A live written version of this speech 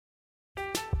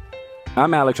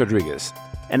I'm Alex Rodriguez.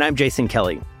 And I'm Jason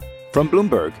Kelly. From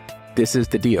Bloomberg, this is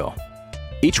The Deal.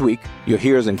 Each week, you'll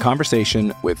hear us in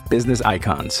conversation with business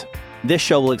icons. This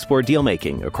show will explore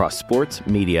deal-making across sports,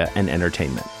 media, and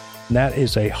entertainment. That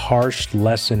is a harsh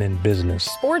lesson in business.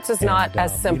 Sports is not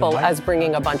as simple as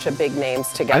bringing a bunch of big names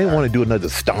together. I didn't want to do another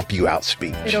stomp you out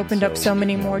speech. It opened up so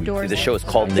many more doors. The show is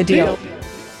called The Deal.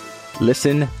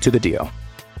 Listen to The Deal.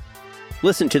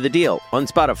 Listen to The Deal on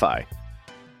Spotify.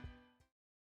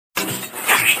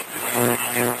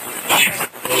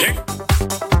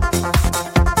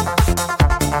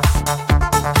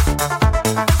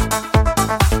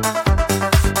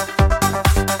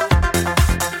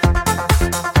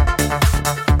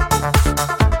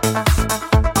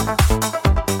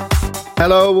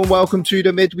 Hello and welcome to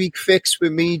the Midweek Fix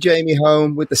with me, Jamie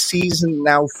Home. With the season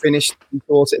now finished, we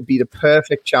thought it'd be the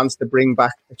perfect chance to bring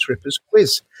back the Trippers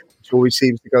quiz, which always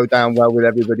seems to go down well with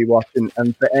everybody watching.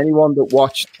 And for anyone that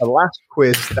watched the last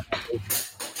quiz,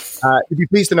 if you're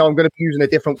pleased to know, I'm going to be using a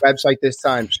different website this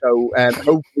time. So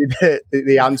hopefully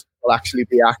the answer will actually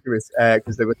be accurate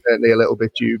because they were certainly a little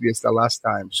bit dubious the last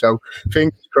time. So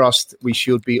fingers crossed, we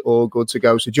should be all good to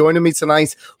go. So joining me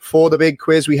tonight for the big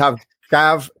quiz, we have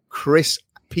Gav, Chris,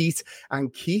 Pete,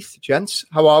 and Keith. Gents,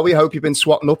 how are we? Hope you've been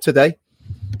swatting up today.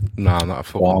 No, not a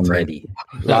fucking ready.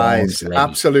 Lies,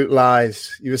 absolute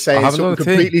lies. You were saying something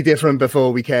completely different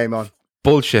before we came on.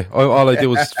 Bullshit. All I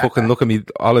do was fucking look at me.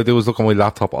 All I do is look at my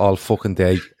laptop all fucking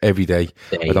day, every day.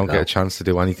 I don't get a chance to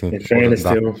do anything.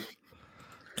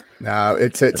 No,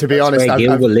 it's to be honest. That's where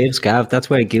Gilbert lives, Gav. That's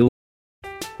where Gilbert.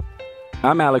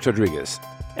 I'm Alex Rodriguez.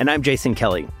 And I'm Jason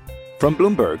Kelly. From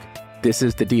Bloomberg, this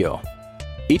is The Deal.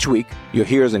 Each week, you'll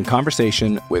hear us in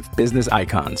conversation with business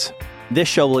icons. This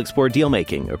show will explore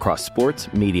deal-making across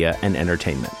sports, media, and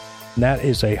entertainment. That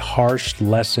is a harsh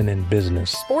lesson in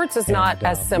business. Sports is not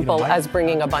as simple as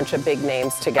bringing a bunch of big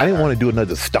names together. I didn't want to do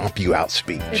another stomp you out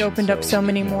speech. It opened up so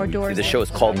many more doors. The show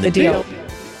is called The Deal.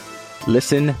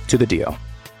 Listen to The Deal.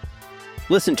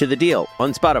 Listen to The Deal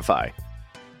on Spotify.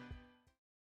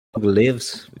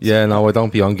 Lives. Yeah, no, I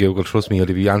don't be on Google. Trust me, I'll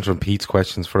be answering Pete's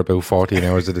questions for about 14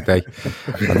 hours of the day,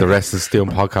 and the rest is doing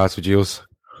podcasts with you.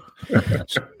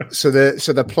 So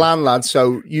the plan, lads.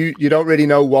 So you don't really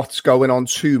know what's going on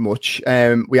too much.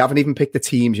 We haven't even picked the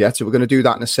teams yet, so we're going to do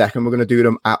that in a second. We're going to do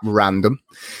them at random.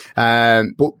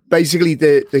 But basically,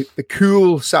 the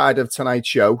cool side of tonight's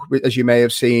show, as you may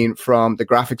have seen from the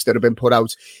graphics that have been put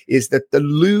out, is that the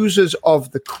losers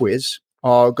of the quiz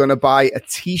are going to buy a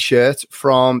t-shirt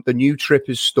from the new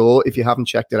Trippers store. If you haven't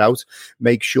checked it out,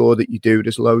 make sure that you do.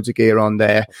 There's loads of gear on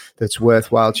there that's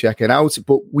worthwhile checking out.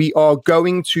 But we are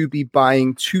going to be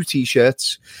buying 2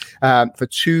 t-shirts for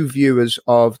 2 viewers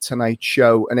of tonight's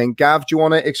show. And then, Gav, do you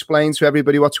want to explain to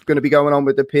everybody what's going to be going on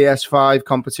with the PS5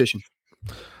 competition?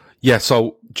 Yeah,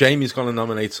 so Jamie's going to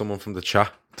nominate someone from the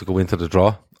chat to go into the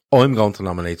draw. I'm going to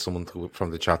nominate someone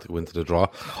from the chat to go into the draw.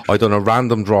 I done a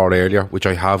random draw earlier, which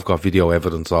I have got video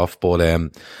evidence of, but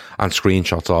and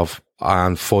screenshots of,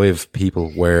 and 5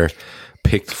 people were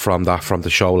picked from the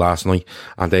show last night,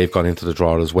 and they've gone into the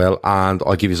draw as well. And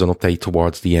I'll give you an update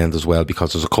towards the end as well,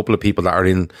 because there's a couple of people that are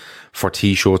in for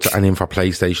t-shirts and in for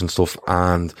PlayStation stuff,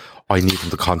 and I need them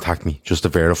to contact me just to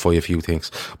verify a few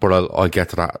things. But I'll get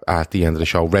to that at the end of the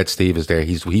show. Red Steve is there.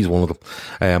 He's one of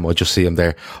them. I just see him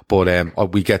there. But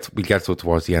we get to it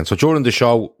towards the end. So during the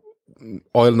show,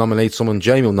 I'll nominate someone,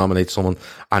 Jamie will nominate someone,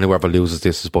 and whoever loses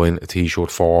this is buying a t-shirt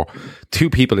for 2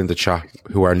 people in the chat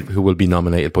who will be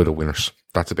nominated by the winners.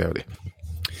 That's about it.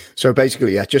 So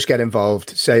basically, yeah, just get involved.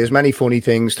 Say as many funny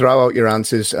things, throw out your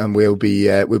answers, and we'll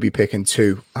be picking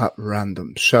 2 at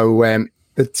random. So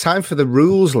the time for the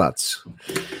rules, lads.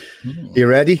 You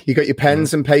ready? You got your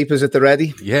pens and papers at the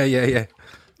ready? Yeah.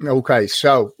 Okay,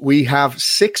 so we have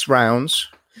 6 rounds,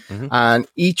 and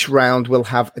each round will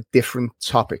have a different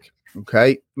topic.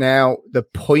 Okay, now the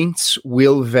points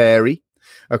will vary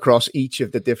across each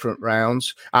of the different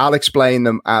rounds. I'll explain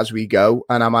them as we go,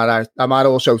 and I might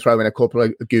also throw in a couple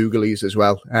of googlies as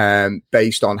well,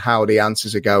 based on how the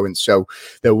answers are going. So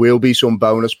there will be some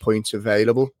bonus points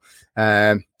available.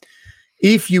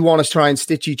 If you want to try and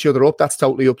stitch each other up, that's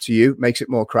totally up to you. Makes it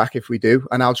more crack if we do,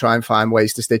 and I'll try and find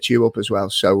ways to stitch you up as well.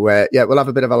 So yeah, we'll have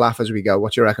a bit of a laugh as we go.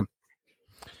 What do you reckon?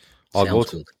 All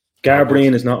good.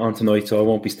 Garbrian is not on tonight, so I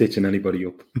won't be stitching anybody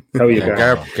up. How are you,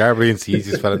 Garbrian's the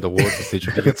easiest fella in the world to stitch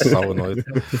up. He gets so annoyed.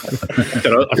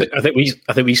 I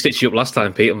think we stitched you up last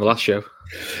time, Pete, on the last show.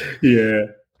 Yeah.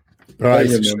 Right.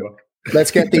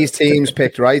 Let's get these teams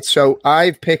picked, right? So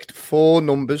I've picked 4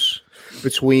 numbers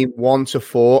between 1 to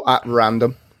 4 at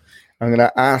random. I'm going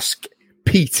to ask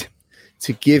Pete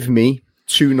to give me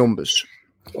 2 numbers.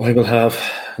 I will have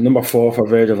number 4 for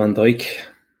Virgil van Dijk.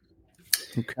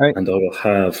 Okay. And I will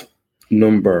have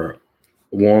number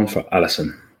 1 for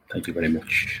Alisson. Thank you very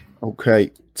much.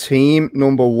 Okay. Team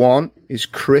number 1 is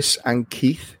Chris and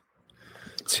Keith.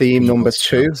 Team number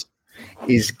 2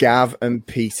 is Gav and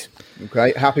Pete.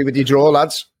 Okay. Happy with your draw,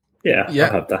 lads? Yeah. I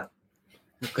have that.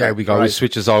 There we go. Right. We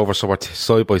switches over, so we're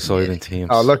side by side in teams.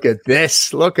 Oh, look at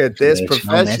this. Look at this.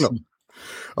 Professional.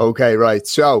 Okay, right.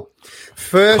 So,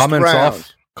 first comments round.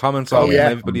 off. Comments off. Yeah.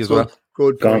 Everybody as well.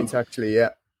 Good point, actually, yeah.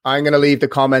 I'm going to leave the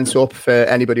comments up for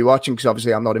anybody watching because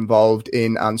obviously I'm not involved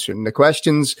in answering the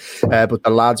questions, but the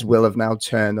lads will have now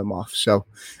turned them off. So,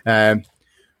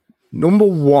 number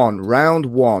 1, round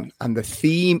 1, and the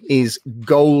theme is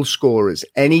goal scorers,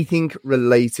 anything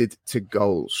related to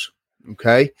goals.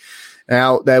 Okay.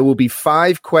 Now, there will be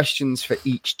 5 questions for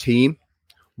each team,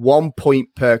 1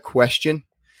 point per question.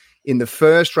 In the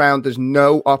first round, there's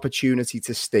no opportunity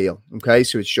to steal. Okay,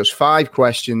 so it's just 5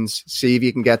 questions. See if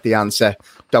you can get the answer.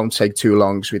 Don't take too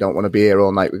long because we don't want to be here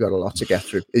all night. We've got a lot to get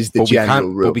through, is the general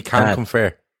rule. But we can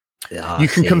confer. You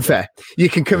can confer. You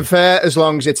can confer as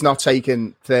long as it's not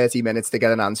taking 30 minutes to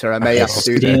get an answer. I may have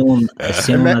to do that. As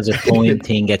soon as a point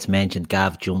thing gets mentioned,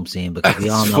 Gav jumps in because we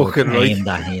all know it's aimed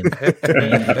at him.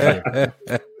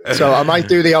 So I might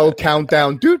do the old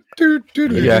countdown.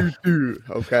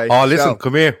 Okay. Oh, listen,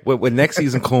 come here. When next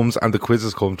season comes and the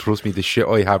quizzes come, trust me, the shit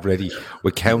I have ready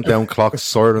with countdown clocks,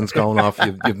 sirens going off,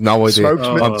 you've no idea.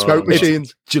 Smoke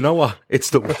machines. Do you know what? It's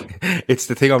the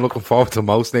thing I'm looking forward to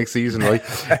most next season, right?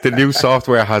 The new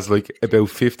software has like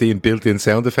about 15 built-in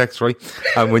sound effects, right?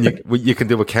 And when you can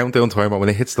do a countdown timer, when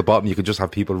it hits the bottom, you can just have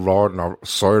people roaring or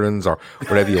sirens or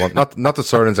whatever you want. Not the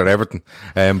sirens or everything,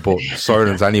 but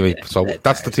sirens anyway. So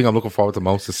that's the thing I'm looking forward to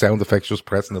most, the sound effects, just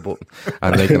pressing the button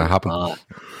and making it happen.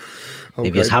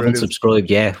 If you haven't subscribed,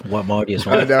 what more do you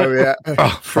want? I know, yeah.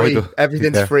 Free.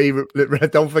 Everything's free.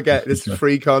 Don't forget, this is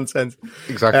free content.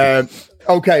 Exactly.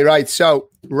 Okay, right. So,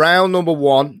 round number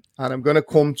 1, and I'm going to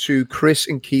come to Chris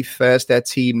and Keith first. They're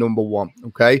team number 1.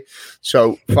 Okay.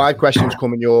 So, 5 questions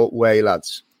coming your way,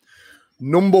 lads.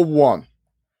 Number 1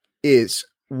 is,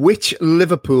 which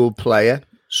Liverpool player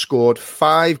scored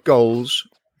 5 goals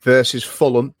versus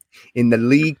Fulham in the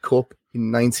League Cup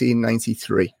in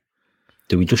 1993?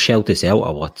 Do we just shout this out,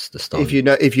 or what's the story? If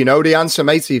you know the answer,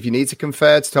 matey, if you need to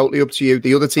confer, it's totally up to you.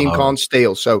 The other team can't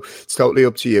steal, so it's totally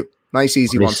up to you. Nice,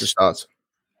 easy one to start.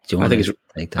 I think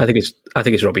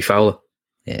it's Robbie Fowler.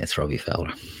 Yeah, it's Robbie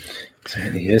Fowler.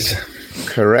 Certainly is.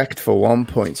 Correct for 1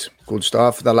 point. Good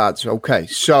start for the lads. Okay,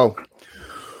 so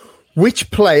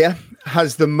which player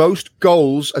has the most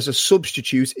goals as a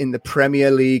substitute in the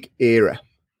Premier League era?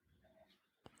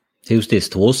 Who's this?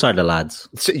 To us or the lads?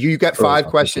 So you get 5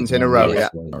 questions in a row. Yeah,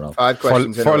 5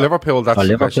 questions for Liverpool. That's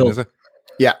the question, is it?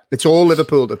 Yeah, it's all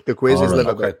Liverpool. The quiz is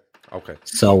Liverpool. Okay.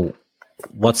 So,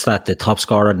 what's that? The top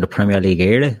scorer in the Premier League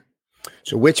era?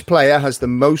 So, which player has the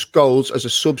most goals as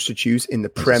a substitute in the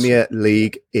Premier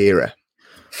League era?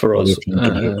 For us,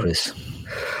 Chris?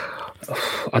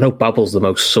 I know Babel's the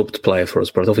most subbed player for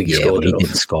us, but I don't think he scored enough. He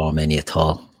didn't score many at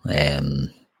all.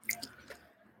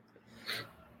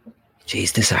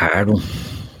 Jeez, this is a hard one.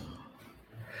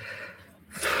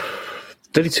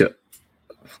 32.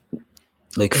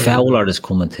 Like Fowler is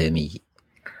coming to me.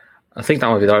 I think that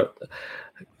might be that.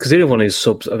 Because the other one is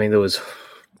subs. I mean,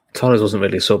 Torres wasn't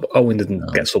really a sub. Owen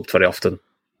didn't get subbed very often.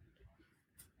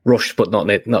 Rushed, but not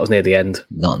as near the end.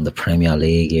 Not in the Premier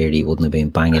League here. He wouldn't have been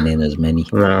banging in as many.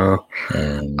 No.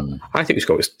 I think should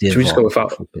we just go with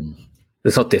Fowler?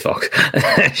 It's not Divock.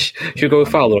 Should we go with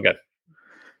Fowler again?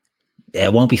 Yeah,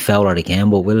 it won't be Fowler again,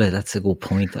 but will it? That's a good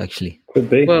point, actually. Could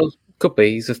be. Well, could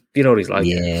be. You know what he's like.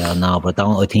 Yeah, I know, but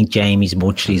I think Jamie's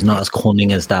he's not as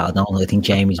cunning as that. I think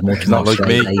Jamie's much more like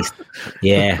straight-laced.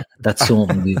 Yeah, that's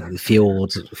something a few of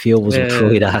us would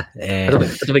try that. I don't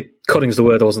think cunning's the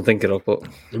word I wasn't thinking of, but...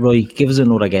 Right, give us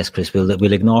another guess, Chris.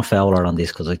 We'll ignore Fowler on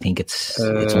this because I think it's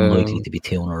unlikely to be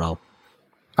 2 in a row.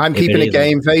 I'm keeping a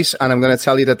game face, and I'm going to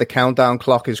tell you that the countdown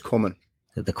clock is coming.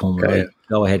 The coming, right?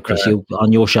 Go ahead, Chris. You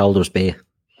on your shoulders, be.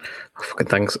 Fucking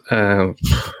thanks.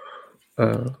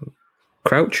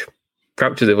 Crouch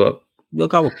is it what? We'll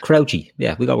go with Crouchy.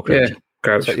 Yeah, we go with Crouchy. Yeah,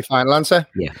 Crouch. Is that your final answer?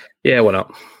 Yeah, why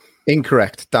not?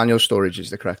 Incorrect. Daniel Sturridge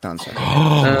is the correct answer.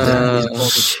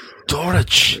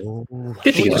 Sturridge.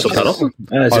 Did you sub that up?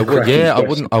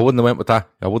 I wouldn't have went with that.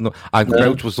 I wouldn't have. And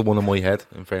Crouch was the one in my head,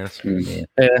 in fairness. Yeah.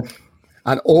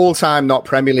 An all-time not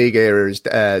Premier League era is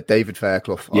David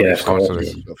Fairclough. Yeah, of course it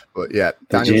is. But yeah,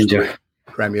 Daniel Sturridge,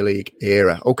 Premier League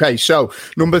era. Okay, so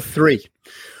number 3.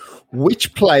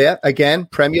 Which player, again,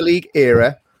 Premier League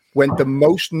era, went the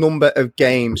most number of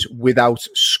games without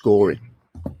scoring?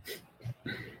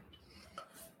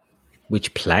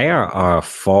 Which player or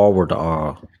forward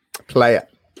or player?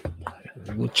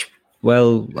 Which?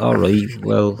 Well, all right.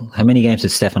 Well, how many games did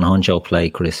Stefan Honcho play,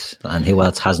 Chris? And who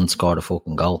else hasn't scored a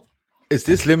fucking goal? Is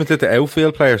this limited to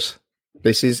outfield players?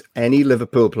 This is any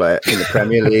Liverpool player in the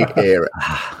Premier League era.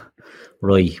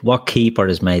 Right. What keeper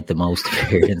has made the most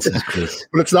appearances, Chris?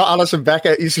 Well, it's not Alisson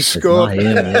Becker. He's just scored.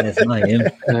 It's not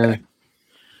him.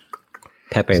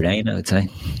 Pepe Reina, I'd say.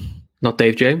 Not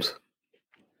Dave James?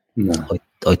 No.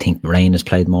 I think Reina has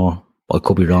played more. I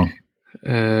could be wrong.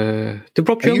 Did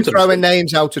Rob Jones? Are you throwing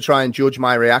names out to try and judge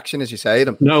my reaction as you say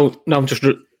them? No, I'm just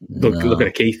looking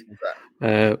at Keith.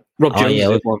 Rob Jones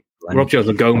did one. Rob Jones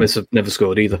and Gomez have never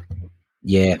scored either.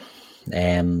 Yeah.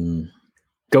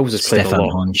 Gomez has played a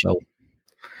lot. Honcho.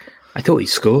 I thought he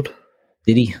scored.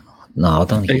 Did he? No, I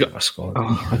don't think he ever scored.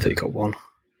 Oh, I thought he got one.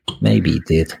 Maybe he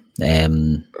did.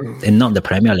 And not in the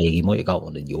Premier League. He might have got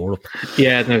one in Europe.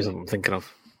 Yeah, that's what I'm thinking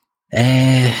of.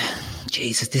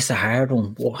 Jesus, this is a hard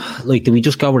one. Like, do we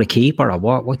just go with a keeper or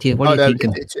what? What are you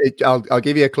thinking? I'll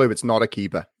give you a clue. It's not a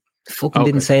keeper. Fucking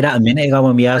didn't say that a minute ago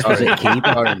when we asked was it a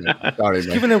keeper. Sorry,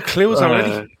 giving out clues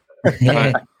already.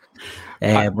 Yeah.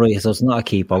 Right, so it's not a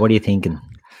keeper. What are you thinking?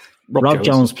 Rob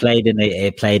Jones played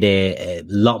a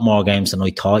lot more games than I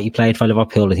thought he played for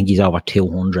Liverpool. I think he's over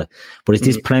 200. But is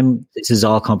this this is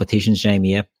all competitions,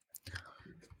 Jamie, yeah?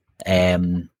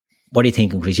 What are you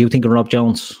thinking, Chris? You thinking Rob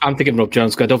Jones? I'm thinking Rob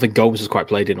Jones because I don't think Gomez has quite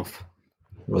played enough.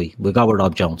 Right, we'll go with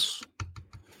Rob Jones.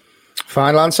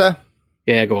 Final answer?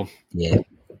 Yeah, go on. Yeah.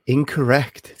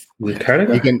 Incorrect.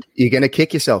 Carragher? You're going to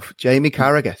kick yourself. Jamie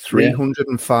Carragher,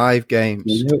 305 games.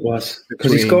 I knew it was.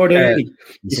 Because he scored early.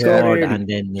 He scored and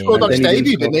then... scored on his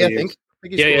debut, didn't he, I think?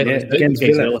 Against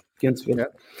Villa. Yeah.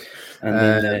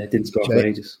 And then didn't score for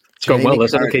ages. It's going well,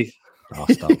 isn't it, Keith? Oh,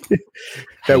 stop.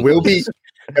 There will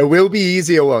be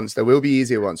easier ones.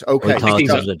 Okay. I thought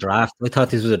this was a draft. I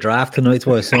thought this was a draft tonight,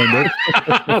 so I signed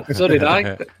up. So did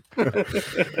I.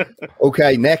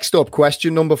 Okay, next up,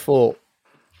 question number 4.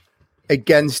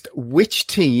 Against which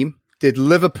team did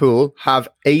Liverpool have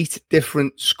 8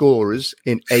 different scorers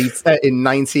in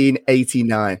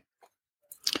 1989?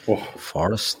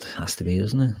 Forest has to be,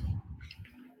 isn't it?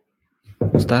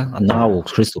 What's that? No,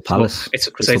 Crystal Palace. It's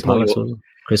Crystal Palace.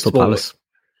 Crystal Palace.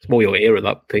 It's more your era,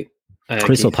 that, Pete.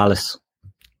 Crystal Palace.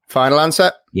 Final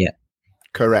answer? Yeah.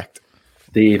 Correct.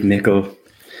 Steve Nicol.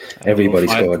 Everybody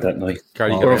scored that night.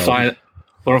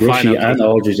 Rushy and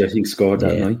Aldridge, I think, scored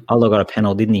that night. Aldo got a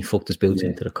penalty, didn't he? Fucked his boots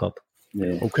into the cup.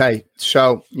 Yeah. Okay,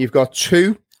 so you've got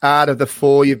 2 out of the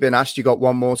 4 you've been asked. You got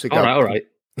 1 more to go. All right.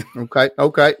 Okay.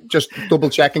 Just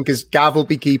double checking because Gav will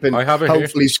be keeping. I have it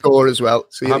hopefully here. Score as well.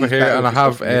 So I have it here, and I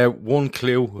have 1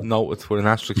 clue noted with an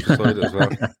asterisk beside it as well.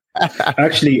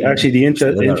 Actually, the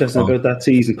interesting about that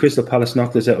season, Crystal Palace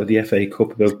knocked us out of the FA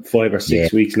Cup about 5 or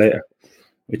 6 weeks later.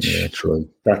 True.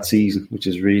 That season, which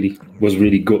was really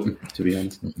gutting, to be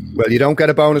honest. Well, you don't get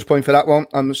a bonus point for that one.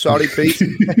 I'm sorry, Pete.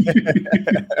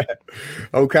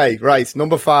 Okay, right.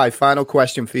 Number 5, final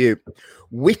question for you.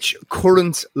 Which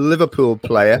current Liverpool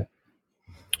player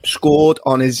scored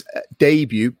on his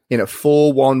debut in a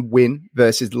 4-1 win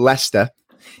versus Leicester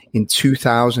in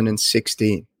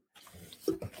 2016?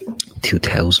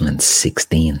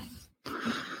 2016.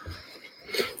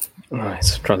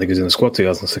 Right. I'm trying to think who's in the squad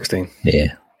 2016.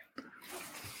 Yeah.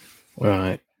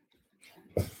 Right.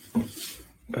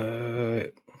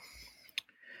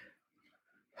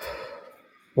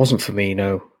 Wasn't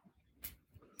Firmino.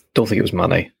 Don't think it was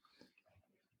Mane.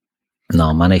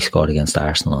 No, Mane scored against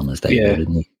Arsenal on his debut,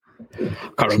 didn't he?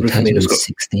 Can't remember if Firmino scored.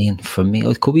 16.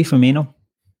 Firmino. It could be Firmino.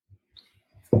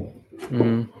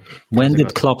 When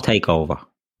did Klopp take over?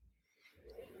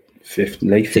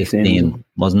 Late 15.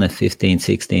 Wasn't it? 15,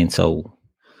 16. So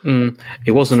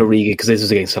it wasn't Origi because this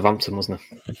was against Southampton, wasn't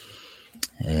it?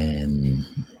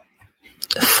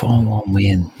 4-1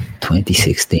 win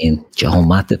 2016. Joel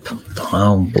Matip.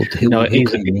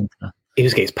 He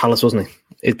was against Palace, wasn't he?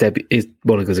 His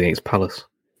one was against Palace.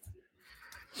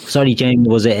 Sorry, James.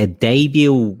 Was it a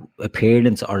debut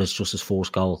appearance or is just his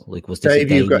first goal? Like was this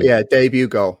debut? Debut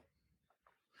goal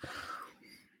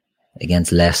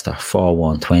against Leicester.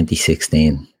 4-1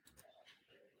 2016.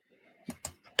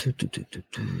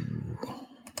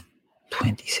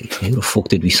 2016. Who the fuck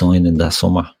did we sign in that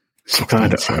summer?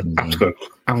 16, 17. I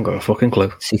haven't got a fucking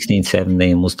clue. 16,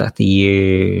 17. Was that the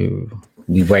year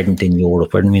we weren't in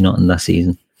Europe? Weren't we not in that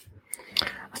season?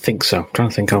 I think so. I'm trying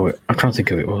to think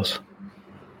who it was.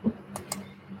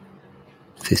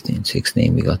 15,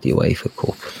 16, we got the UEFA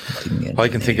Cup. I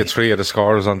can think of 3 of the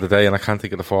scorers on the day and I can't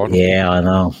think of the 4th. Yeah, I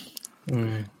know.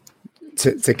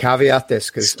 To caveat this,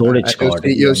 because Sturridge scored.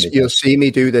 You'll see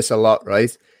me do this a lot,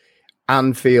 right?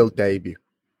 Anfield debut.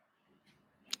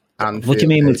 Anfield. What do you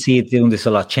mean we'll see it doing this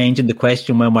a lot? Changing the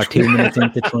question when we're 2 minutes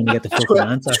into trying to get the fucking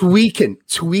answer?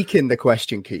 Tweaking the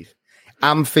question, Keith.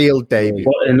 Anfield debut.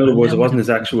 Well, in other words, it wasn't his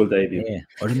actual debut. Yeah.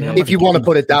 If you want to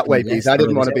put it that way, please. I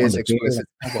didn't want to be as explicit.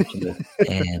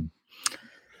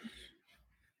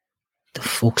 The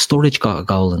fuck, Sturridge got a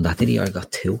goal in that, did he? Or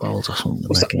got 2 goals or something?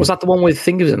 Was that the one where I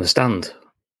think he was in the stand?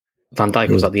 Van Dijk,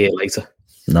 was that the year later?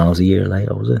 No, it was a year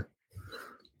later, was it?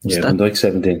 Van Dijk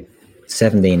 17.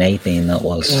 17, 18, that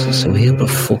was. So who the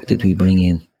fuck did we bring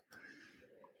in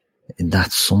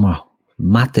that summer?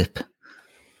 Matip.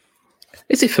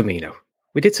 Is it Firmino?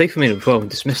 We did say Firmino before and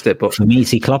dismissed it, but... For me,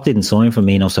 see, Klopp didn't sign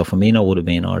Firmino, so Firmino would have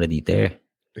been already there.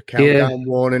 The countdown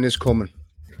warning is coming.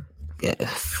 Yeah.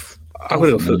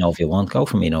 Go Firmino if you want. Go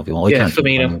Firmino if you want. Yeah,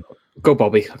 Firmino. Go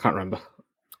Bobby. I can't remember.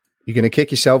 You're going to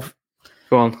kick yourself.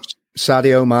 Go on.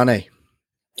 Sadio Mane.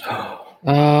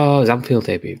 Oh, his Anfield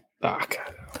debut.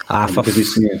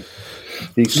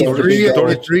 You threw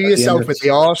yourself at the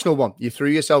Arsenal one. You threw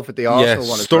yourself at the Arsenal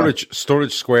one.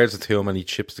 Sturridge squares it to him and he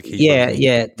chips the keeper.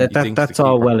 Yeah. That's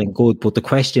all well and good. But the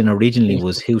question originally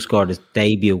was who scored his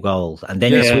debut goal, and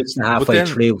then he switched halfway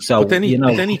through. So then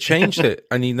he changed it,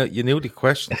 and you knew the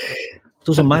question.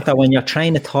 Doesn't matter when your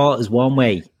train of thought is one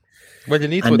way. Well, you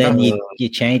need and then you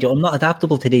change it. I'm not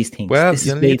adaptable to these things. Well,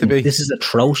 you need to be. This is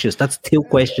atrocious. That's 2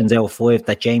 questions out of 5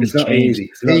 that Jamie changed.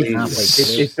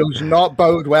 It does not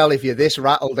bode well if you're this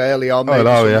rattled early on.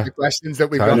 The questions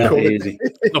that we've got easy.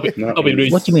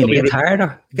 What do you mean? It gets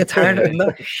harder. It gets harder.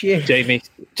 No shit. Jamie,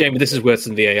 this is worse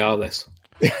than VAR. This.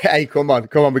 Hey, come on.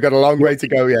 We've got a long way to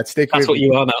go yet. That's what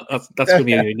you are now. That's going to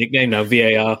be your nickname now,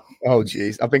 VAR. Oh,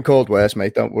 jeez. I've been called worse,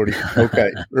 mate. Don't worry.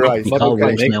 Okay, right.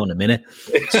 Worse now in a minute.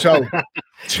 So,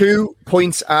 2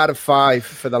 points out of 5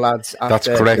 for the lads. That's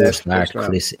correct. Start,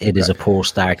 Chris. It is a poor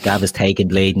start. Gav is taking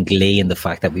bleeding glee in the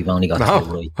fact that we've only got 2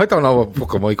 right. I don't know what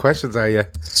fucking my questions are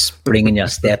yet. Springing your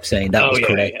step saying that was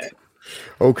correct.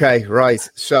 Yeah. Okay, right.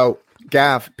 So,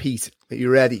 Gav, Pete, are you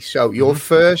ready? So, your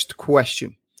first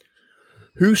question.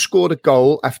 Who scored a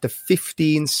goal after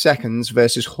 15 seconds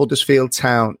versus Huddersfield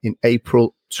Town in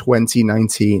April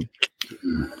 2019?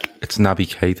 It's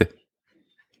Naby Keita,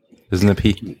 isn't it,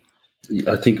 Pete?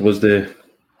 I think it was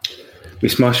we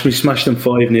smashed them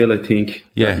 5-0. I think.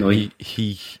 Yeah,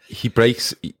 he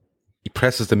breaks. He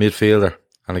presses the midfielder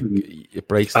and it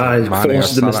breaks the man or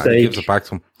Salah and gives it back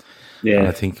to him. Yeah, and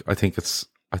I think it's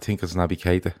Naby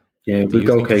Keita. Yeah, we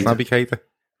go Keita. Naby Keita.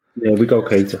 Yeah, we go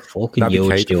Keita. Fucking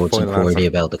huge George and Cordy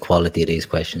about the quality of these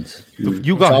questions.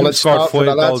 You got him scored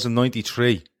 5 goals in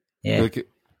 93. Yeah.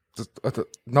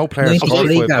 No player scored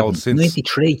 5 goals since.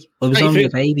 93. I was only a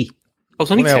baby. I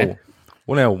was only 10.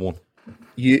 1-1.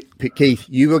 Keith,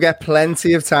 you will get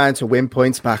plenty of time to win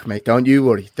points back, mate. Don't you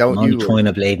worry. I'm only trying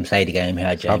to blade and play the game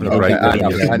here, Jamie.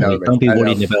 Don't be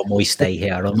worrying about my stay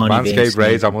here. Manscaped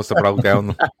Rays, I must have broke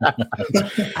down.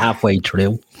 Halfway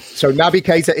through. So Naby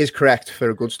Keita is correct for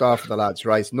a good start for the lads,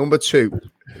 right? Number 2,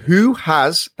 who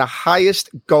has the highest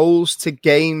goals to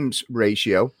games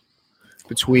ratio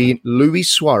between Luis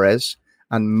Suarez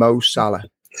and Mo Salah?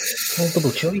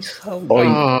 Double choice. I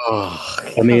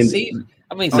mean,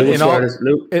 in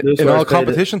all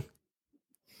competition?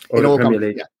 In all Premier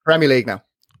League. Yeah. Premier League now.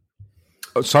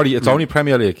 Oh, sorry, it's only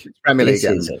Premier League. It's Premier League.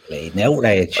 This is an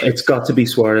outrage. It's got to be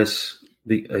Suarez.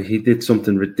 He did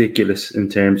something ridiculous in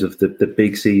terms of the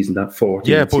big season, that 14th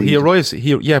Yeah, but season. he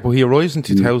arose in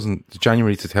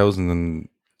January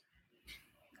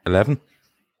 2011.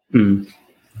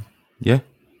 Yeah,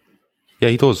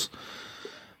 he does.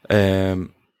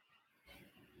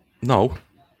 No,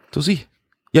 does he?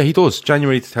 Yeah, he does.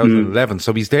 January 2011.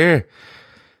 So he's there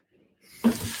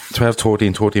 12,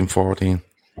 13, 14.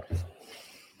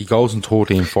 He goes in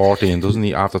 13, 14, doesn't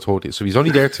he, after 13? So he's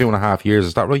only there 2.5 years.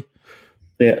 Is that right?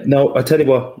 Yeah. No, I tell you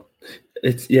what.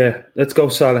 Let's go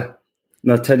Salah.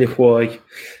 And I'll tell you why.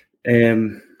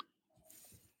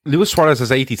 Luis Suarez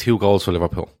has 82 goals for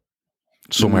Liverpool.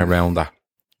 Somewhere around that.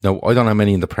 Now, I don't know how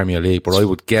many in the Premier League, but I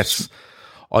would guess...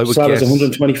 Salah's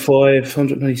 125,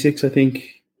 126, I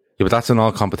think. Yeah, but that's in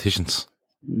all competitions.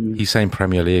 He's saying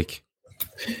Premier League.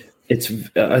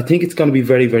 I think it's going to be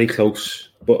very, very close.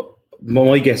 But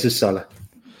my guess is Salah.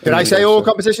 Did I say all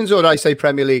competitions or did I say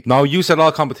Premier League? No, you said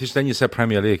all competitions, then you said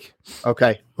Premier League.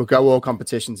 Okay, we'll go all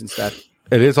competitions instead.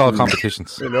 It is all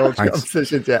competitions. In all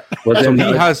competitions, yeah. Well, so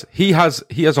he has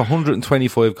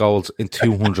 125 goals in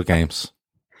 200 games.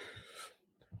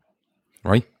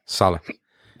 Right? Salah.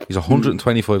 He's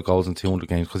 125 goals in 200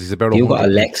 games because he's about. You got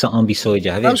Alexa on beside you,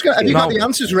 have you? Have you got the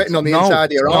answers written on the inside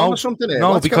of your arm or something? Here?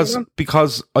 No,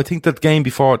 because I think that game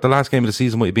before the last game of the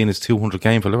season might have been his 200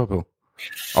 game for Liverpool,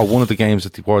 or one of the games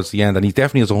towards the end, and he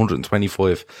definitely has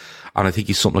 125. and I think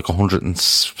he's something like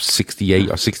 168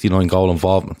 or 69 goal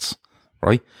involvements,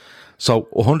 right? So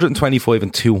 125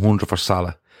 and 200 for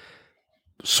Salah.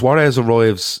 Suarez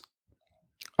arrives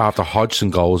after Hodgson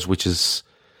goes, which is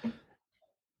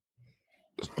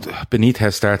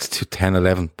Benitez starts to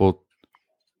 10-11, but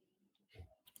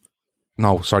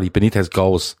no, sorry, Benitez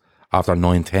goes after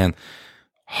 9-10.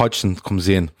 Hodgson comes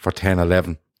in for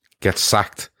 10-11, gets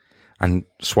sacked, and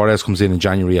Suarez comes in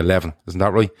January 11. Isn't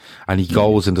that right? And he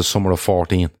goes in the summer of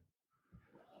 14.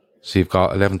 So you've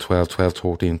got 11, 12, 12,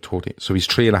 13, 13. So he's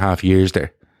 3.5 years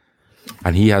there.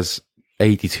 And he has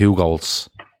 82 goals.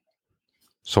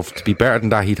 So to be better than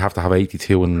that, he'd have to have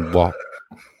 82 in,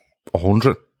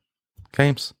 100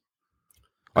 games?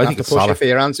 I think it's solid. For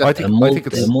your answer. I think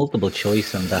it's a multiple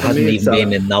choice, and there hasn't even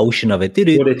been a notion of it. But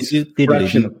it's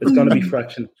fractional. It's going to be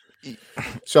fractional.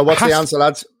 So what's the answer,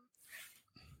 lads?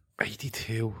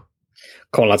 82.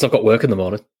 Come on, lads, I've got work in the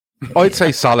morning. I'd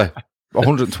say Salah.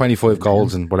 125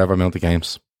 goals in whatever amount of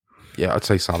games. Yeah, I'd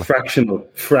say Salah. Fractional.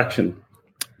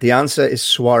 The answer is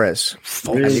Suarez.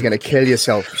 Really? And you're going to kill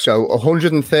yourself. So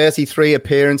 133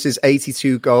 appearances,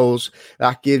 82 goals.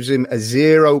 That gives him a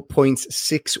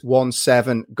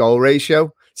 0.617 goal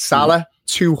ratio. Salah,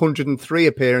 203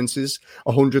 appearances,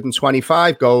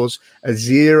 125 goals, a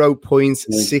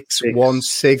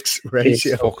 0.616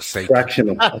 ratio.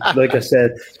 Fractional. Like I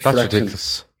said, that's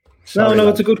ridiculous. No,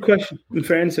 it's a good question. In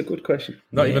fairness, a good question.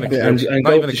 Not even a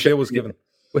clue was given.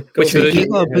 But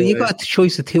you got a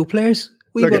choice of two players.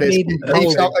 Look at this.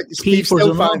 Steve's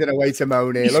still finding a way to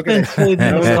moan here. Look at this.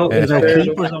 There's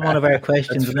keepers on one of our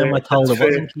questions, and then I told there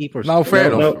wasn't keepers. No,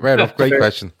 fair enough. Great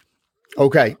question.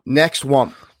 Okay, next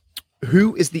one.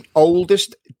 Who is the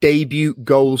oldest debut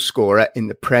goal scorer in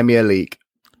the Premier League?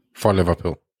 For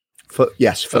Liverpool.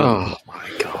 Yes. Oh, my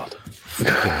God.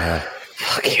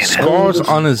 Scores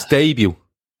on his debut.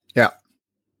 Yeah.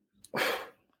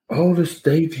 Oldest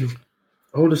debut.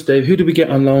 Who did we get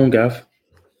on loan, Gav?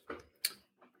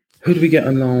 Who did we get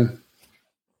on loan?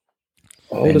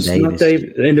 Oldest, not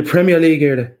David. In the Premier League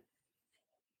here.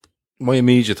 My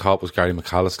immediate thought was Gary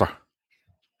McAllister.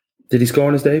 Did he score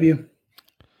on his debut?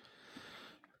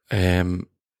 I'm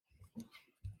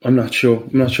not sure.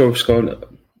 I'm not sure if he scored. I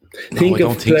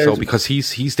don't think so, because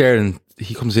he's there and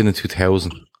he comes in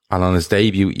 2000, and on his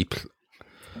debut,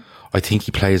 I think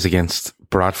he plays against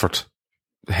Bradford.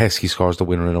 Heskey scores the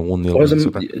winner in a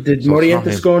 1-0. Did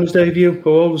Morientes score on his debut?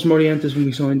 How old was Morientes when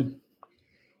we signed him?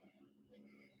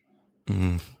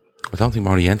 I don't think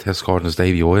Morientes scored on his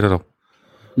debut either, though.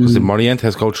 Because did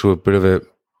Morientes go through a bit of a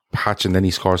patch and then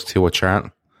he scores 2 at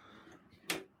Charlton?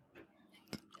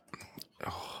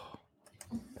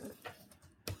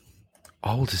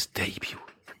 Oldest debut.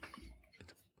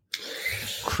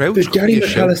 Crouch. Did Gary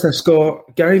McAllister score?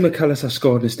 Gary McAllister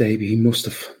scored his debut. He must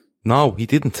have. No, he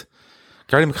didn't.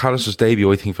 Gary McAllister's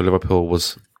debut, I think, for Liverpool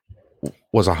was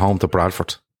at home to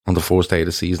Bradford on the first day of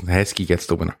the season. Heskey gets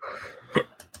the winner.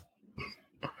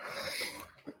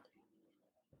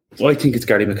 I think it's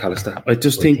Gary McAllister. I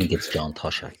think it's John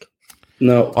Toshak.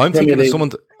 No, I'm thinking of someone.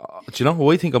 Do you know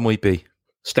who I think it might be?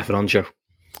 Stefan Onjo.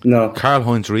 No,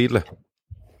 Karl-Heinz Riedle.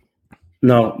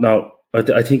 No.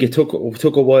 I think it took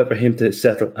a while for him to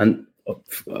settle, and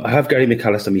I have Gary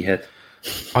McAllister in my head.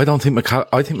 I don't think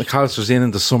I think McAllister's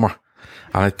in the summer,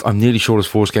 and I'm nearly sure his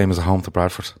first game is at home to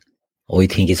Bradford. I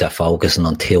think he's focusing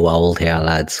on too old here,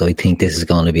 lads. So I think this is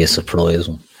going to be a surprise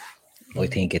one. I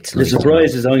think it's the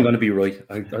surprise is only going to be right.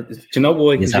 Do you know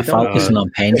why? He's focusing on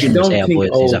pensions.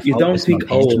 You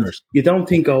don't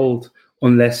think old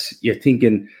unless you're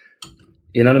thinking.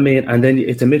 You know what I mean? And then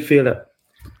it's a midfielder.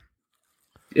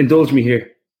 Indulge me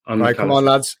here. Right, come on,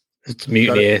 lads. It's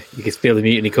mutiny here. You can feel the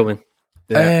mutiny coming.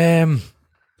 Yeah. Do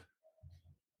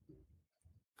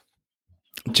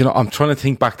you know, I'm trying to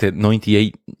think back to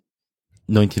 98,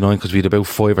 99, because we had about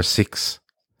 5 or 6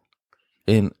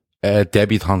 in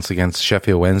debutants against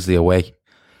Sheffield Wednesday away.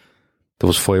 There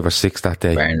was 5 or 6 that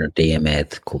day. Bernard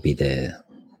Diamed could be the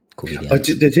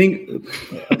the thing,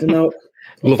 I don't know.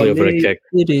 Lovely over a kick.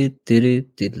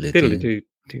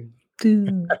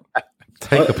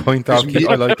 Take the point off.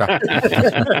 I like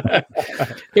that.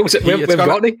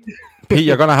 Pete,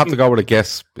 you're going to have to go with a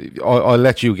guess. I'll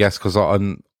let you guess because I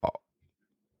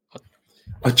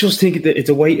just think that it's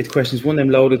a weighted question. It's one of them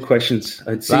loaded questions.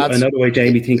 I'd see another way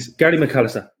Jamie thinks. Gary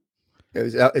McAllister.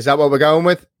 Is that what we're going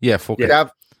with? Yeah, fuck it.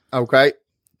 Okay.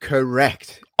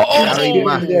 Correct.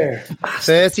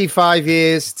 35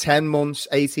 years, 10 months,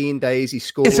 18 days. He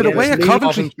scored. Is it away at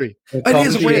Coventry? It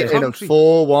is away at Coventry. In a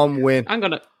 4-1 win. Hang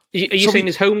on. Are you saying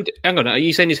his home? Hang on. Are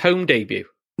you saying his home debut?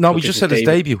 No, we just said his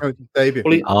debut. Debut.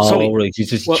 Right. You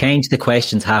just changed the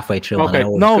questions halfway through. Okay.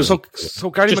 No, so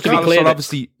Gary McAllister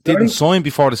obviously didn't sign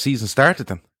before the season started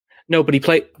then. No, but he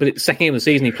played. But the second game of the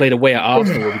season, he played away at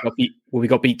Arsenal where we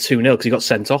got beat 2-0 because he got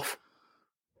sent off.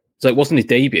 So it wasn't his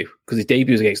debut because his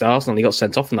debut was against Arsenal and he got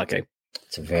sent off in that game.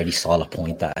 It's a very solid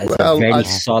point. That is a very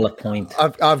solid point.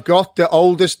 I've got the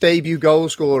oldest debut goal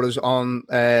scorers on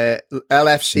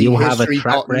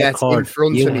LFChistory.net in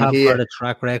front of me here. A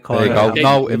track record. There you go.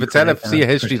 No, if it's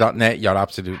LFChistory.net, you're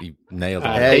absolutely nailed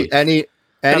it.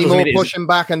 Any more pushing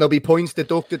back and there'll be points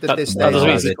deducted at this stage.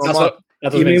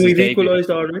 You mean we've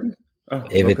equalised already?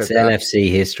 If it's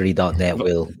LFChistory.net,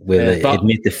 we'll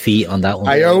admit defeat on that one.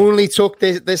 I only took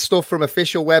this stuff from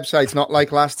official websites, not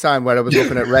like last time where I was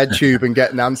looking at RedTube and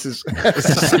getting answers.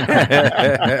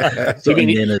 Do you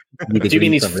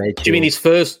mean his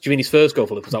first goal,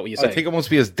 Philip? Is that what you're saying? I think it must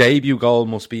be his debut goal.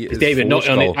 Must be his debut. Not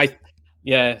goal.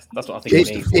 Yeah, that's what I think.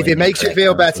 If it makes you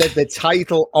feel better, the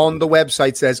title on the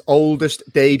website says oldest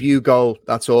debut goal.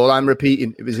 That's all I'm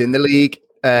repeating. It was in the league.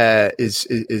 Is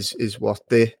what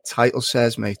the title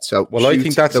says, mate. So, well, I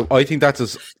think that's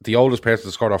the oldest person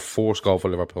to score a first goal for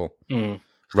Liverpool,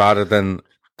 rather than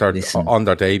on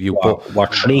their debut. We're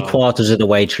 3/4 of the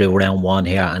way through round one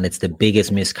here, and it's the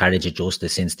biggest miscarriage of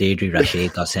justice since Deirdre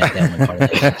Rashid got sent down in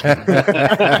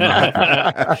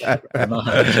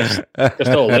just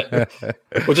all it.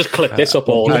 We'll just clip this up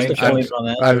all night.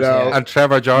 And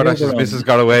Trevor Jordan, his missus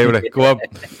got away with it. Go on.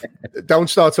 Don't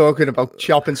start talking about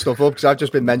chopping stuff up because I've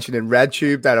just been mentioning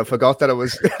RedTube there. I forgot that I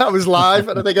was live,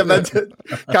 and I think I meant to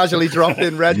casually drop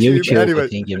in RedTube. YouTube, anyway,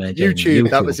 YouTube,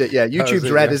 that was it. Yeah,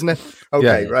 YouTube's red, isn't it?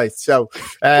 Okay, right. So,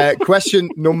 question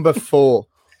number 4.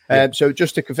 So,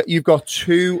 just to confirm, you've got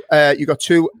two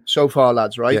so far,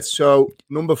 lads, right? Yeah. So,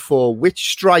 number 4,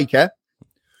 which striker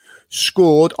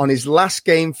scored on his last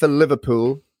game for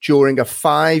Liverpool during a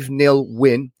 5-0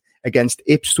 win against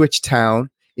Ipswich Town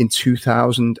in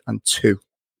 2002?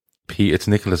 Pete, it's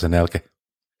Nicholas Anelka.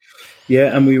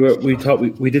 Yeah, and we thought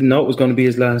we didn't know it was going to be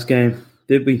his last game,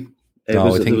 did we? It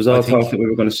was all talk that we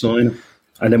were going to sign him.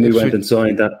 And then we went and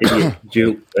signed that idiot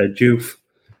Juve.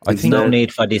 There's no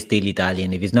need for this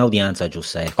dilly-dallying. If you know the answer,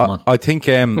 just say it. Come on. I think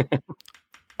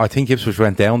Ipswich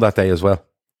went down that day as well.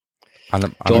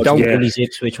 And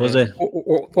Ipswich, was it?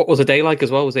 What was the day like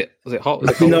as well? Was it hot? Was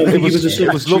it cold? No, it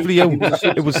was lovely out.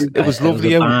 It was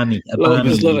lovely out.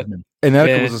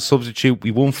 Anelka was a substitute. We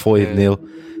won 5-0.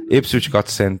 Ipswich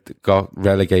got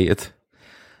relegated.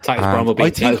 Titus Bramble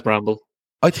beat Titus Bramble.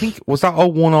 I think, was that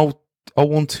 0-1-0,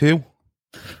 0-1-2?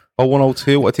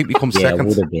 0-1-0-2. I think we come second.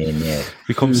 Would have been, yeah.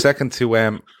 We come second to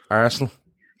Arsenal.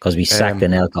 Because we sacked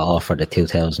Anelka off for the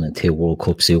 2002 World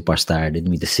Cup superstar, didn't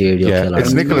we? The serial killer.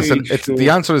 It's Nicholas. The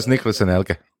answer is Nicholas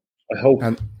Anelka. I hope.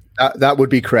 And that would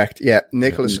be correct. Yeah,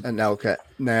 Nicholas Anelka.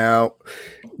 Now,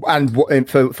 and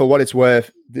for what it's worth,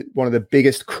 one of the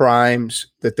biggest crimes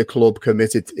that the club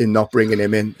committed in not bringing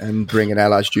him in and bringing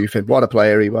Elhaj Diouf in. What a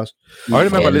player he was! I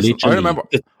remember listening to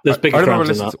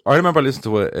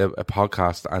a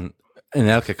podcast, and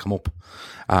Anelka come up,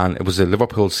 and it was a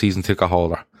Liverpool season ticket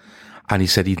holder, and he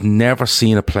said he'd never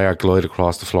seen a player glide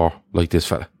across the floor like this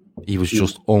fella. He was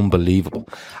just unbelievable,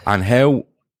 and how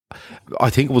I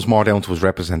think it was more down to his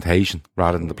representation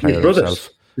rather than the player himself.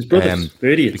 His brothers,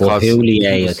 because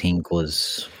Houllier, I think,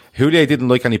 was. Houllier didn't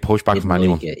like any pushback from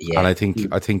anyone, and I think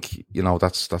that's.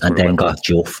 And then got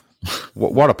Juve.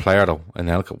 What a player, though,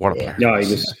 Anelka. What a player! Yeah,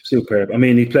 he was superb. I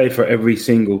mean, he played for every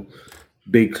single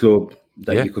big club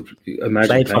that you could imagine.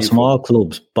 Played for small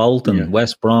clubs, Bolton,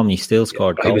 West Brom. He still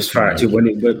scored goals. He was far too. When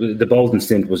the Bolton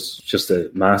stint was just a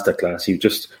masterclass. He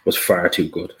just was far too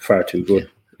good. Yeah.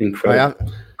 Incredible.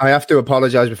 I have to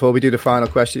apologise before we do the final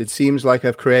question. It seems like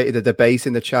I've created a debate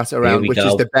in the chat around which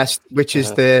is the best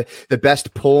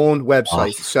porn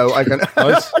website. So I can.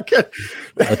 I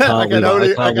thought we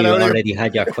already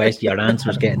had your question. Your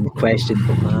answers getting questioned,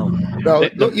 but now. No,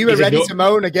 look, you were ready to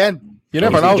moan again. You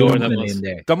never know.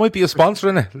 There might be a sponsor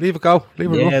in it. Leave it go.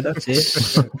 That's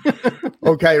it.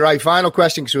 Okay, right. Final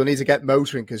question because we'll need to get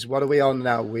motoring. Because what are we on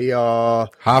now? We are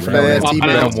half an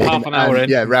hour in.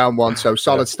 Yeah, round 1. So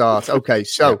solid start. Okay,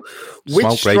 so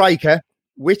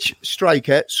which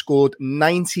striker scored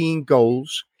 19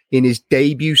 goals in his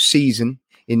debut season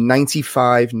in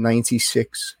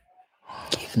 95-96?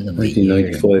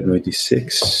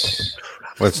 1995-96.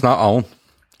 Well, it's not Owen.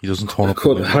 He doesn't turn up.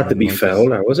 It had to be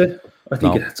Fowler, was it? I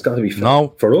think it's got to be Fowler.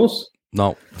 No. For us?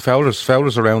 No.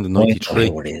 Fowler's around in 93.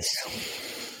 Oh, it is.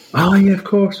 Oh, yeah, of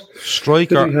course.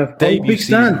 Striker, debut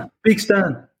season. Big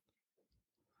Stan.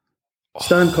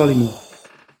 Stan Collymore.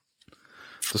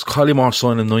 Does Collymore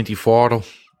sign in 94, though?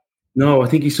 No, I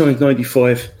think he signed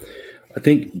 95. I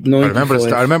think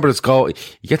 95. I remember his goal.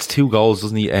 He gets 2 goals,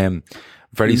 doesn't he?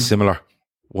 Very similar.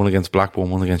 One against Blackburn,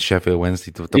 one against Sheffield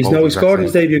Wednesday. He scored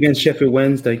his debut against Sheffield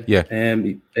Wednesday. Yeah.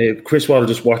 Chris Waddle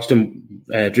just watched him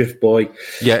drift by.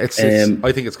 Yeah, it's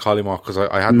I think it's Collymore because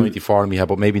I had 94 in my head,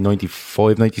 but maybe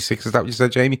 95, 96. Is that what you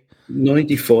said, Jamie?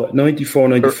 94,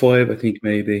 95, I think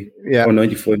maybe. Yeah. Or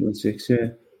 95, 96, yeah.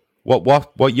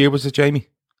 What year was it, Jamie?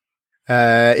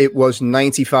 It was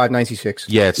 95, 96.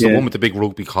 Yeah, it's the one with the big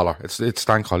rugby collar. It's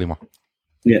Stan Collymore.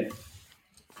 Yeah.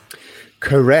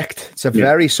 Correct. It's a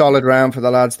very solid round for the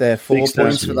lads there. 4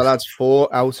 points for the lads. 4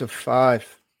 out of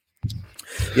 5.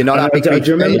 You're not happy. Do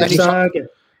you remember the saga? Do you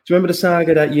remember the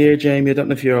saga that year, Jamie? I don't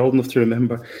know if you're old enough to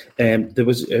remember. It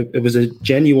was a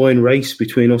genuine race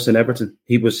between us and Everton.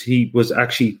 He was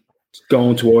actually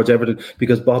going towards Everton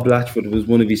because Bob Latchford was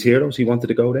one of his heroes. He wanted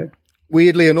to go there.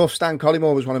 Weirdly enough, Stan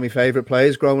Collymore was one of my favourite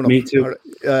players growing up. Me too.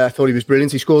 I thought he was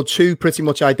brilliant. He scored 2 pretty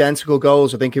much identical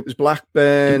goals. I think it was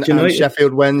Blackburn and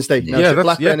Sheffield Wednesday.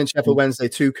 Blackburn and Sheffield Wednesday,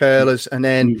 2 curlers. And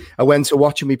then I went to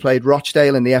watch him. We played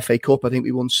Rochdale in the FA Cup. I think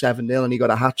we won 7-0 and he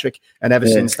got a hat-trick. And ever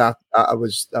since that, I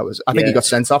think he got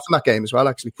sent off in that game as well,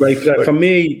 actually. Right, for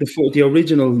me, the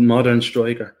original modern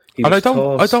striker. And I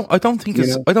don't think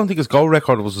his goal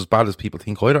record was as bad as people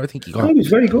think either. I think he was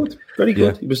very good, very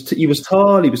good. Yeah. He was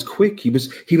tall, he was quick, he was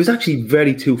actually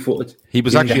very 2-footed. He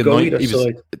was actually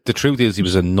the truth is he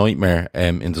was a nightmare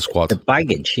in the squad. The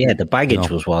baggage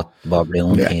was what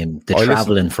ruined him. The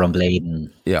travelling from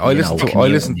Bladen. Yeah, I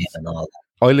listened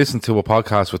to a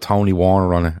podcast with Tony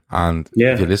Warner on it, and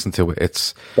if you listen to it,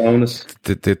 it's bonus.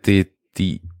 The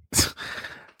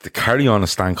carry on of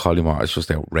Stan Collymore is just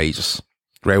outrageous.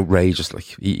 Like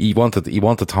he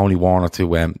wanted Tony Warner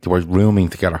to they were rooming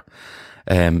together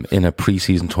in a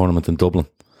pre-season tournament in Dublin,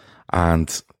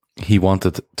 and he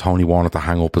wanted Tony Warner to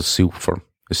hang up his suit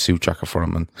jacket for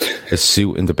him and his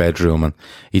suit in the bedroom, and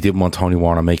he didn't want Tony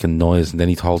Warner making noise. And then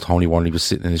he told Tony Warner he was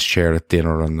sitting in his chair at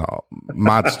dinner and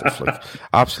mad stuff, like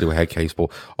absolute head case.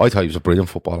 But I thought he was a brilliant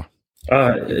footballer.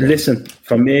 Listen,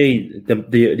 for me,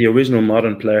 the original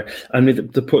modern player. I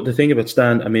mean, the thing about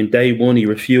Stan. I mean, day one he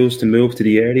refused to move to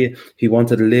the area. He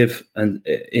wanted to live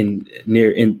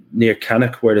near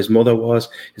Cannock, where his mother was.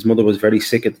 His mother was very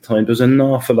sick at the time. There was an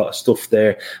awful lot of stuff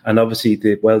there, and obviously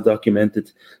the well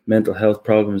documented mental health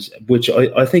problems, which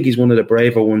I think he's one of the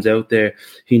braver ones out there.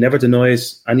 He never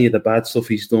denies any of the bad stuff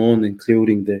he's done,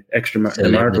 including the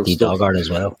extramarital stuff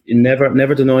as well. He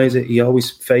never denies it. He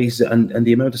always faces it, and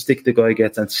the amount of stick the guy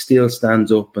gets and still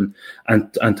stands up and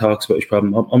talks about his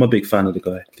problem. I'm a big fan of the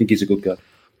guy. I think he's a good guy.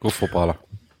 Good footballer.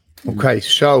 Okay,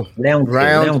 so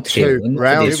round two.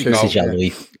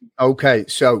 Okay,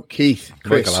 so Keith,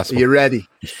 Chris, are you ready?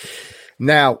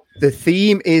 Now, the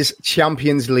theme is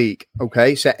Champions League.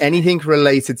 Okay, so anything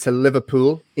related to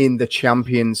Liverpool in the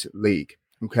Champions League.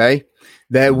 Okay,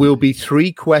 there will be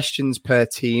 3 questions per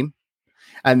team,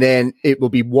 and then it will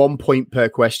be 1 point per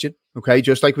question. Okay,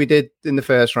 just like we did in the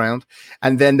first round.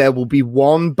 And then there will be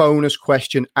 1 bonus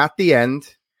question at the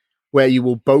end where you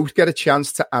will both get a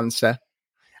chance to answer.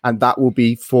 And that will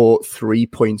be for 3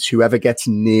 points, whoever gets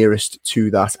nearest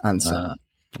to that answer.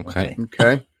 Okay.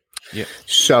 Yeah.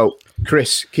 So,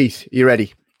 Chris, Keith, you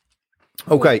ready?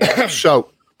 Okay, so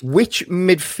which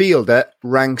midfielder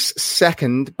ranks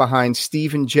second behind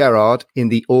Steven Gerrard in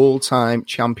the all-time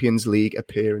Champions League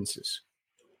appearances?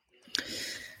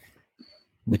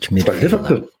 Which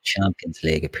midfielder Champions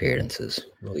League appearances?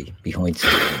 Right, behind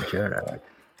Steven Gerrard.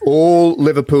 All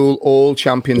Liverpool, all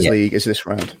Champions League is this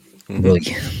round. Right.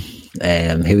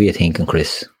 Who are you thinking,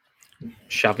 Chris?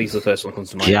 Xavi's the first one that comes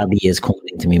to mind. Xavi is coming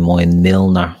into my mind.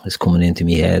 Milner is coming into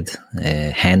my head.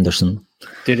 Henderson.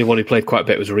 The only one who played quite a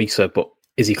bit was Risa, but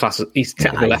is he class? He's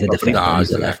technically left back.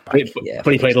 He's a left back.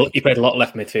 But he played a lot of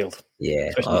left midfield.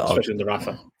 Yeah, especially in the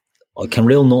Rafa. I can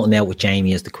rule nothing out with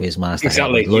Jamie as the quiz master.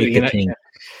 Exactly.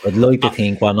 I'd like to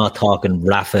think we're not talking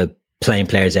Rafa playing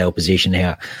players out of position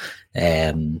here.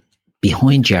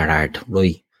 Behind Gerrard,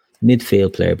 right?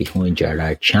 Midfield player behind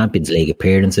Gerrard. Champions League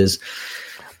appearances.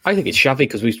 I think it's Xavi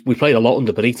because we played a lot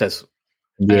under Benitez.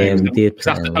 Yeah, we did.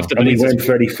 And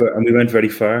we went very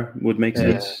far. Would make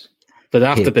sense. But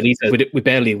after Benitez,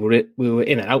 we were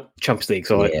in and out Champions League.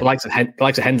 So the likes of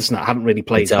Henderson, I haven't really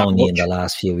played. It's only in the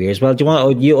last few years. Well, do you want?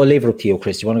 I'll leave it up to you,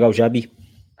 Chris. Do you want to go Xavi?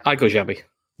 I go Xavi.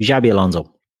 Xabi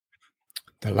Alonso.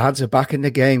 The lads are back in the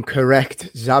game.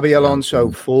 Correct. Xabi Alonso,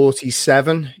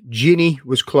 47. Gini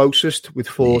was closest with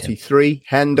 43.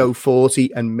 Hendo,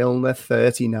 40. And Milner,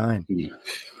 39.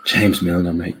 James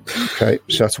Milner, mate. Okay,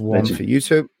 so that's 1 for you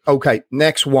two. Okay,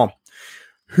 next one.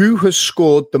 Who has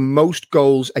scored the most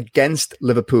goals against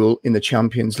Liverpool in the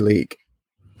Champions League?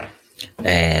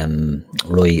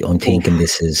 Right, I'm thinking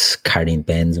this is Karim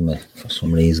Benzema for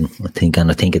some reason. I think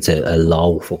it's a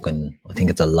low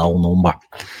number.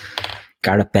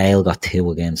 Gareth Bale got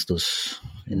 2 against us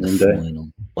in the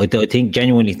final. I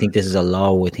genuinely think this is a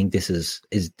low. I think this is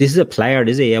a player,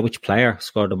 is it? Yeah, which player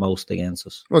scored the most against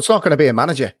us? Well, it's not going to be a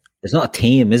manager. It's not a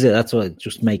team, is it? That's what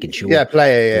just making sure. Yeah,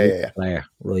 player. Yeah. Player,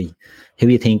 right. Who are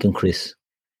you thinking, Chris?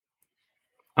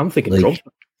 I'm thinking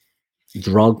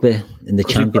Drogba in the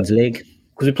Champions League.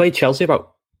 Because we played Chelsea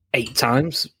about 8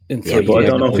 times in 3 years. But I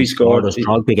don't know if he scored.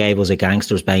 Drogba gave us a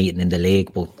gangster's baiting in the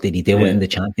league, but did he do it in the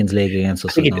Champions League against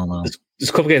us? I don't know. There's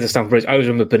a couple of games at Stamford Bridge. I was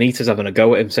remember Benitez having a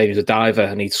go at him, saying he was a diver,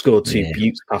 and he'd scored 2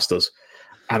 buttes past us.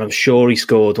 And I'm sure he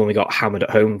scored when we got hammered at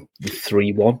home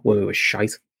 3-1 when we were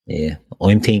shite. Yeah,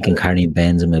 I'm thinking Karim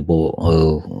Benzema, but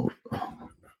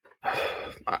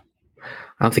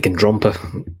I'm thinking Drumper.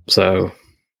 So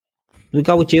we'll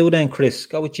go with you then, Chris.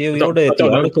 Go with you. You're the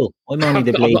oracle. I'm only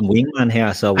the bleeding wingman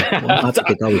here, so I'm happy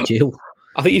to go with you.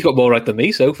 I think you've got more right than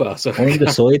me so far. So I'm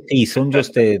the side piece. I'm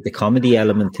just the comedy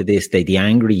element to this. The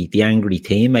angry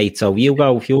teammate. So you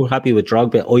go. If you're happy with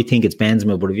Drogba, I think it's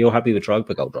Benzema. But if you're happy with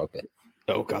Drogba, go Drogba.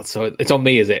 Oh God! So it's on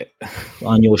me, is it?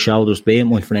 On your shoulders, be it,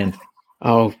 my friend.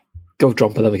 Oh, go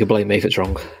Drogba, then we can blame me if it's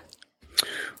wrong.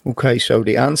 Okay, so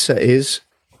the answer is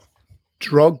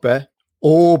Drogba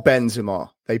or Benzema.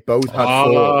 They both had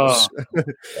 4s.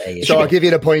 So I'll give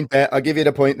you the point there.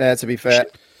 To be fair.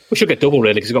 We should get double,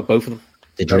 really, because we've got both of them.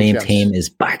 The dream team is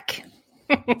back.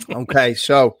 Okay,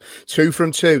 so 2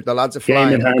 from 2. The lads are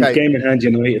flying. Game in hand,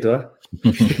 United, huh?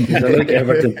 I like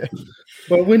Everton.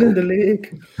 We're winning the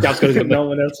league. Gav's got to do no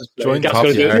one else is playing. Gav's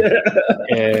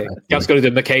got to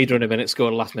do McAdra in a minute, score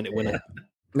a last-minute winner.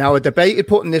 Now, I debated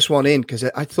putting this one in because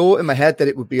I thought in my head that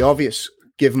it would be obvious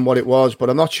given what it was, but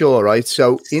I'm not sure, right?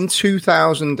 So in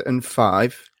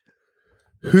 2005,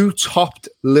 who topped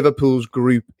Liverpool's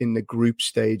group in the group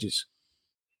stages?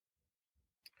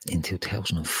 In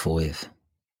 2005.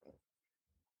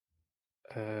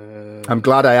 I'm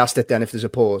glad I asked it then if there's a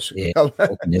pause. Yeah,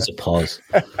 there's a pause.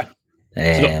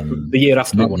 The year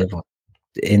after we won it.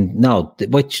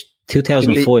 Which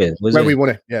 2005 was when it? We won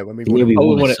it. Yeah, when we won it. We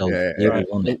won it. We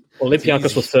won it.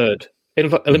 Olympiacos was third.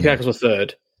 Olympiacos was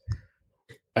third.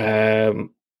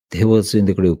 Who was in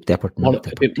the group?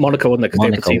 Monaco wasn't it?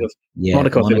 Monaco.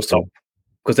 Monaco was top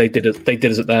because they did it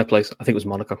at their place. I think it was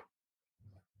Monaco.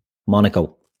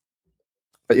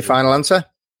 But your final answer?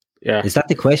 Yeah. Is that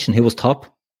the question? Who was top?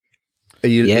 Are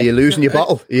you losing your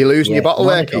bottle? Are you losing your bottle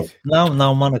Monaco. there, Keith?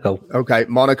 No, Monaco. Okay,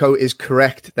 Monaco is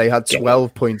correct. They had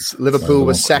 12 points. Liverpool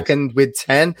was second with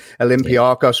 10.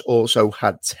 Olympiacos also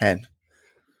had 10.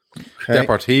 Okay.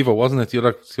 Deportivo, wasn't it? The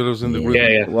other was in the group.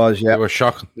 Yeah. It was, yeah. They were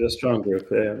shocking. It was a strong group.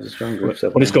 Yeah, it was a strong group.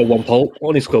 Only scored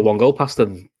one goal past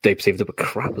them. Deportivo were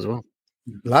crap as well.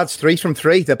 Lads, 3 from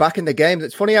 3. They're back in the game.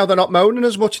 It's funny how they're not moaning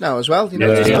as much now as well. You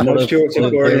know, if we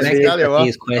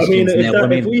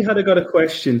had got a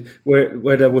question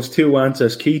where there was 2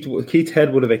 answers, Keith's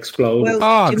head would have exploded.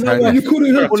 Well, you could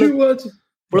have had 2 answers.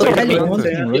 Well,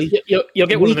 you'll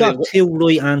get we got 2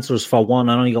 right answers for 1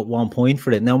 and only got 1 point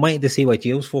for it. Now I'm waiting to see what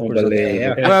you's for. Well,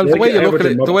 the way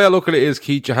I look at it is,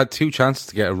 Keith, you had 2 chances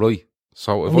to get it right.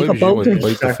 So if I was you, I'd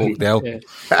wait the fuck down.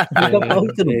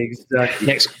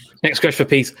 Exactly. Next question for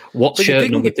Pete. What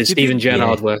shirt number did Steven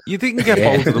Gerrard wear? You didn't get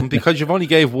both of them because you've only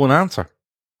gave 1 answer.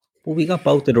 Well, we got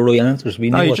both of the right answers.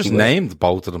 You just named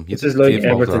both of them. This is like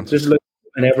Everton. Just like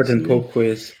an Everton pub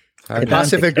quiz. The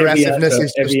passive aggressiveness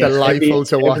is just delightful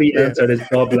to watch. Every answer is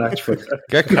Bob Latchford.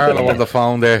 Get Carlo on the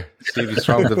phone there. See if he's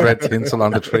throwing the red tinsel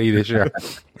on the tree this year.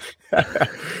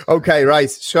 Okay, right.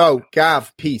 So,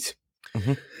 Gav, Pete.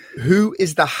 Mm-hmm. Who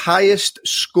is the highest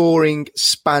scoring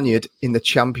Spaniard in the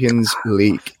Champions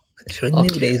League?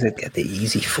 Nowadays, I'd get the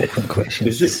easy fucking question.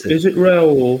 Is it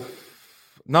Raul?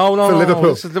 No. For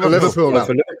Liverpool. This is Liverpool now.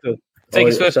 For Liverpool. Take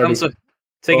his first answer.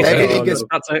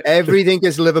 Everything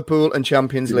is Liverpool and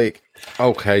Champions League.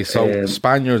 Okay, so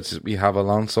Spaniards, we have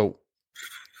Alonso.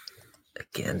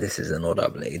 Again, this is another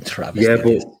blade travesty. Yeah,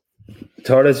 but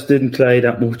Torres didn't play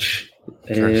that much.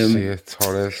 Garcia,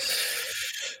 Torres.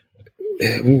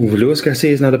 Luis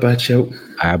Garcia is not a bad shout.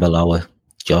 Arbeloa,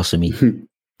 Josemi.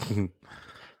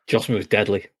 Josemi was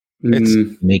deadly.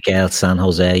 It's Miguel San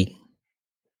Jose,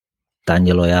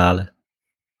 Daniel Oyala,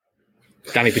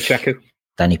 Danny Pacheco.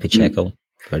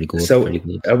 Very good. So, very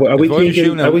good. Are we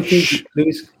thinking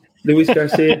Luis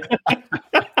Garcia?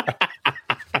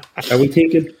 Are we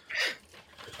thinking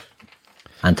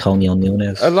Antonio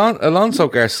Nunes? Alonso,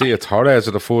 Garcia, Torres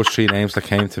are the first 3 names that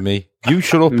came to me. You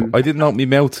shut up. I didn't open my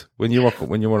mouth when you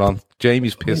were on.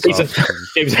 Jamie's pissed off.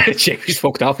 Jamie's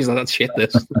fucked off. He's like, that's shit,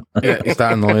 this. Yeah, he's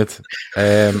that annoyed.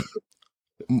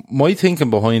 my thinking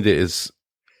behind it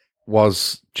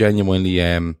was genuinely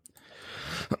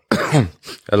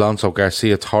Alonso,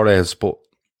 Garcia, Torres, but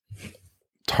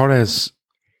Torres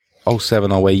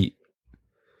 07-08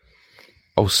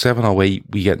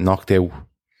 we get knocked out.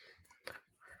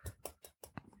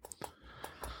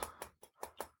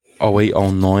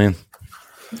 08-09.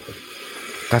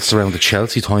 That's around the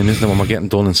Chelsea time, isn't it, when we're getting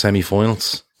done in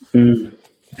semi-finals?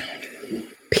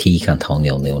 Peak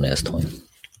Antonio Nunes time.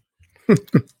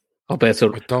 I'll bet so.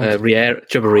 Riera.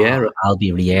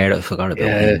 Albi Riera, I forgot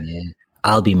about him. Yeah.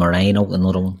 Albi Moreno,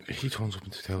 another one. He turns up in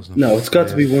 2000. No, it's got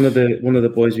to be one of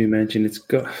the boys we mentioned. It's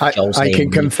got. I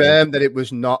can confirm that it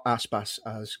was not Aspas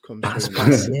as comes.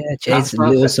 Aspas, yeah, Jason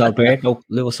Luis Alberto.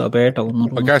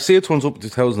 Garcia turns up in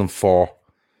 2004.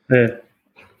 Yeah.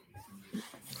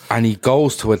 And he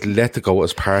goes to Atletico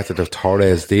as part of the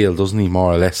Torres deal, doesn't he?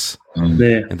 More or less.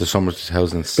 Yeah. In the summer of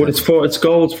 2007. But it's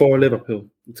goals for Liverpool.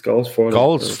 It's goals for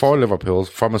Liverpool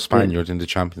from a Spaniard in the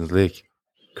Champions League.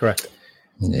 Correct.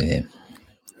 Yeah.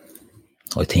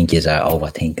 I think he's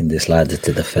overthinking this lad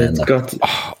to defend.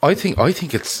 I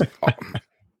think it's.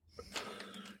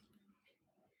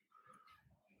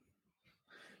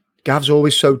 Gav's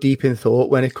always so deep in thought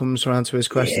when it comes around to his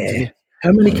questions. Yeah.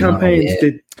 How many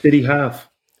campaigns did he have?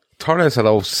 Torres had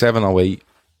 07-08,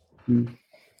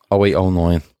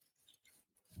 08-09.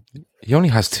 He only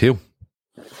has 2.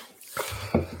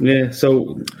 Yeah,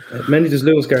 so many does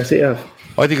Luis Garcia have?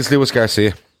 I think it's Luis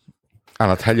Garcia,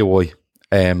 and I'll tell you why.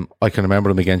 I can remember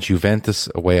him against Juventus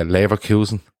away at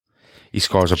Leverkusen. He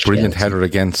scores a brilliant header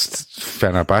against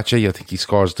Fenerbahce. I think he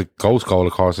scores the ghost goal,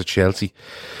 of course, at Chelsea.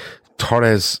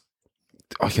 Torres,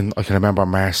 I can remember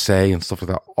Marseille and stuff like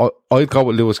that. I'd go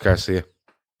with Luis Garcia.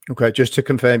 Okay, just to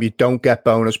confirm, you don't get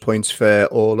bonus points for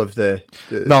all of the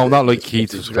no, not like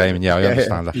Keith was claiming. Yeah, I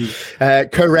understand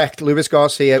that. Correct. Luis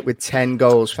Garcia with 10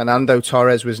 goals. Fernando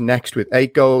Torres was next with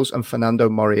 8 goals, and Fernando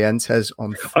Morientes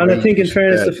on 3. And I think, in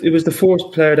fairness, it was the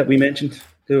fourth player that we mentioned,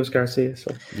 Luis Garcia.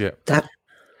 So yeah, that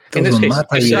doesn't matter.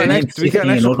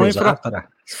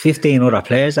 15 other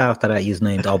players after that he's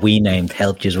named, or we named,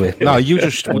 helped you with. No, you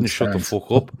just wouldn't shut the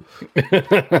fuck up.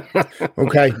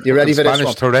 Okay, you ready for this one?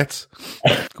 Spanish Tourette's.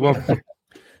 Go on.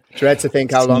 Dread to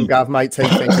think how long Gav might take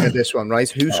thinking of this one, right?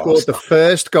 Who scored the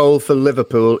first goal for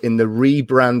Liverpool in the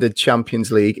rebranded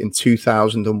Champions League in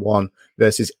 2001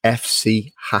 versus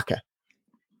FC Haka?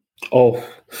 That's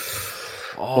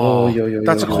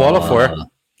a qualifier.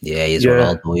 Yeah, he's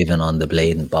all diving on the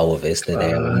blade and Boa Vista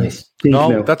there.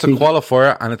 No, that's a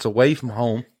qualifier, and it's away from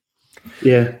home.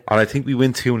 Yeah. And I think we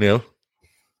win 2-0.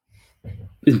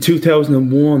 In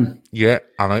 2001. Yeah,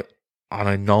 and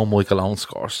I know Michael Owen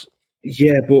scores.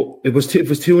 Yeah, but it was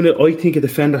 2-0. I think a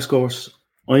defender scores.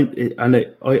 I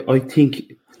think,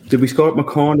 did we score at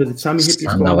McCorner? Did Sammy hit the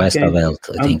score? No, Westerveld,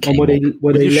 I think. And were they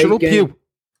late shut up, you?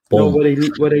 No, were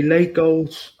they late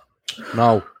goals?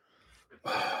 No.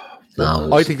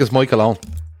 No, I think it's Michael Owen.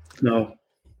 No.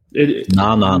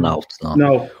 No.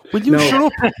 Will you shut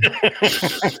up?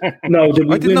 No, did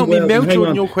we I didn't know me mouth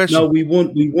on your question. No, we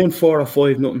won 4 or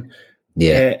 5-0.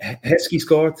 Yeah. Heskey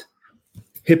scored.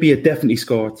 Hippie had definitely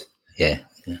scored. Yeah.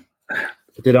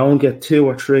 Did Owen get 2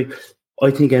 or 3?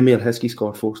 I think Emil Heskey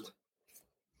scored first.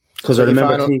 Because I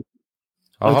remember.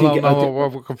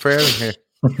 We're comparing here.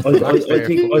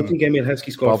 I think Emil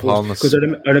Heskey scored first. Because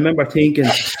I remember thinking.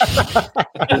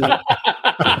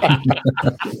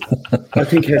 I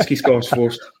think Heskey scores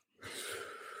first.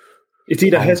 It's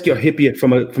either Heskey or Hippie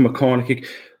from a corner kick.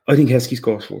 I think Heskey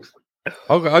scores first.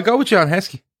 Okay, I'll go with you on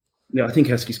Heskey. Yeah, I think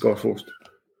Heskey scores first.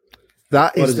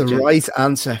 That is the right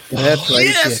answer. Fair play.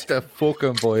 Yes, the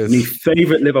fucking boys. My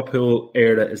favourite Liverpool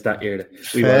era is that era.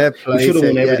 We should have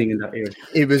won everything in that era.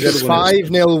 It was a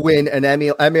 5-0 win, and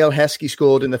Emil Heskey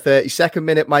scored in the 32nd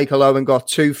minute. Michael Owen got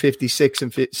 2, 56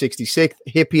 and 66.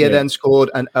 Hippier then scored,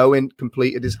 and Owen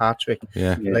completed his hat-trick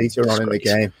later on in the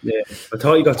game. Yeah, I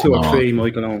thought you got 2 or 3,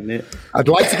 Michael Owen. Yeah. I'd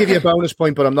like to give you a bonus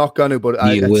point, but I'm not going to. But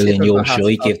you will in your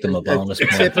show give them a bonus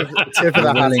point. Tip of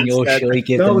the hat. In your show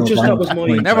give them a bonus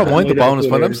point. Never mind the bonus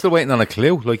point. I'm still waiting on a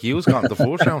clue, like you was got in the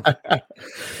first round.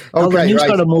 Okay, you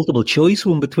got a multiple choice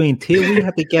one between 2. We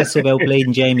had to guess about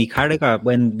Blade Jamie Carragher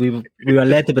when we were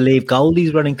led to believe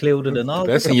goalies were included and all.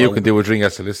 The best thing you can do is ring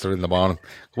a solicitor in the morning.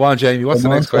 Go on, Jamie. What's the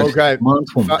next question? Okay,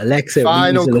 Alexa,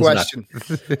 final question.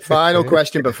 Final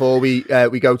question before we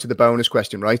go to the bonus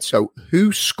question. Right. So,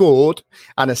 who scored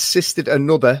and assisted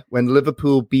another when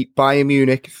Liverpool beat Bayern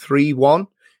Munich 3-1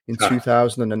 in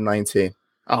 2019?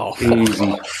 Oh, easy.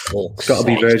 It's got to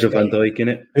be Virgil van Dijk,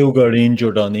 innit? Who got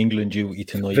injured on England duty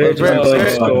tonight? Virgil van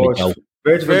Dijk scores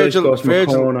from a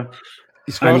corner.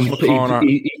 He scores from a corner.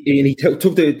 He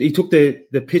took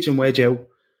the pitch and wedge out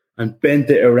and bent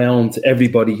it around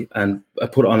everybody and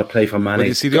put it on a play for Mane. But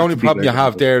you see, the only problem you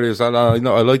have there is, I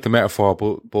like the metaphor,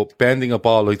 but bending a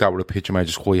ball like that with a pitcher man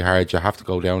just quite hard. You have to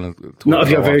go down and not if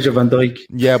you're Virgil van Dijk.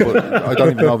 Yeah, but I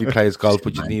don't even know if he plays golf.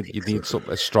 But you need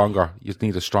something stronger. You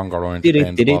need a stronger iron. Did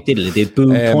it?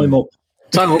 Boom!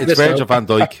 Time up. It's Virgil van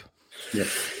Dijk. Yeah.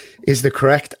 Is the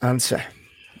correct answer.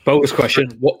 Bonus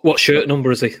question: What shirt number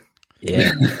is he?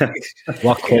 Yeah.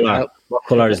 What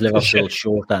colour is Liverpool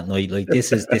short that night? Like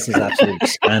this is absolutely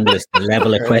scandalous. The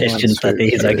level of questions that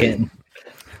these are getting.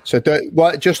 So,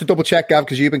 just to double check, Gav,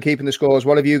 because you've been keeping the scores.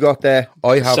 What have you got there?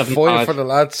 I have 5 for the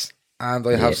lads, and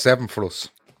I have 7 for us.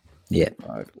 Yeah.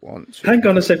 5, 1, 2. Hang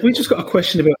on a sec. We just got a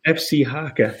question about FC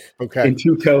Haka. Okay. In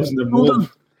 2001.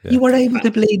 Yeah. You were able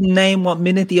to bleeding name what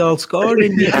minute they all scored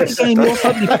in the game.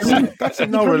 That's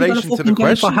in no relation to the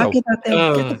question.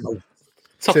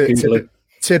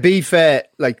 To be fair,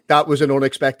 like that was an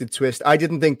unexpected twist. I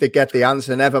didn't think they'd get the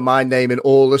answer. Never mind naming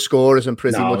all the scorers and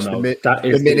pretty much the minutes. That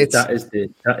is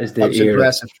the era.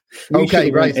 Impressive.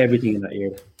 Okay, right. Everything in that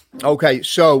era. Okay,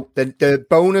 so the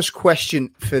bonus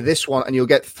question for this one, and you'll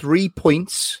get 3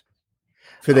 points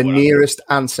for the nearest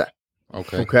answer.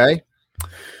 Okay.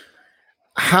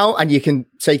 How, and you can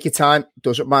take your time,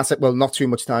 doesn't matter. Well, not too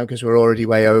much time because we're already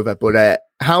way over, but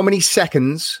how many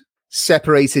seconds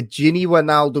separated Gini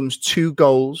Wijnaldum's 2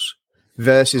 goals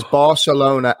versus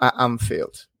Barcelona at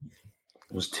Anfield?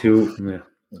 It was 2. Yeah.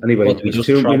 Anyway, it was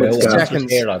 2 minutes.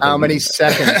 Seconds. How many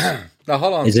seconds? Now,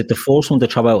 hold on. Is it the first one to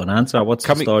throw out an answer? What's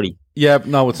the story? Yeah,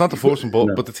 no, it's not the first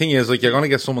one, but the thing is, like, you're going to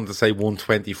get someone to say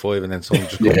 125 and then someone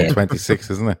just go 126,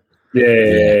 isn't it?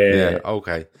 Yeah.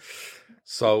 Okay.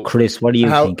 So, Chris, what are you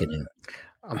thinking?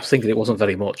 I'm thinking it wasn't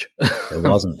very much. It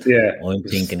wasn't. Yeah. I'm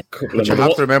thinking. But you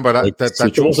have to remember that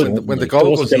when the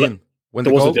goal goes in,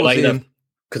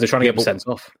 because they're trying to get percent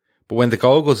off. But when the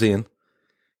goal goes in,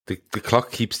 the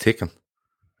clock keeps ticking.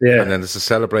 Yeah. And then there's the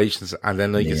celebrations, and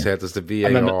then, like you said, there's the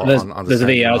VAR on the there's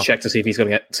a VAR check to see if he's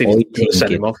going to send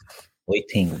him off. I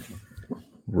think,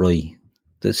 right.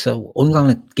 So I'm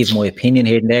going to give my opinion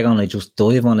here, and they're going to just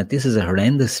dive on it. This is a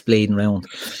horrendous bleeding round.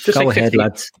 Go ahead,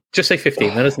 lads. Just say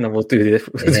 15 minutes, and then we'll do the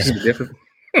different.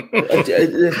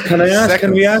 Can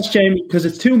we ask Jamie, because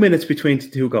it's 2 minutes between the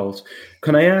 2 goals?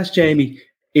 Can I ask Jamie,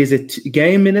 is it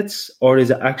game minutes or is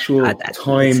it actual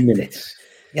time minutes?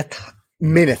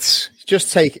 Minutes.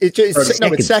 Just take it.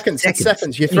 It's seconds. It's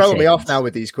seconds. You're throwing me off now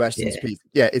with these questions, Pete.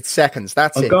 Yeah, it's seconds.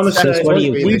 That's it. I'm going to say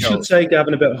we should say,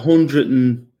 Gavin, about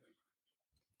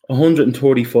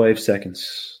 135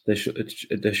 seconds.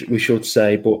 We should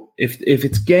say, but if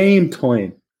it's game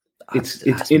time, it's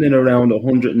in and around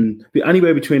 100 and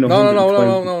anywhere between 100.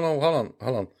 No.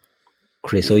 Hold on.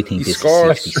 Chris, I think this is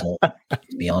 60. So,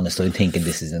 to be honest, I'm thinking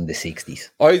this is in the 60s.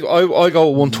 I go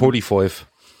 135.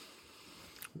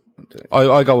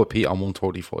 I go with Pete on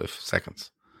 135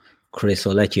 seconds. Chris,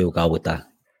 I'll let you go with that.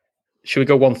 Should we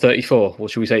go 134, or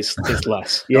should we say it's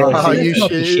less? You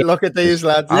should look at these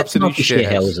lads. Let's not be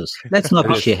shit houses. Let's not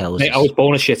be shit houses. I was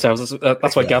born a shit houses.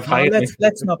 That's why Gav hired me.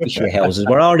 Let's not be shit houses.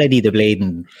 We're already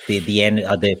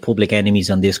the public enemies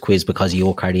on this quiz because of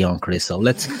your carry on, Chris. So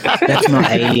let's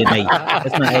not alienate.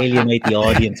 Let's not alienate the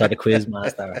audience or the quiz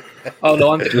master. Oh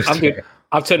no,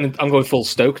 I'm going full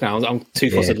Stoke now. I'm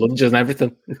 2-footed lunges and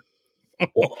everything.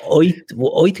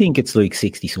 I think it's like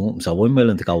 60 something, so I'm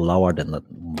willing to go lower than the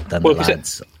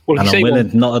lads. And I'm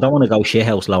willing. I don't want to go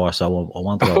shithouse lower, so I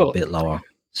want to go a bit lower.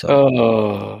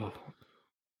 So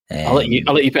I'll let you.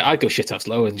 I'd go shithouse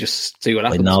lower and just see what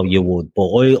happens. I know you would, but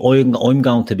I'm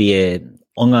going to be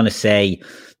I'm going to say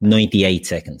 98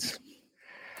 seconds.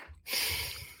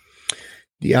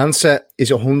 The answer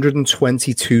is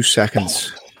 122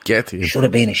 seconds. Get it. Should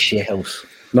have been a shithouse.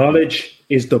 Knowledge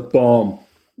is the bomb.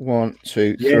 1,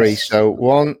 2, 3. Yes. So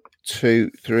 1,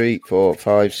 2, 3, 4,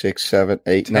 5, 6, 7,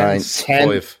 8, 9,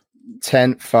 10.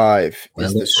 10, 5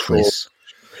 is the score.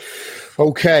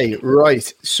 Okay,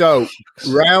 right. So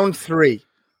round 3.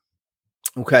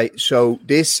 Okay, so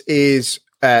this is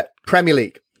Premier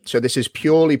League. So this is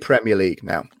purely Premier League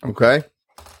now. Okay.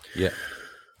 Yeah.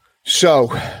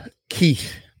 So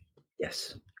Keith.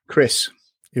 Yes. Chris,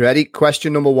 you ready?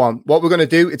 Question number 1. What we're going to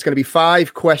do, it's going to be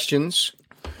 5 questions.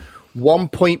 1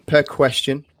 point per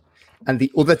question, and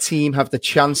the other team have the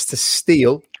chance to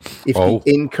steal if the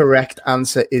incorrect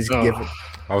answer is given.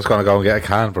 I was going to go and get a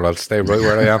can, but I'll stay right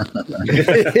where I am.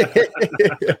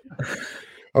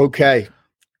 Okay.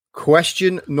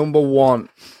 Question number 1.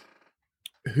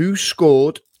 Who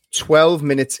scored 12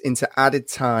 minutes into added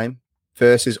time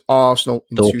versus Arsenal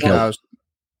in 2000?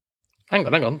 Hang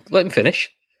on. Let him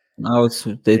finish. No, it's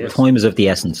the time is of the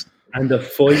essence. And the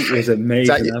fight was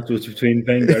amazing afterwards between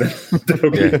Wenger and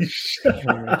Dalglish.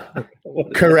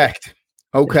 Correct.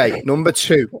 Okay, number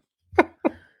 2.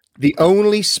 The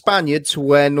only Spaniard to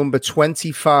wear number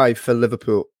 25 for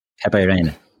Liverpool. Pepe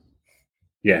Reina.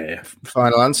 Yeah.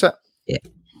 Final answer? Yeah.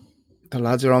 The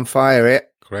lads are on fire here.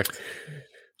 Correct.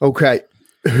 Okay.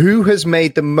 Who has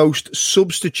made the most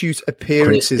substitute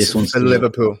appearances for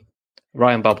Liverpool?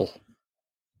 Ryan Babel.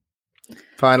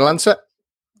 Final answer?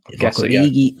 Guess it, yeah.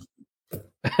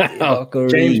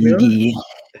 James Milner?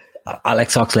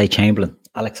 Alex Oxlade-Chamberlain.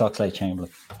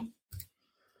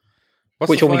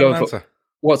 Which one we going for?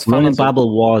 What's Ryan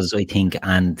Babel was, I think,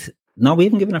 and no, we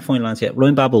haven't given a final answer yet.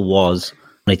 Ryan Babel was,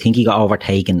 and I think he got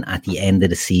overtaken at the end of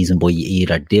the season by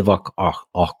either Divock or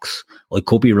Ox. I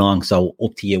could be wrong, so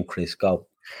up to you, Chris. Go.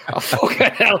 Oh,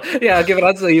 fucking hell. Yeah, I'll give an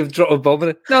answer. You've dropped a bomb in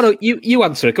it. No, you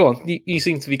answer it. Go on. You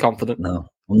seem to be confident. No,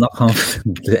 I'm not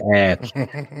confident.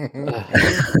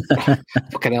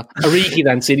 Fucking hell. Origi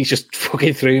then, City's just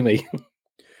fucking through me.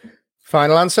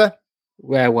 Final answer?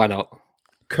 Well, why not?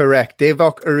 Correct.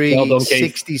 Divock Origi,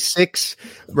 66.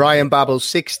 Ryan Babel,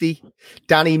 60.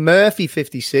 Danny Murphy,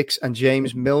 56. And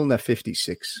James Milner,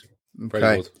 56.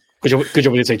 Okay. Good job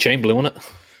we didn't say Chamberlain, wasn't it?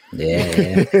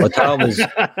 Yeah. But that was...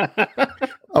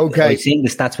 Okay. I think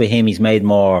the stats with him, he's made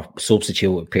more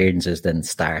substitute appearances than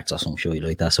starts or some shit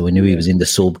like that. So we knew he was in the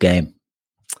sub game.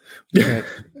 The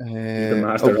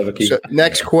master of a keeper. So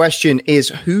next question is,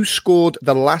 who scored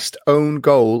the last own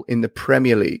goal in the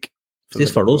Premier League? Is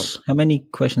this for us? How many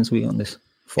questions are we on this?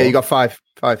 4? Yeah, you got 5.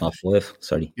 5. Oh, 5.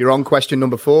 Sorry. You're on question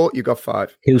number 4. You got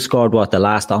 5. Who scored what? The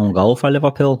last own goal for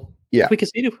Liverpool? Yeah. We can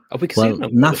see it. Well,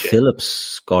 Nat Phillips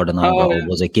scored an own goal.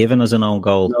 Was it given as an own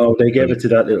goal? No, they gave it to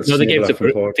that little. No, they gave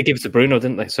it to Bruno,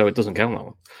 didn't they? So it doesn't count that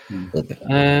one.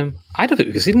 I don't think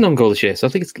we can see an own goal this year. So I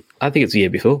think it's the year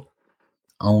before.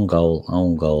 Own goal.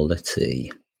 Let's see.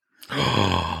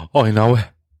 Oh, I know it.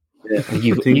 Yeah,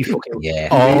 you fucking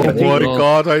Oh my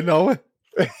God, I know it.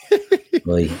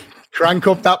 Right. Crank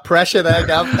up that pressure there,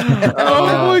 Gav.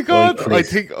 Oh my God! I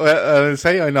think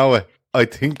say I know it. I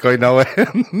think I know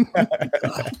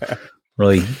it.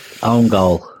 Right, own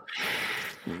goal.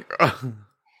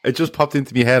 It just popped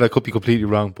into my head. I could be completely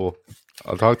wrong, but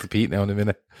I'll talk to Pete now in a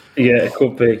minute. Yeah, it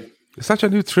could be. Is that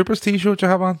your new Trippers t-shirt you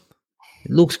have on?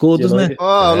 It looks good, doesn't it?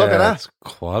 Oh, look at that. It's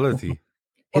quality.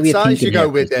 What size you go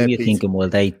with there, Pete? Thinking, well,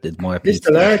 they did more. It's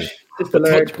the large. It's the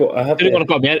large, but I have. Didn't want to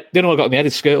got me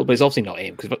headed skirt, but it's obviously not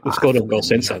him because we've scored a goal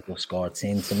since then. We've scored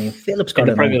since. I mean, Phillips got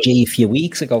an OG a few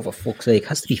weeks ago. For fuck's sake, it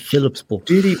has to be Phillips, but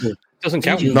doesn't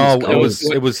count. No, it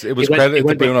was credited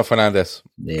to Bruno Fernandes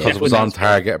because it was on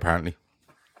target apparently.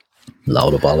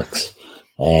 Load of bollocks.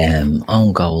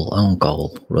 Own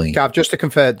goal. Right, Gav, just to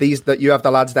confirm, these that you have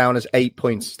the lads down as 8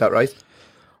 points. Is that right?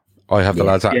 I have the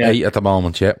lads at 8 at the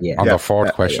moment. Yeah. On the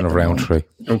fourth question of round 3.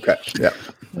 Okay. Yeah.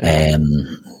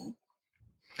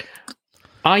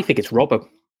 I think it's Robbo.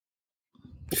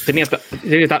 Didn't he have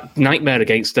that nightmare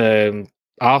against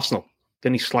Arsenal?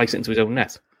 Didn't he slice it into his own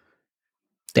net?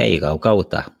 There you go. Go with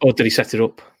that. Or did he set it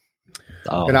up?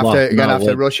 Oh, you're gonna have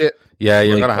to rush it. Yeah,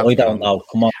 you're gonna have to. I don't know.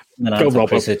 Come on. Go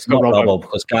Robbo. It's not Robbo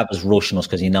because Gav is rushing us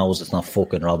because he knows it's not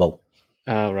fucking Robbo.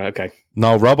 Oh, right, okay.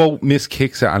 No, Robbo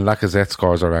miskicks it and Lacazette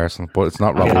scores at Arsenal, but it's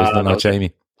not Robbo, isn't it, not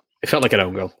Jamie? It felt like an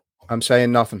own goal. I'm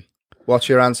saying nothing. What's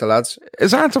your answer, lads?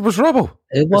 His answer was Robbo.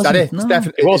 It wasn't. Is that it? No. It's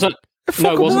definitely. It wasn't.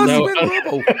 No, it wasn't.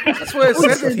 Robbo. That's why I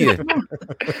said it to you.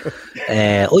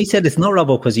 I said it's not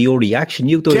Robbo because of your reaction.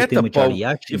 You do it with your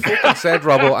reaction. You fucking said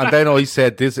Robbo, and then I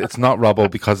said this. It's not Robbo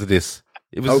because of this.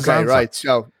 It was okay, right.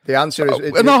 So the answer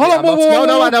is no. Hold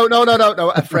on.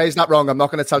 No. I phrased that wrong. I'm not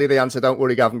going to tell you the answer. Don't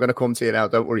worry, Gav. I'm going to come to you now.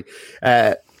 Don't worry.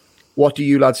 What do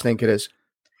you lads think it is?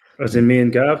 As in me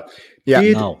and Gav. Yeah.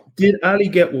 Did Ali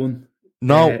get one?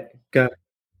 No. Gav.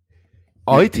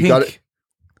 I think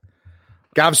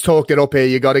Gav's talked it up here.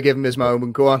 You got to give him his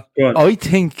moment. Go on. I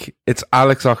think it's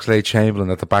Alex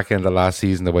Oxlade-Chamberlain at the back end of last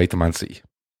season away to Man City.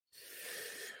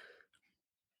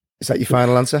 Is that your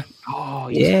final answer? Oh,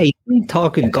 yeah. You've been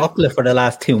talking Gokla for the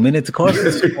last 2 minutes. Of course,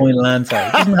 it's your final answer.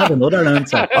 He doesn't have another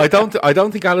answer. I don't think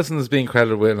Alisson is being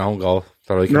credited with an own goal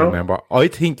that I can remember. I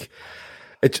think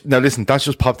now listen, that's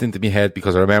just popped into my head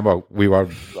because I remember we were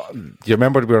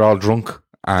all drunk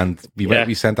and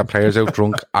we sent our players out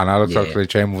drunk and Alex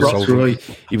Oxlade-Chamberlain was so drunk.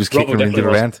 He was kicking them into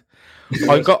the end.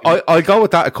 I go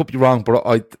with that. I could be wrong, but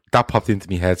that popped into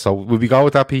my head. So will we go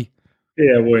with that, P?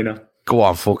 Yeah, why not? Go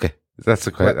on, fuck it. That's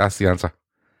the answer.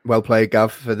 Well played,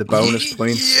 Gav, for the bonus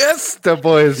point. Yes, the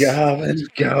boys. Gavin.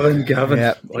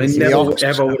 Yeah. I never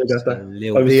ever would have got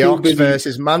that. The Ox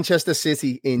versus Manchester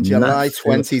City in July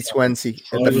 2020.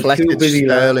 A deflected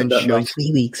Sterling shot.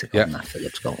 3 weeks ago. Yeah. Matt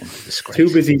Phillips going. Disgrace.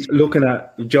 Too busy looking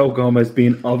at Joe Gomez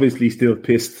being obviously still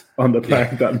pissed on the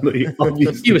park that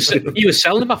night. You were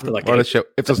selling him after that game. What a show.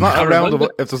 If there's not a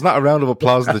round of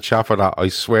applause in the chat for that, I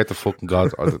swear to fucking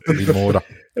God, there'll be more.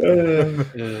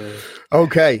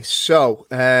 Okay, so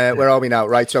where are we now?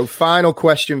 Right, so final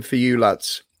question for you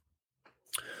lads.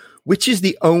 Which is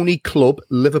the only club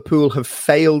Liverpool have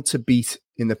failed to beat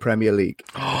in the Premier League?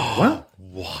 What?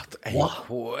 What a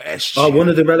question. Oh, one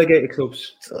of the relegated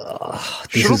clubs.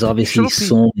 This is obviously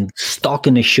some stock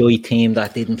in a shy team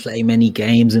that didn't play many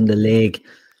games in the league.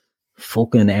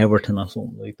 Fucking Everton or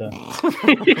something like that.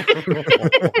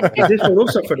 Is this for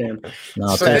us or for them?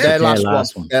 No, So their their last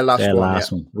last one. one. Their last Their one,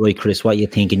 last one. Right, Chris, what you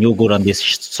thinking? You're good on this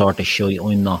sort of show.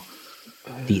 I'm not.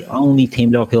 The only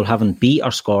team Liverpool haven't beat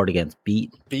or scored against.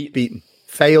 Beaten.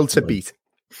 Failed to beat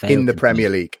in the Premier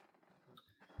League.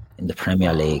 In the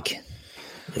Premier League.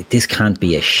 Like, this can't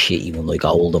be a shitty one like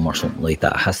Oldham or something like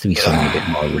that. It has to be something a bit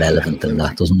more relevant than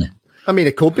that, doesn't it? I mean,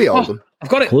 it could be Oldham. I've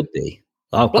got it. Could be.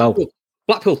 Oh, go.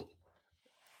 Blackpool.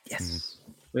 Yes.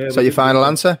 Yeah, So your final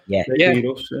answer? Yeah. Yeah.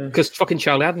 Because fucking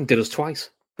Charlie Adam did us twice.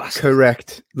 Bastard.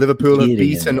 Correct. Liverpool have Idiot.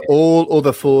 beaten all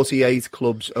other 48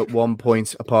 clubs at one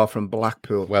point, apart from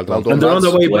Blackpool. Well done. And they're on lads.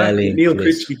 their way Well back. in, Neil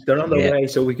Chris. Critchley, they're on their way,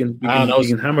 so we can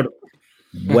hammer them.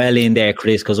 Well in there,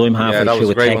 Chris, because I'm halfway that was through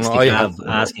a a great text one. to Gav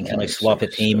asking, can I swap a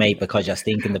teammate because you're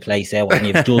stinking the place out and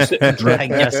you've just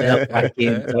dragged yourself back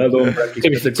in. Well done, Breckie.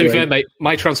 To be fair, mate,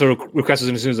 my transfer request is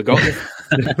in as soon as I got it.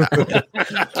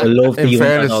 I love the In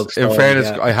underdog story, fairness,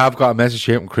 yeah. I have got a message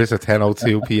here from Chris at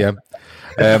 10:02 p.m.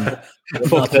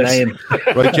 Not playing.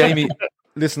 Right, Jamie,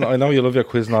 listen, I know you love your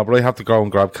quiz now, but I have to go and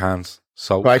grab cans.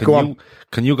 So Right, go on.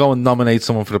 can you go and nominate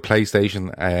someone for the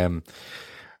PlayStation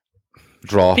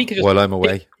draw He could just- while I'm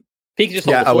away? He can just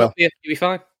Yeah, hold the I floor will. for you. You'll be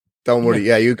fine. Don't worry.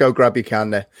 Yeah, you go grab your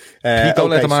can there. Pete, don't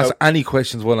let okay, them ask so- any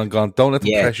questions while I'm gone. Don't let them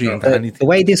Yeah, pressure you into the anything.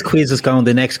 way this quiz is going,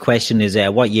 the next question is,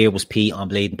 what year was Pete on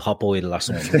Bleeding Pop Idol or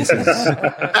something? This is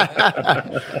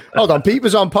Hold on, Pete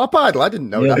was on Pop Idol. I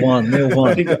didn't know move that. on, move I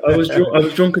on. think I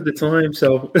was drunk at the time,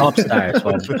 so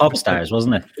Pop stars,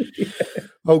 wasn't it?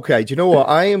 Okay, do you know what?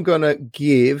 I am going to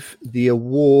give the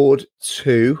award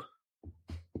to...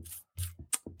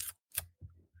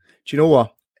 Do you know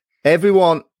what?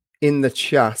 Everyone in the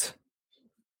chat,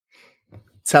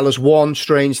 tell us one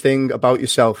strange thing about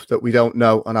yourself that we don't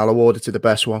know, and I'll award it to the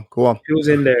best one. Go on. who's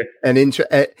in there?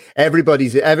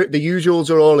 Everybody's... the usuals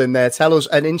are all in there. Tell us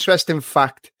an interesting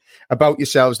fact about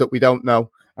yourselves that we don't know,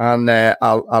 and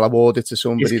I'll award it to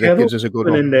somebody that gives us a good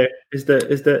in one. there? Is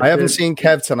the I haven't seen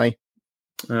Kev tonight.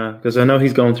 because I know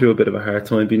he's going through a bit of a hard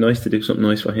time. It'd be nice to do something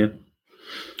nice for him.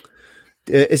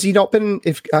 Has he not been?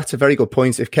 If that's a very good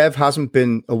point. If Kev hasn't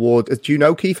been awarded, do you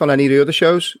know Keith on any of the other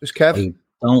shows? Is Kev? I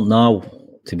don't know,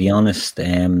 to be honest.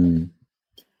 Well,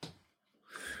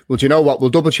 do you know what?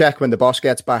 We'll double check when the boss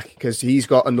gets back because he's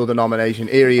got another nomination.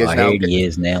 Here he is now. He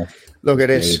is now. Look at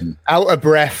this. Out of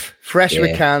breath, fresh with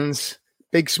Yeah. cans,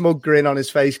 big smug grin on his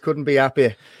face. Couldn't be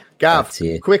happier. Gav, That's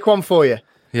it. quick one for you.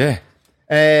 Yeah.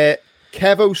 Has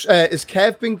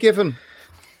Kev been given?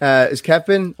 Has Kev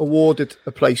been awarded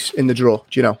a place in the draw?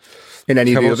 Do you know? In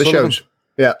any of Kev the other O'Sullivan? shows?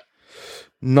 Yeah.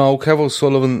 No, Kev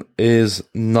O'Sullivan is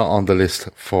not on the list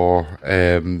for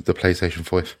the PlayStation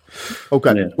 5.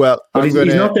 Okay. Yeah. Well, But I'm he's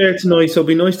gonna. not there tonight, so it'd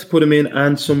be nice to put him in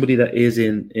and somebody that is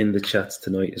in the chats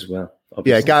tonight as well.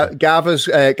 Yeah, Obviously.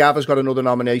 Gava's got another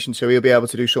nomination, so he'll be able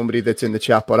to do somebody that's in the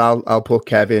chat. But I'll put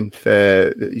Kev in.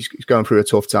 He's going through a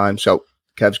tough time, so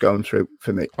Kev's going through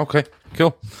for me. Okay,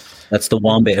 cool. That's the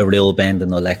one bit of real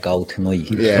bending I'll let go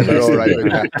tonight. Yeah, we're all right with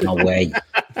that. No way.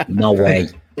 No way.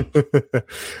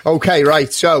 Okay,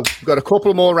 right. So we've got a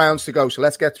couple more rounds to go. So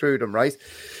let's get through them, right?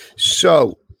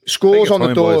 So scores on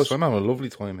the doors. Boys. I'm having a lovely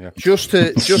time here. Just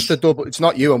to double. It's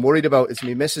not you I'm worried about. It's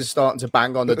me missus starting to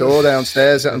bang on the door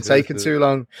downstairs and taking too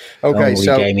long. Okay, Don't worry,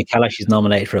 so Jamie, tell her she's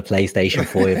nominated for a PlayStation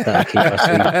 5. That'll keep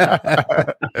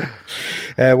her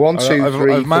sweet. 1, 2, 3, I've 4,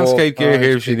 Manscaped gear 5,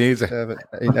 here if she 6, needs it. 7,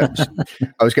 8, 9.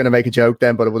 I was going to make a joke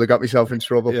then, but it would have got myself in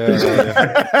trouble.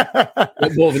 Yeah.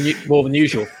 More than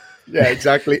usual. Yeah,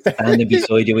 exactly. Standing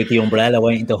beside you with the umbrella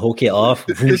waiting to hook it off.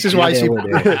 This is why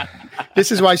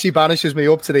she banishes me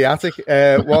up to the attic.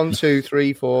 1, 2,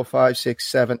 3, 4, 5, 6,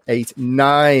 7, 8,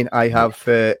 9. I have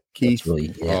Keith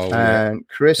Right, yeah. and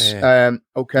Chris. Yeah.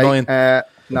 Okay, 9. 9.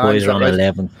 Boys are on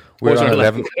 11. We're on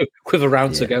 11. With a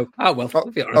round to go. Oh, well. It'll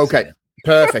be all right. Okay,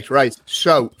 perfect. Right.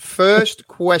 So, first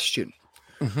question: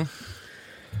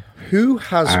 Who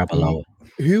has Far below.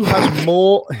 Who has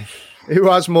more? Who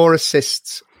has more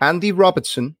assists, Andy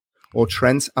Robertson or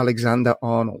Trent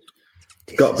Alexander-Arnold?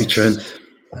 Got to be Trent.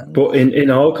 But in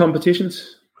all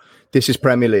competitions? This is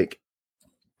Premier League.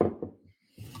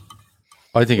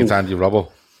 I think it's Andy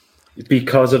Robbo.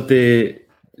 Because of the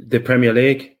Premier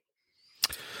League?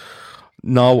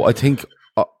 No, I think,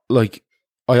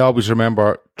 I always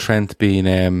remember Trent being,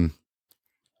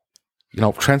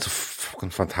 Trent's a fucking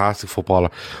fantastic footballer,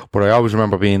 but I always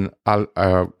remember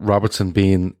Robertson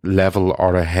being level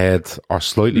or ahead or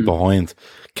slightly behind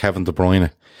Kevin De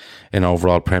Bruyne in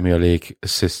overall Premier League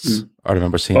assists. I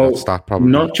remember seeing that stat probably.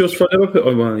 Not just for Liverpool.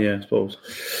 Oh, well, yeah, I suppose.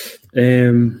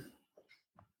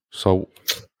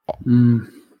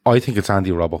 I think it's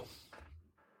Andy Robbo.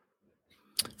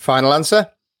 Final answer?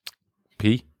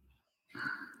 P.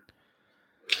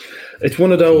 It's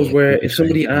one of those where if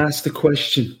somebody asks the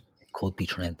question, could be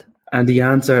Trent, and the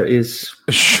answer is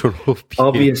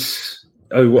obvious,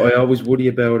 I always worry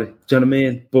about it. Do you know what I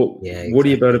mean? But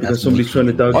worry about it because somebody's trying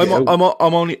to dog it out.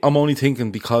 I'm only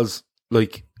thinking because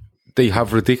they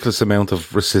have ridiculous amount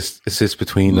of assists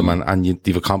between them, and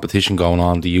they have a competition going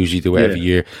on. They usually do every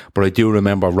year. But I do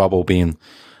remember Robbo being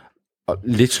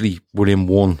literally within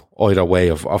one either way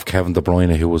of Kevin De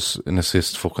Bruyne, who was an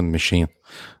assist fucking machine.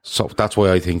 So that's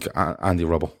why I think Andy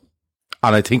Robbo.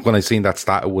 And I think when I seen that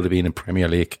stat, it would have been in Premier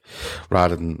League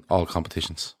rather than all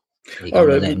competitions. All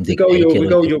right, we go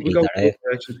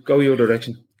your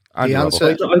direction. The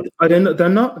answer, they're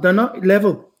not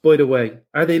level, by the way.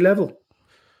 Are they level?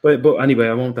 But anyway,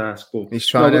 I won't ask. But he's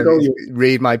trying to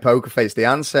read my poker face. The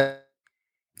answer.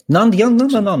 No. You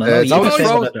right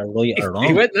or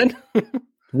wrong.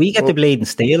 We get the bleeding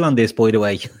steal on this, by the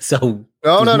way. So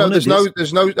no. There's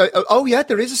no. Oh yeah,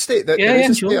 there is a steal. There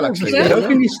is a steal actually. How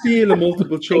can you steal a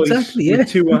multiple choice with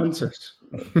two answers?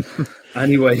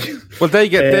 Anyway, well, they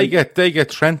get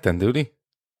Trent then, do they?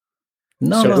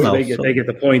 No. They get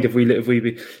the point. If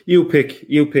we you pick.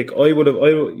 You pick,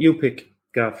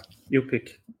 Gav. You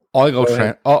pick. I go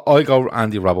Trent. I go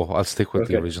Andy Robbo. I'll stick with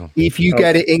the original. If you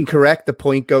get it incorrect, the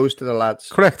point goes to the lads.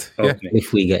 Correct. Okay. Yeah.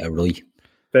 If we get it right.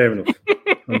 Fair enough.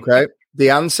 Okay. The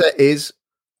answer is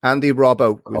Andy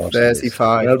Robbo with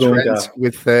 35. Trent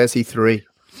with 33.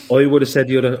 I would have said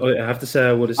the other. I have to say,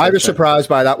 I would have said I was Trent. surprised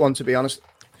by that one, to be honest.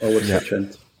 I would have said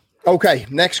Trent. Okay,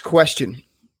 next question.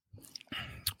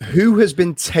 Who has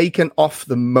been taken off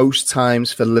the most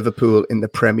times for Liverpool in the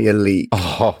Premier League?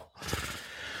 Oh.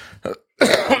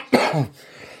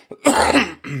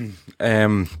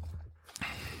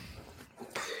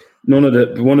 One of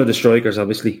the strikers,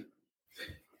 obviously.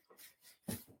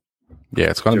 Yeah,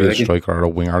 it's going to be a striker or a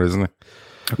winger, isn't it?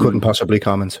 I couldn't possibly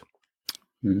comment.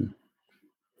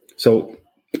 So,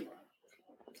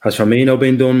 has Firmino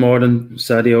been done more than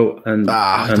Sadio?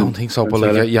 I don't think so.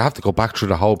 But you have to go back through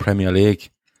the whole Premier League.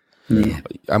 Yeah.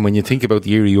 And when you think about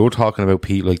the era you're talking about,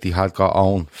 Pete, like they had got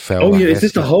on. Oh yeah, is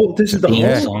this the whole? This is the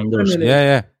whole. Saunders.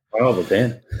 Yeah. Oh, but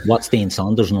then what's Dean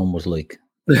Saunders' numbers like?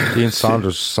 Dean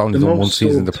Saunders only done one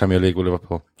season in the Premier League with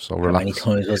Liverpool, so relax.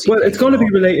 Well, it's going to be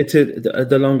related to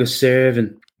the longest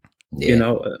serving. Yeah. You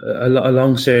know, a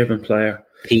long serving player.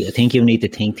 Pete, I think you need to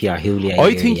think to your Julia.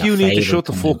 I think you need to shut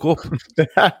the fuck up.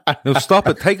 No, stop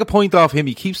it. Take a point off him.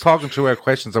 He keeps talking through our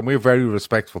questions, and we're very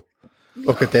respectful.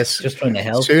 Look at this. Just trying to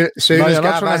help. Soon as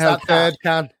Gav has that third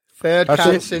can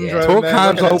syndrome. Two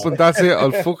cans open. That's it.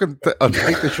 I'll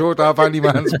take the shirt off any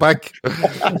man's back.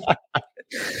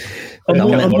 I'm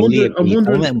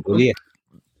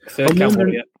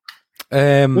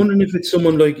wondering if it's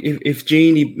someone like if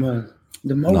Genie,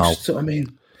 the most. No. I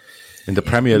mean, in the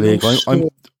Premier League,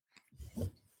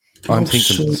 I'm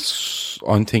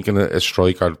thinking a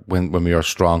striker when we are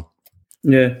strong.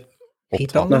 Yeah.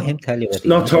 Don't let him tell you.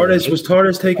 No, Torres was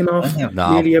taken off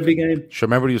nearly every game. Sure,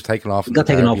 remember he was taken off. He got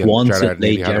taken off once. Gerrard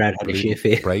had a shit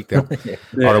fit breakdown,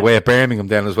 or away at Birmingham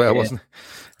then as well, wasn't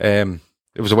it?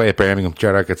 It was away at Birmingham.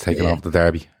 Gerrard gets taken off the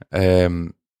derby.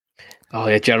 Oh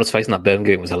yeah, Gerrard's facing that Birmingham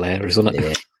game was hilarious, wasn't it?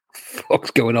 Yeah.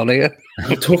 What's going on here?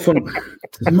 A tough one.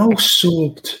 Most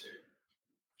subbed.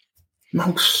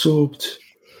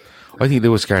 I think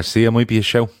Luis Garcia might be a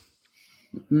show.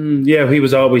 Yeah, he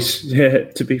was always. Yeah,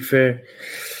 to be fair,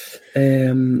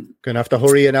 gonna have to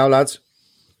hurry you now, lads.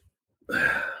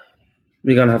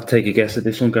 We're gonna have to take a guess at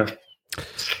this one, guy.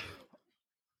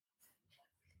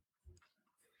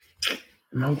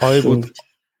 I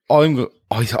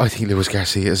think Luis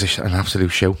Garcia is an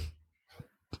absolute show.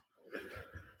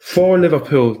 For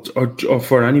Liverpool or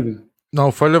for anyone?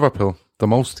 No, for Liverpool. The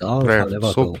most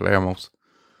player most.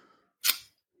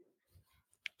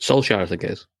 Solskjaer, I think,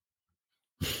 is.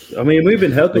 I mean, we've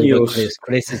been helping you.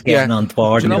 Chris is getting on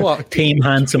board. Do you know what? Team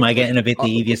Handsome are getting a bit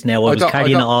devious now. I was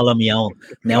carrying it all on my own.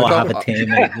 Now I have a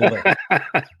team.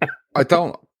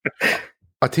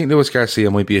 I think Luis Garcia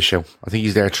might be a show. I think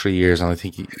he's there 3 years, and I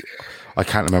think I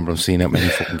can't remember him seeing out many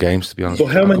fucking games, to be honest.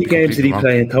 But how many games did he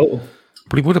play in total?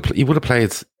 But he would have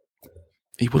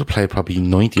played probably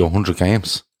 90 or 100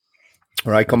 games.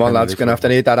 All right, come on, lads. Going to have to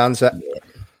need that answer.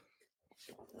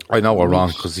 I know we're wrong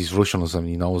because he's rushing us and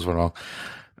he knows we're wrong.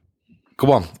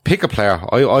 Go on, pick a player.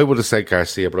 I would have said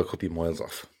Garcia, but I could be miles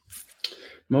off.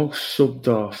 Most subbed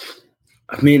off.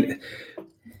 I mean,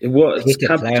 pick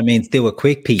a player means do a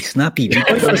quick piece, snappy.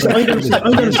 I'm going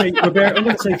to say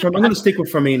stick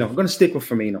with Firmino. I'm going to stick with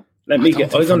Firmino.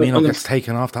 Firmino gets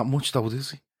taken off that much, though,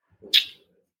 does he?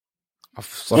 I'm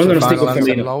going to stick with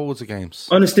Firmino. Loads of games.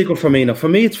 I'm going to stick with Firmino. For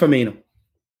me, it's Firmino.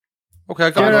 Okay,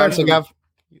 I got an answer, Gav.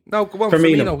 No, go on,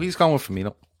 Firmino. He's going with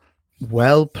Firmino.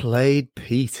 Well played,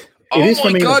 Pete. It is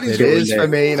Firmino. God, it is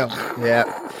Firmino.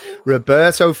 Yeah.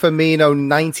 Roberto Firmino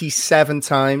 97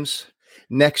 times.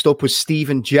 Next up was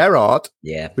Steven Gerrard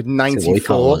with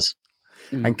 94.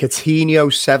 And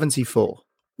Coutinho 74.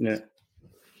 Yeah.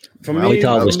 I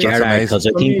thought it was Gerrard because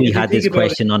I think we had this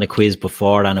question on a quiz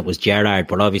before and it was Gerrard,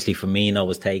 but obviously Firmino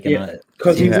was taken.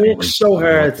 Because he works so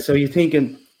hard, so you're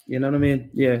thinking, you know what I mean?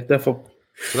 Yeah, definitely.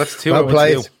 So that's 2 out of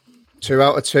 2. 2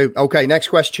 out of 2. Okay, next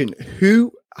question.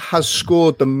 Who has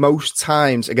scored the most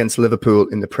times against Liverpool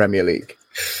in the Premier League?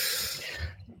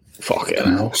 Fuck it.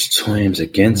 Most times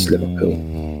against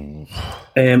Liverpool.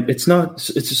 It's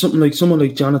someone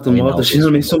like Jonathan Walters. You know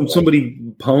what I mean? Somebody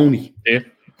pony. Yeah.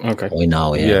 Okay. I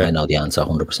know, I know the answer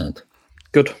 100%.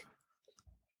 Good.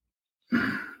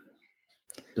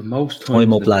 The most time.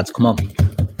 I'm up, lads. Come on.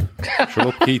 Shut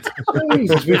up, Keith.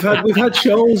 we've had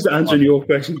shows answering your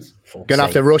questions. Gonna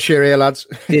have to rush here, lads.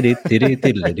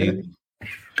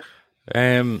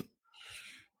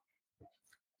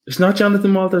 It's not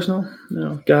Jonathan Walters, no,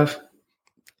 Gav.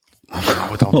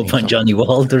 I don't think Johnny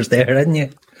Walters there, hadn't you?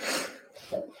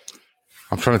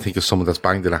 I'm trying to think of someone that's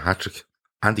banged in a hat trick.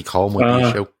 Andy Cole might be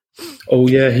a show. Oh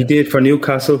yeah, he did for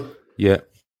Newcastle. Yeah,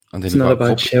 and then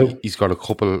he's got a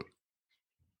couple.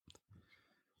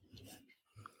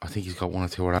 I think he's got 1 or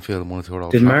 2 at Anfield and 1 or 2 at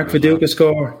Old Did Mark Viduka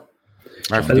score?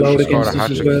 Mark Viduka scored a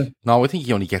hat trick. Well. No, I think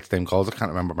he only gets them goals. I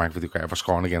can't remember Mark Viduka ever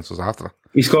scoring against us after that.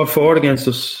 He scored 4 against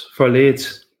us for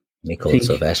Leeds. Nicole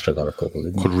Sylvester got a couple,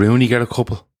 didn't he? Could Rooney get a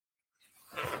couple?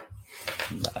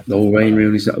 No, Wayne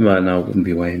Rooney's not. Well, no, it wouldn't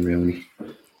be Wayne Rooney.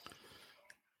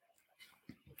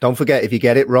 Don't forget, if you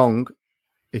get it wrong,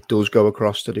 it does go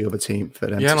across to the other team for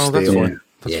them to steal. That's fine.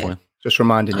 That's fine. Just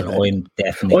reminding you. I'm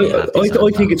definitely. I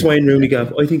think it's Wayne Rooney,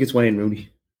 Gav. I think it's Wayne Rooney.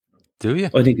 Do you?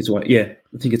 I think it's Wayne. Yeah,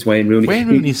 I think it's Wayne Rooney. Wayne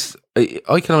Rooney's.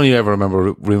 I can only ever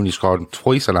remember Rooney scoring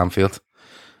twice at Anfield.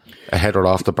 A header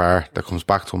off the bar that comes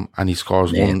back to him, and he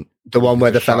scores one. The one where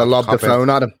the fella lobbed the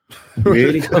phone at him.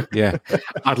 Really? Yeah.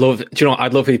 I'd love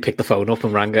if he picked the phone up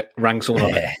and rang someone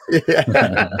on it.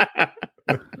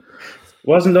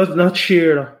 Wasn't that not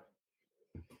Shearer?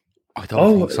 I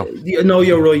don't think so. No,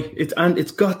 you're right.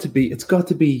 It's got to be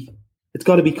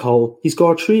Cole. He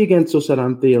scored 3 against us at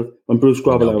Anfield when Bruce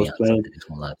Grobbelaar was playing.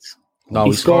 No,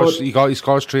 he scores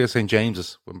 3 at St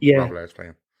James's when Grobbelaar was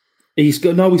playing. He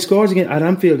scores again at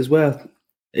Anfield as well.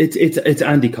 It's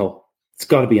Andy Cole. It's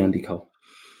got to be Andy Cole.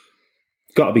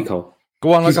 It's got to be Cole.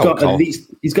 Go on, he's got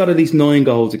at least 9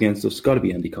 goals against us. It's got to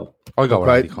be Andy Cole. I go with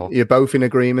Andy Cole. You're both in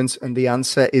agreement, and the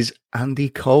answer is Andy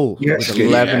Cole with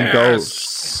 11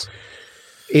 goals.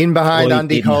 In behind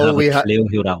Andy Cole, we had. Clue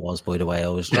who that was, by the way. I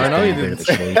know you didn't.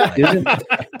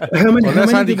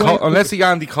 Unless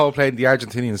Andy Cole played in the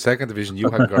Argentinian second division, you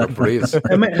hadn't got a breeze.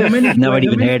 Never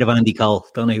even heard of Andy Cole.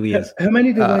 Don't know who he is. How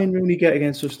many did Wayne Rooney get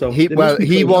against us, though? He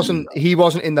wasn't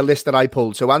in the list that I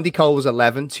pulled. So Andy Cole was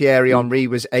 11, Thierry Henry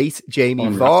was 8, Jamie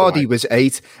Vardy was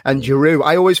 8, and Giroud.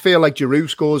 I always feel like Giroud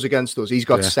scores against us. He's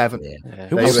got 7. Yeah.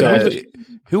 Who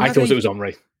I thought it was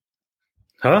Henry.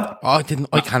 Huh? I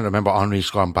can't remember Henry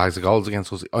scoring bags of goals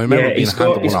against us. I remember he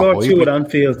scored 2 at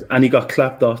Anfield, and he got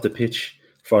clapped off the pitch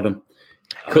for them.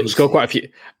 He scored quite a few.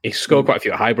 He scored quite a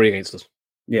few at Highbury against us.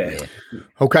 Yeah.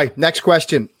 Okay. Next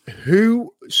question.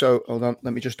 So hold on.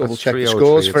 Let me just double check the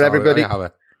scores for everybody.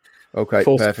 Okay.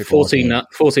 Perfect. 14-9.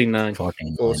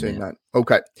 14-9.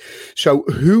 Okay. So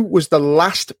who was the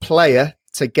last player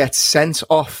to get sent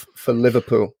off for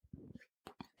Liverpool?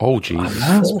 Oh,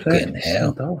 jeez. Fucking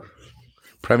hell.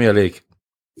 Premier League.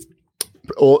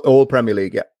 All Premier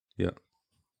League, yeah. Yeah.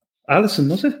 Alisson,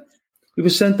 was it? He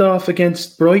was sent off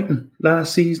against Brighton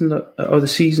last season or the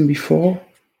season before.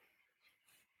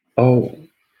 Oh.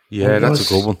 Yeah, that's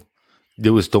a good one.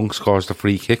 Lewis Dunk scores the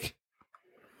free kick.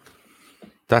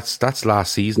 That's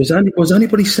last season. Was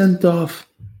anybody sent off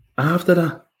after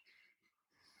that?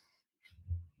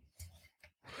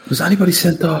 Was anybody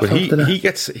sent off But after that?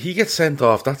 he gets sent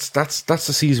off. That's the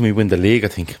season we win the league, I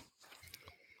think.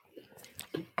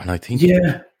 And I think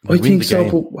I think so.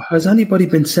 But has anybody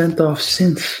been sent off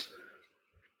since?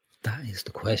 That is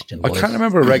the question. I can't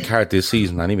remember a red card this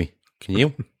season. Anyway, can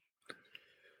you?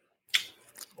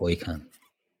 I can.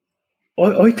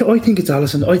 I think it's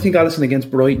Alisson. I think Alisson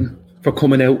against Brighton for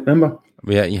coming out. Remember?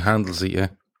 Yeah, he handles it. Yeah.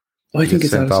 I think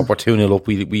it's Alisson. We're 2-0 up.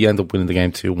 We end up winning the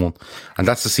game 2-1. And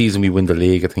that's the season we win the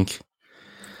league, I think.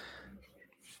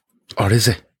 Or is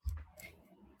it?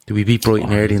 Do we beat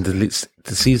Brighton early in the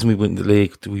season we win the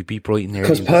league? Do we beat Brighton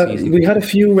early in the season? We had a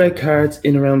few red cards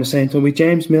in around the same time. With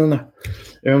James Milner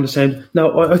around the same.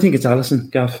 No, I think it's Alisson,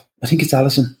 Gav. I think it's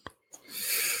Alisson.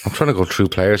 I'm trying to go through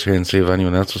players here and see if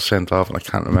anyone else was sent off, and I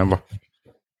can't remember.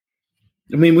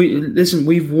 I mean,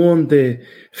 we've won the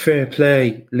Fair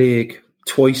Play League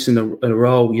twice in a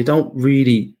row. You don't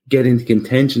really get into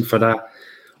contention for that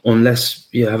unless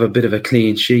you have a bit of a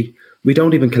clean sheet. We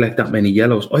don't even collect that many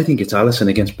yellows. I think it's Alisson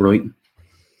against Brighton.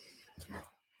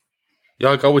 Yeah,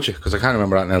 I'll go with you because I can't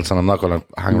remember that, Nelson. I'm not going to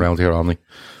hang around here on me.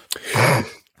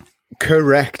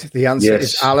 Correct. The answer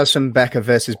is Alisson Becker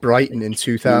versus Brighton in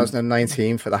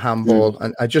 2019 for the handball.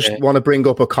 And I just want to bring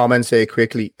up a comment here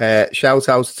quickly. Shout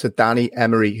out to Danny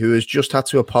Emery, who has just had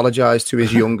to apologise to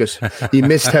his youngest. He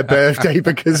missed her birthday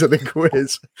because of the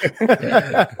quiz.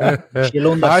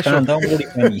 She'll understand. Don't worry,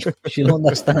 Penny. She'll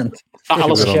understand. She'll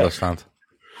understand.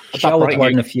 Show it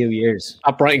in a few years.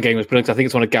 That Brighton game was brilliant. I think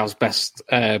it's one of Gav's best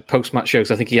post-match shows.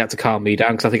 I think he had to calm me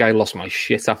down because I think I lost my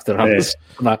shit after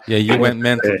that. Yeah, you went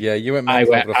mental. Yeah, you went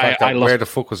mental. Where the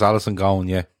fuck was Alisson going?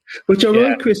 Yeah. But you're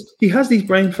right, Chris. He has these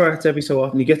brain farts every so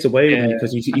often. He gets away with them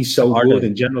because he's so good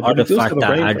in general. Or the fact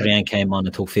that Adrian came on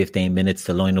and took 15 minutes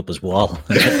to line up his wall.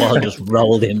 And the ball just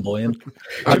rolled in by him.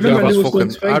 Adrian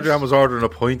was ordering a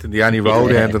point in the Annie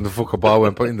Road end and the fucking ball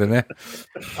went in the net.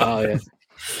 Oh, yeah.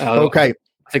 Okay.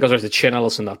 I think I was ready to chin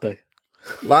Alisson that day.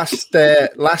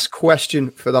 Last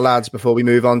question for the lads before we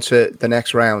move on to the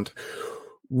next round.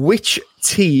 Which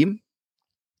team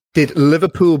did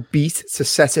Liverpool beat to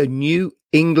set a new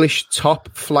English top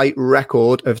flight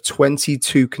record of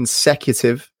 22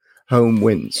 consecutive home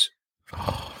wins?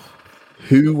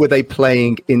 Who were they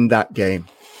playing in that game?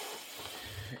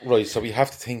 Right, so we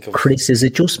have to think of... Chris, is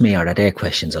it just me or are their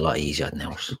questions a lot easier than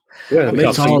ours? Yeah,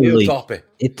 it's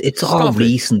all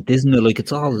recent, isn't it? Like,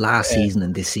 it's all last season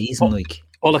and this season. Like,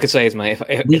 all I could say is, mate,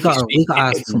 we got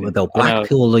asked something about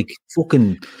Blackpool, like,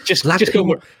 fucking... Just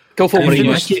go for Are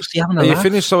you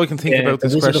finished so I can think about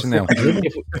this question now?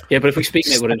 Yeah, but if we speak,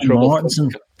 mate, we're in trouble.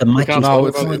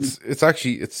 It's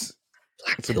actually... It's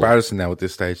embarrassing now at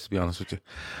this stage, to be honest with you.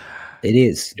 It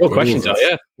is. Your questions are,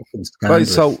 yeah. Right,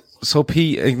 so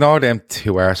Pete, ignore them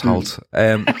two arseholes.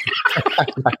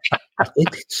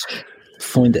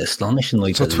 Find it astonishing.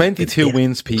 Like, so 22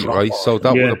 wins, Pete, right? So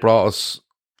that would have brought us...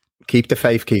 Keep the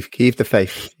faith, Keith. Keep the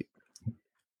faith.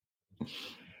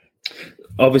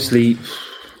 Obviously...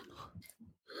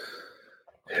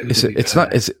 It's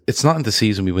not in the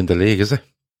season we win the league, is it?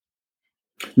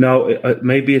 No,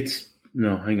 maybe it's...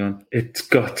 No, hang on. It's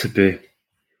got to be...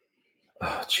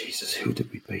 Oh, Jesus, who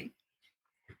did we beat?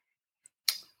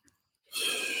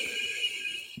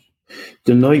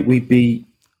 The night we beat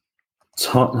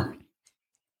Tottenham.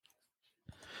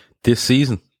 This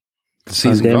season? The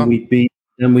season and then gone? we beat...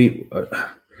 Then we...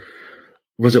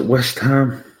 was it West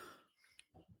Ham?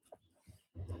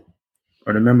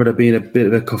 I remember there being a bit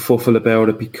of a kerfuffle about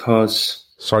it because...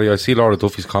 Sorry, I see Laura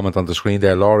Duffy's comment on the screen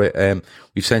there. Laura,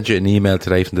 we've sent you an email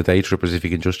today from the Day Trippers, if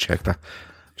you can just check that.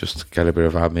 Just get a bit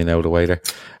of admin out of the way there.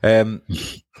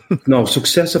 No,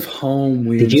 successive home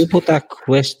wins. Did you put that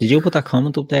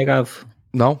comment up there, Gav?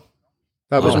 No.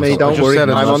 That was me, don't worry. I'm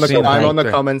on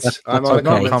the comments. I'm on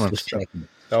the comments.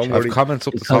 Don't worry. I've comments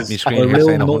up the top of my screen here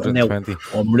saying 120.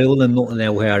 I'm ruling nothing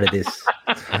out here of this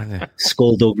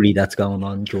skullduggery that's going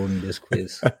on during this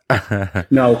quiz.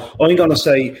 No, I'm gonna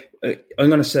say it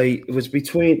was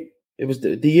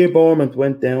the year Bournemouth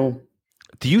went down.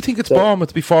 Do you think it's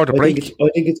Bournemouth before the break? I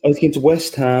think it's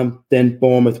West Ham, then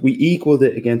Bournemouth. We equalled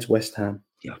it against West Ham.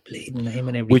 You're bleeding name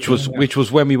and which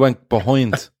was when we went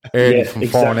behind early from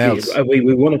exactly. 4-0.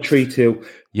 We won a 3-2.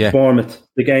 Yeah, Bournemouth.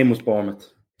 The game was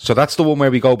Bournemouth. So that's the one where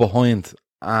we go behind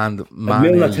and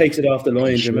Milner takes it off the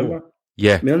line. Do you remember?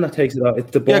 Yeah, Milner takes it off.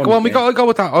 It's the Bournemouth. Yeah, go on. I go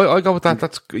with that. I go with that.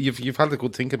 That's you've had a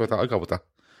good think about that. I go with that.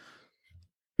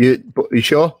 You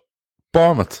sure?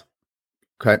 Bournemouth.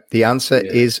 Okay. The answer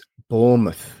is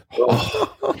Bournemouth.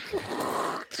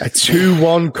 A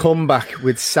 2-1 comeback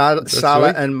with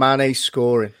Salah and Mane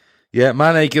scoring. Yeah,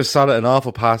 Mane gives Salah an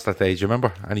awful pass that day, do you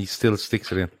remember? And he still sticks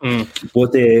it in.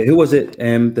 But who was it?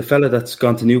 The fella that's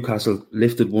gone to Newcastle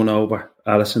lifted one over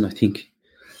Alisson, I think.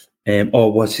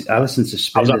 Was Alisson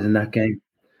suspended in that game?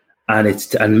 And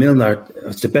Milner,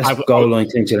 it's the best goal line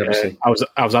thing you'll ever see. I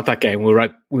was at that game. We were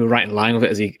right in line with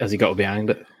it as he got behind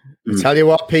it. Tell you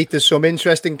what, Pete, there's some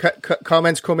interesting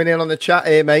comments coming in on the chat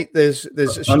here, mate. There's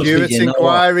Stuart's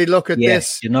inquiry. Look at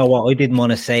this. You know what? I didn't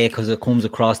want to say it because it comes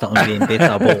across that I'm being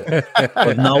bitter, but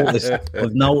I've noticed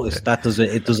that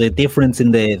there's a difference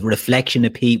in the reflection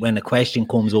of Pete when the question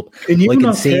comes up. Can you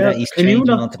not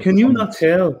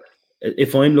tell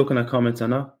if I'm looking at comments or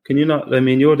not? Can you not? I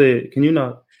mean, can you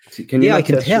not? I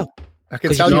can tell. I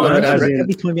can tell you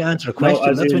every time you answer a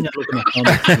question. That's when you're looking at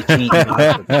comments.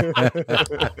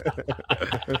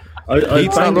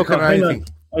 Pete's not looking at anything.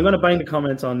 I'm going to bang the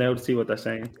comments on now to see what they're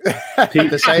saying.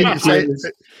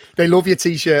 They love your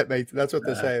t-shirt, mate. That's what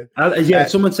they're saying.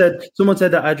 Someone said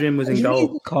that Adrian was in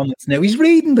goal. Comments now. He's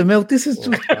reading them out. This is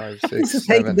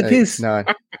taking the piss. I'll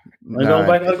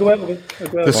go out with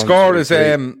it. The score is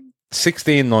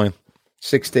 16-9.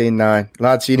 16-9.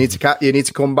 Lads, you need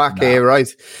to come back here, right?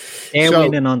 They're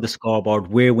winning on the scoreboard.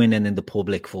 We're winning in the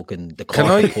public public opinion.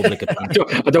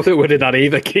 I don't think we're winning that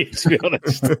either, Keith, to be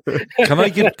honest.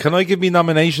 Can I give me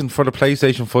nomination for the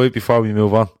PlayStation 5 before we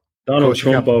move on? Donald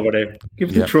Trump over there.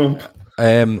 Give the Trump.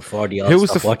 Who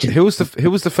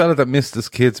was the fella that missed his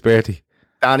kid's birthday?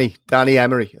 Danny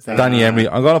Emery. Danny Emery.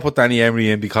 I'm going to put Danny Emery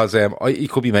in because he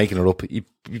could be making it up.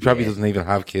 He probably doesn't even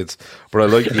have kids, but I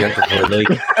like the enterprise.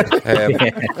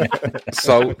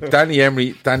 So Danny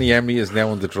Emery is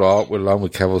now in the draw along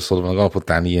with Kevin Sullivan. I'm going to put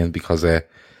Danny in because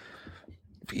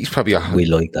he's probably we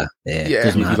like that.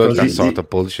 Yeah, we like that sort of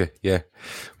bullshit. Yeah,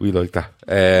 we like that.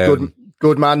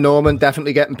 Good man, Norman.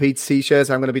 Definitely getting Pete's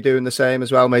t-shirts. I'm going to be doing the same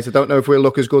as well, mate. I don't know if we'll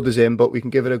look as good as him, but we can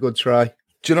give it a good try.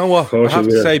 Do you know what? I have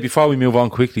to say, before we move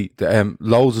on quickly,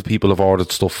 loads of people have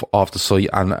ordered stuff off the site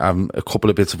and a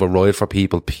couple of bits have arrived for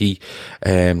people.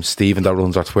 Stephen that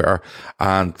runs our Twitter,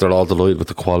 and they're all delighted with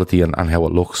the quality and how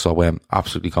it looks. So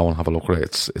absolutely go and have a look at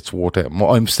it. It's worth it.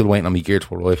 I'm still waiting on my gear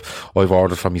to arrive. I've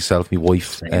ordered for myself, my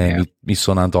wife, my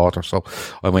son and daughter. So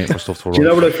I'm waiting for stuff to arrive. Do you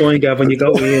know what I find, Gav? When you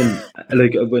go in,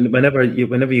 like whenever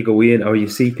you go in or you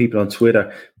see people on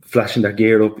Twitter flashing their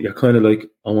gear up, you're kind of like,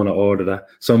 I want to order that.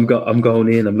 So I'm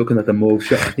going in, I'm looking at the mug.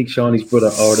 I think Shawnee's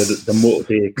brother ordered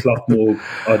the clock mug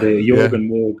or the Jurgen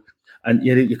mug. And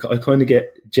I kind of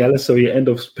get jealous, so you end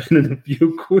up spending a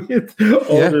few quid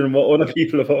ordering what other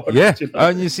people have ordered. Yeah,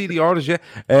 and you see the orders,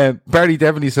 Barry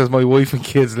Devaney says, my wife and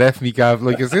kids left me, Gav.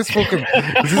 Like, is this looking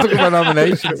for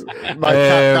nominations? My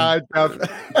cat died,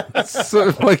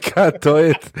 Gav. My cat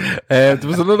died. There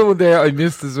was another one there I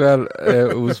missed as well.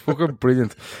 It was fucking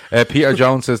brilliant. Peter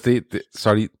Jones says,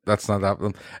 sorry, that's not that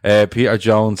one. Peter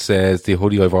Jones says, the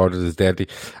hoodie I've ordered is deadly.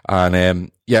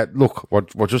 And, yeah, look,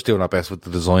 we're just doing our best with the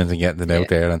designs and getting them out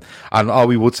there. And all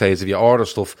we would say is if you order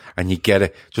stuff and you get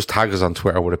it, just tag us on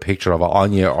Twitter with a picture of it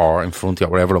on you or in front of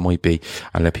you, wherever it might be,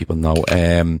 and let people know.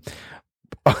 I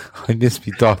miss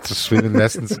my daughter's swimming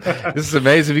lessons. This is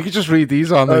amazing. We could just read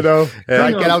these on. I know.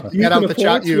 Right, get out the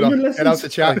chat, you lot. Get out the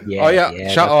chat.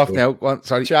 Chat off now.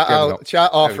 Sorry. Chat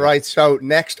off. Right. So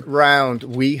next round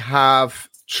we have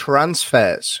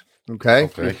transfers. Okay.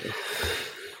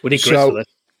 We need Grizz.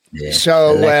 Yeah.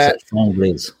 So phone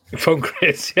Grizz.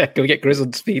 Yeah, can we get Grizz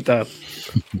on speed dial?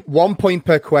 1 point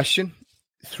per question,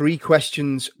 3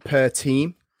 questions per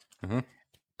team,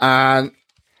 and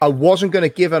I wasn't going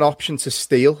to give an option to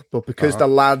steal, but because the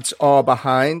lads are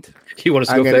behind, you want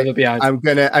to go further behind. I'm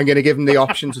gonna give them the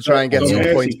option to try and get some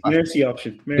points back. Mercy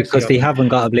option. Because they haven't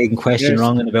got a bleeding question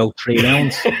wrong in about 3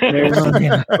 rounds.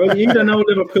 Well, you either know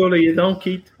Liverpool or you don't,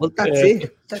 Keith. Well, that's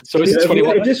it. So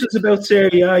if this was about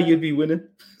Serie A, you'd be winning.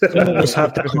 Some of us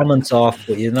have the comments off,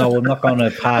 but I'm not going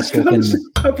to pass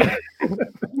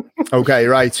Okay,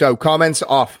 right. So comments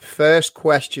off. First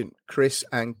question, Chris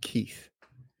and Keith.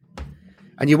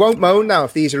 And you won't moan now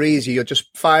if these are easy. You'll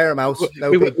just fire them out.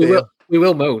 We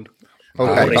will moan.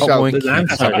 Okay, so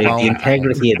the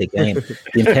integrity of the game.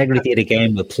 The integrity of the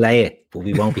game will play it, but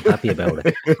we won't be happy about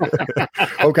it.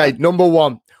 Okay, number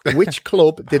 1. Which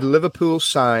club did Liverpool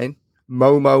sign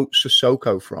Momo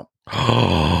Sissoko from?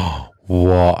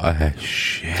 What a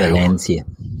shit. Valencia,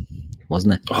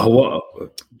 wasn't it? Oh, what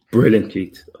brilliant,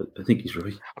 Keith. I think he's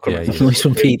right. Nice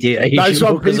one, Pete. Yeah, nice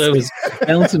one, because I was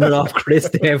bouncing it off Chris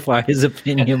there for his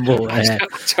opinion, but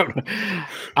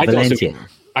Valencia.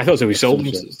 I thought it was sold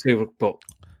too, but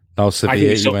no,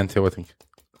 Sevilla you went to, I think.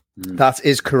 That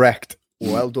is correct.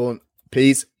 Well done,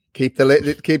 Pete. Keep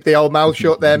the old mouth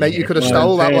shut there, mate. You could have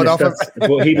stole that one off him.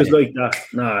 But he was like that.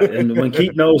 Nah, and when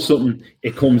Keith knows something,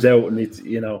 it comes out, and it's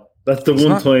that's the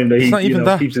time that he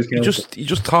keeps his counsel. He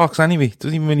just talks anyway.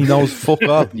 Doesn't even when he knows fuck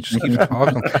all. He just keeps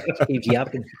talking. Keep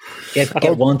yapping.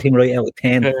 Get one thing right out of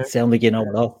 10. Sound like you know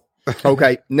it all.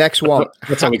 Okay, next one.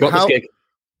 That's how we got this gig.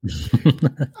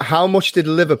 How much did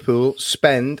Liverpool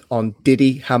spend on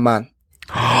Didi Hamann?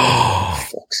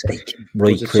 Fuck's sake.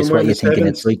 Right, Chris, what are you thinking?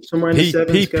 It's like somewhere in the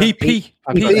sevens.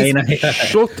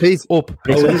 Shut up. It's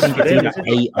either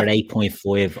 8 or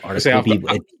 8.5, or it could be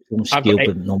some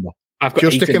stupid number.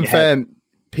 Just to confirm,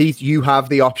 Pete, you have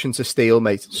the option to steal,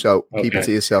 mate. So keep it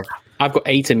to yourself. I've got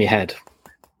 8 in my head.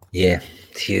 Yeah.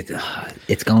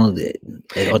 It's going to...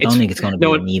 I don't think it's going to be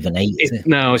an even 8, is it?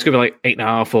 No, it's going to be like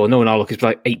 8.5 or no, look, it's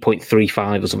like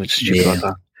 8.35 or something stupid like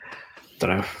that.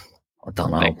 I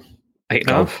don't know.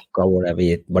 8.5. Go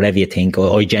whatever you think.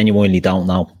 I genuinely don't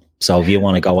know. So if you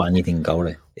want to go at anything, go with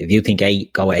it. If you think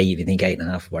 8, go at 8. If you think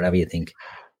 8.5, whatever you think.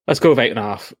 Let's go with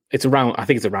 8.5. It's around. I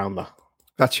think it's around that.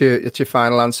 That's your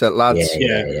final answer, lads.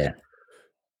 Yeah.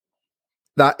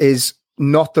 That is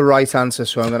not the right answer,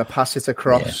 so I'm going to pass it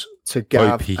across to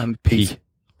Gav and Pete.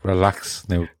 Relax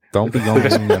now. Don't be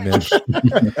going on that,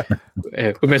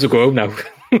 man. We may as well go home now.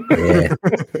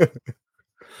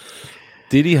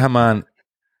 Didi Hamann.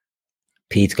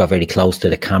 Pete's got very close to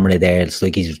the camera there. It's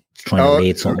like he's trying to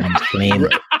read something on the screen.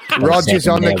 Rog is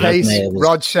on the case.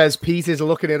 Rog says Pete is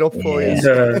looking it up for you.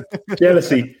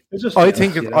 Jealousy. I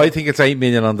think it's 8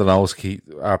 million on the nose,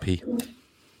 RP.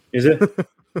 Is it?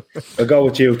 I'll go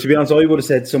with you. To be honest, I would have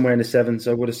said somewhere in the 7s.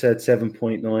 I would have said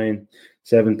 7.9,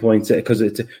 7.6 because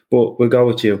it's. But we'll go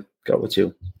with you. Yeah,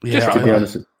 just to be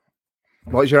honest.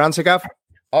 What is your answer, Gav?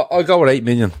 I'll go with 8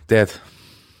 million. Dead.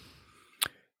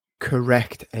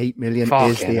 Correct. 8 million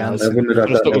is the answer. I wouldn't have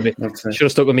got that. Should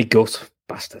have stuck with me gut,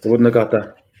 bastard. I wouldn't have got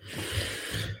that.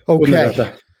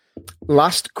 Okay.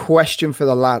 Last question for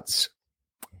the lads.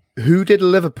 Who did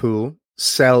Liverpool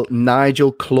sell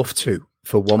Nigel Clough to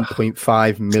for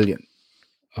 1.5 million?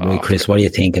 Right, Chris, what are you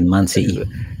thinking? Man City?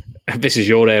 This is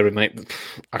your area, mate.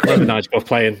 I can't remember Nigel Clough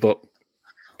playing, but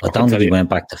I don't think he went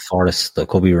back to Forest. I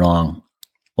could be wrong.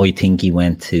 I think he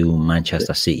went to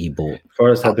Manchester City, but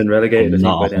Forest have been relegated.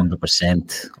 Not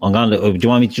 100%. I'm going to. Do you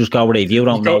want me to just go with it? If you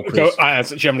don't know, Chris,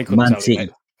 Man City.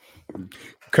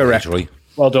 Correct.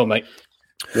 Well done, mate.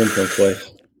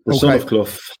 1.5. The son of Clough.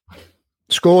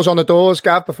 Scores on the doors,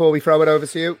 Gav, before we throw it over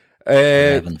to you.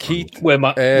 Keith, we're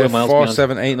 4,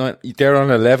 7, 8, 9. They're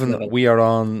on 11. We are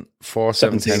on 4,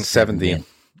 7, 10, 17.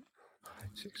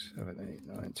 6, 7,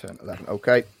 8, 9, 10, 11.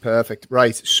 Okay, perfect.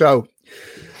 Right. So,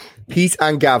 Pete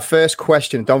and Gav, first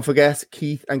question. Don't forget,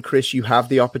 Keith and Chris, you have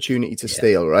the opportunity to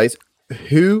steal, right?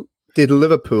 Who did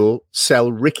Liverpool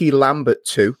sell Ricky Lambert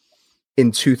to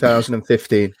in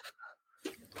 2015?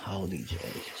 Holy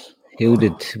Jesus. Who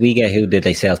did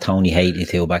they sell Tony Haley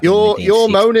to back You're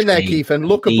in 1963? moaning there, Keith, and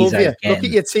look above you. Look at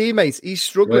your teammates. He's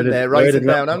struggling there, writing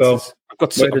down answers. I've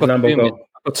got 2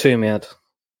 in my head.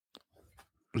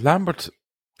 Lambert.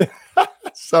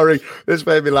 Sorry, this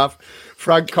made me laugh.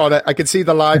 Frank Connor, I can see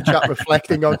the live chat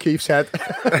reflecting on Keith's head.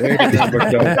 Where did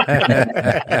Lambert go?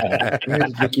 Where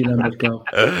did Ricky Lambert go?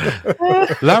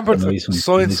 Lambert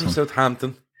signs from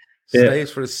Southampton.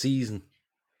 Stays for a season.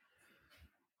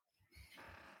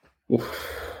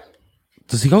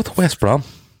 Does he go to West Brom?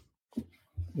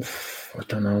 I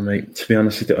don't know, mate. To be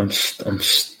honest with you, I'm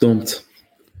stumped.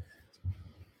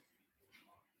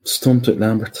 Stumped with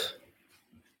Lambert.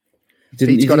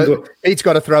 Pete's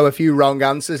got to throw a few wrong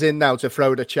answers in now to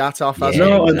throw the chat off.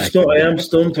 No, I am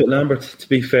stumped with Lambert. To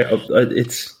be fair,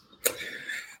 it's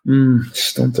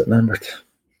stumped with Lambert.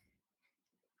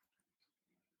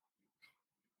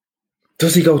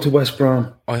 Does he go to West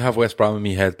Brom? I have West Brom in my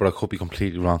head, but I could be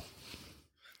completely wrong.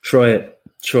 Try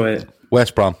it.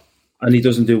 West Brom. And he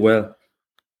doesn't do well.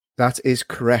 That is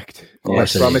correct.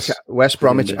 West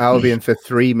Bromwich Albion for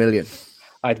 3 million.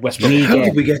 I had West Brom. How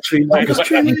did we get 3 million?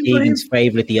 Keegan's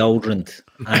favourite, the Oldrand,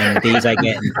 and these I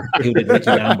get who did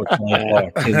Ricky Lambert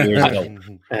 2 years ago.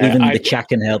 Even the chat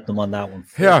can help them on that one.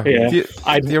 Yeah. Do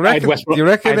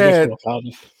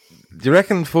you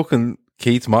reckon fucking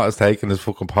Keith Mott has taken his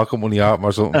fucking pocket money out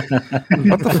or something?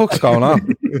 What the fuck's going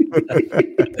on?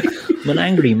 I'm an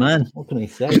angry man. What can I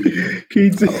say?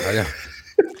 Keith.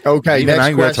 Okay, even next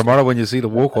angrier question. Tomorrow when you see the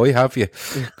walk I have you.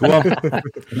 Go on.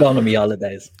 Gone on my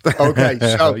holidays. Okay,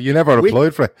 so you never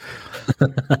applied for it.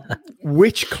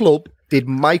 Which club did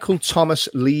Michael Thomas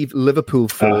leave Liverpool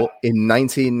for in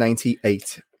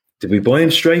 1998? Did we buy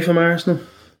him straight from Arsenal?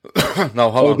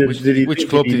 No, hold on. Which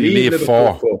club did he leave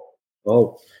for?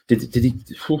 Oh, did he?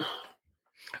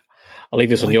 I'll leave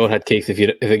this on your head, Keith, if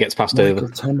it gets passed over.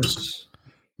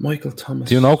 Michael Thomas.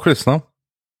 Do you know Chris? No.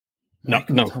 No.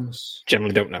 Thomas.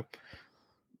 Generally don't know.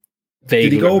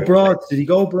 Did he go abroad?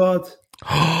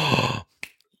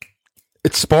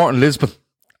 It's Sporting Lisbon,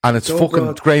 and it's fucking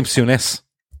abroad. Graham Souness.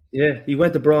 Yeah, he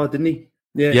went abroad, didn't he?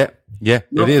 Yeah,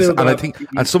 it is, and I think,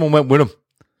 and someone went with him.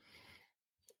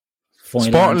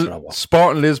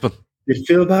 Sporting Lisbon. Did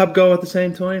Phil Babb go at the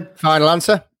same time? Final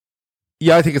answer?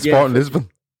 Yeah, I think it's Sporting Lisbon.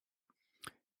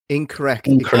 Incorrect.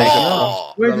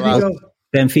 Oh, where did he go?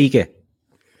 Benfica.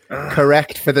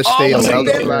 Correct for the steal.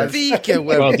 Benfica.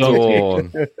 Well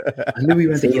done. I knew he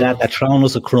went See that? They're throwing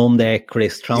us a crumb there,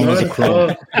 Chris. Throwing us a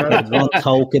crumb.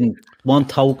 One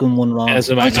token, one wrong.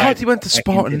 I thought he went to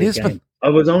Sporting Lisbon. I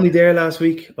was only there last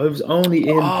week. I was only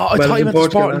in. I thought he went to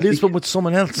Sporting Lisbon with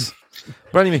someone else.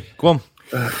 But anyway, go on.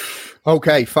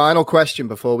 Okay, final question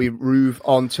before we move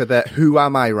on to the Who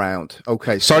Am I round.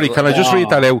 Okay. Sorry, can I just read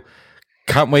that out?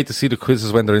 Can't wait to see the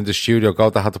quizzes when they're in the studio.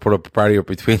 God, they had to put up a barrier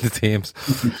between the teams.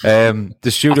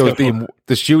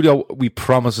 The studio we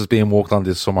promise is being worked on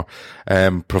this summer,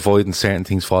 providing certain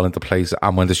things fall into place.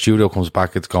 And when the studio comes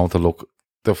back, it's going to look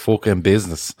the fucking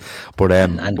business. But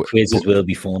and quizzes will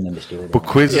be fun in the studio. But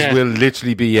quizzes will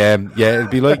literally be it'll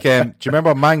be like do you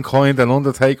remember Mankind and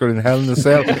Undertaker in Hell in a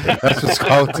Cell? That's what it's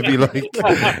going to be like.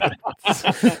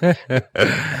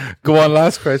 Go on,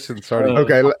 last question. Sorry.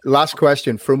 Okay, last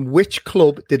question. From which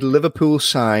club did Liverpool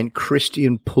sign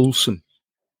Christian Poulsen?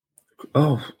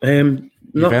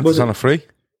 Juventus on a free?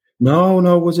 No,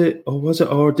 was it? Or was it?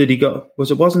 Or did he go?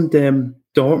 Wasn't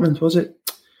Dortmund? Was it?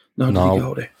 No, did he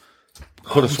go there?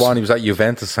 Could have sworn he was at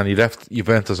Juventus and he left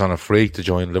Juventus on a free to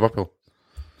join Liverpool.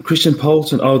 Christian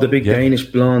Poulsen, the big Danish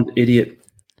blonde idiot.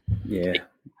 Yeah.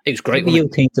 It was great. What were you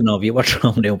thinking of? You were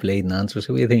throwing out bleeding answers.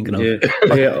 Who were you thinking of?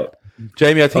 Yeah.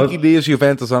 Jamie, I think he leaves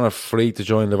Juventus on a free to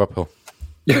join Liverpool.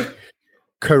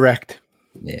 Correct.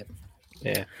 Yeah.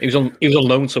 Yeah. He was on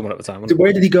loan somewhere at the time.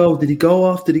 Where did he go? Did he go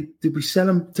off? Did we sell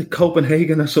him to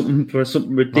Copenhagen or something for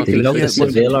something ridiculous?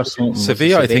 Seville or something.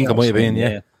 Sevilla, I think it might have been,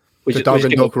 yeah. The Dog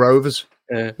and Duck Rovers.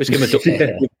 We give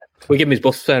him his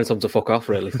bus fare and tell him to fuck off,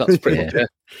 really. That's pretty much it.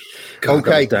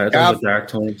 Okay, dark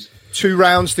times. 2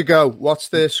 rounds to go. What's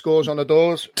the scores on the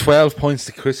doors? 12 points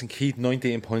to Chris and Keith,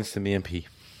 19 points to me and P.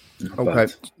 Okay,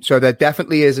 so there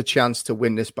definitely is a chance to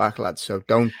win this back, lads. So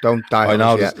don't die. I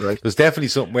know yet, there's definitely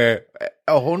something where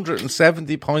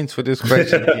 170 points for this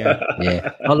question.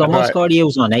 Yeah. Although what score do you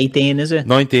use on 18? Is it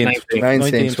 19?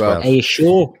 12. Are you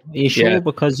sure?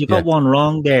 Because you got one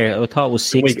wrong there. I thought it was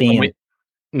 16.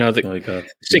 No,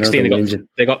 16.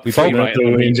 They got we both right.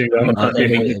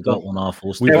 Got one off.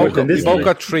 We both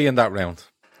got 3 in that round.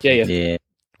 Yeah.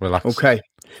 Relax. Okay.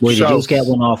 Well, you just get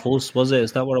one off us, was it?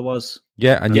 Is that what it was?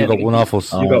 Yeah, and you got one off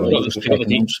us.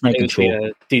 Just making sure.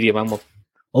 I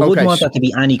wouldn't want that to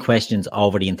be any questions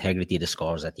over the integrity of the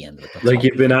scores at the end of it. Like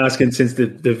you've been asking since the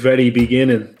very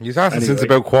beginning. You've asking since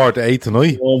about 8:15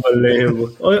 tonight.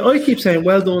 Unbelievable. I keep saying,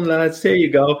 well done, lads. There you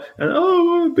go.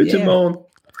 And bitch and moan.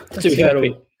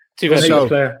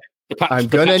 I'm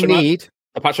going to need...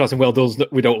 The patronising well does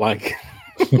that we don't like.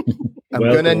 I'm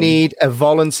going to need a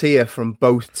volunteer from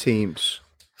both teams.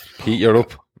 Pete, you're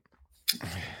up.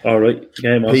 All right.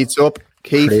 Game on. Pete's up.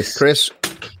 Keith, Chris.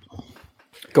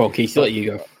 Go on, Keith. Let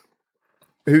you go.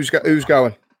 Who's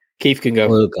going? Keith can go.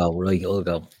 I'll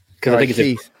go. Because I think it's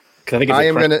Keith. I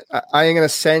am going to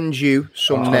send you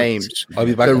some names. I'll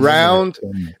be back. The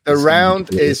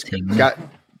round is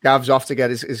Gav's off to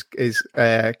get his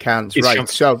cans. Right.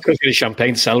 So get his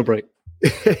champagne to celebrate.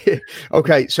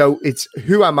 Okay, so it's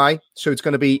Who Am I? So it's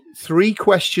going to be 3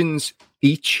 questions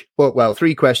each. Well,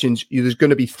 3 questions. There's going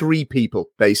to be 3 people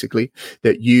basically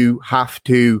that you have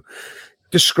to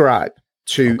describe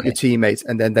to your teammates,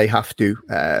 and then they have to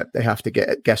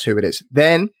guess who it is.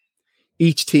 Then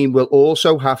each team will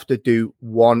also have to do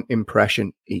 1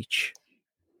 impression each.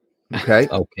 Okay.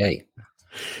 Okay.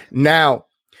 Now,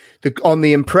 on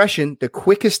the impression, the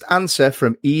quickest answer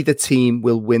from either team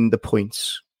will win the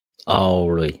points. Oh,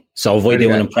 right. So if we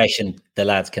do an impression, the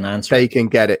lads can answer. They can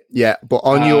get it, yeah. But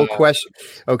on your question,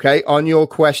 on your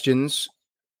questions,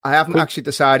 I haven't actually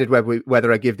decided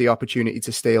whether I give the opportunity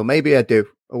to steal. Maybe I do.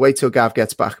 I'll wait till Gav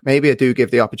gets back. Maybe I do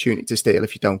give the opportunity to steal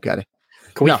if you don't get it.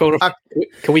 Can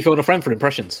we phone a friend for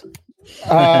impressions?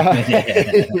 Can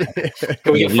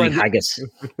we get a friend? Haggis.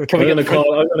 I'm going to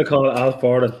call it Alf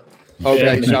Borden.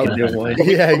 Okay,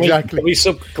 exactly.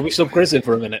 Can we sub Chris in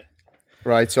for a minute?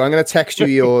 Right, so I'm going to text you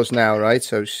yours now, right?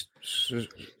 So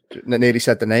nearly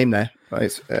said the name there, right?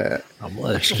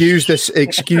 Excuse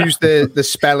the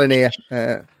spelling here.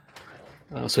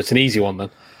 So it's an easy one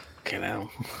then. Okay, now.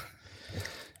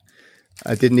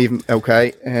 I didn't even.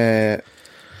 Okay.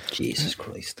 Jesus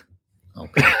Christ.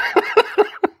 Okay.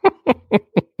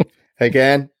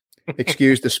 Again,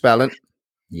 excuse the spelling.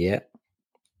 Yeah.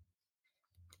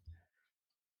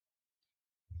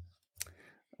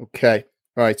 Okay.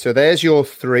 Right. So there's your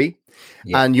 3,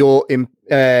 and your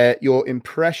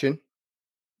impression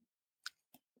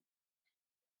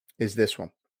is this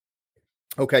one.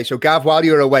 Okay. So Gav, while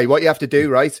you're away, what you have to do,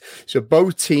 right? So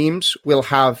both teams will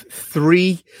have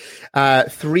three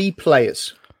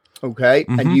players. Okay.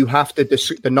 And you have to,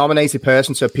 the nominated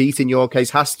person, so Pete in your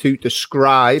case, has to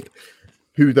describe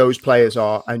who those players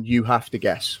are, and you have to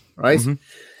guess, right?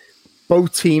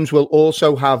 Both teams will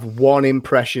also have one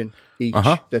impression each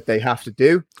that they have to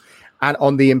do. And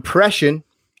on the impression,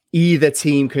 either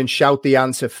team can shout the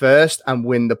answer first and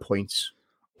win the points.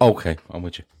 Okay, I'm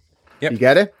with you. Yep. You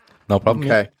get it? No problem.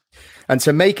 Okay. And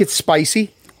to make it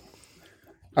spicy,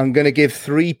 I'm going to give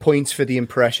 3 points for the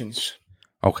impressions.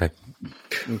 Okay.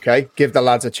 Okay. Give the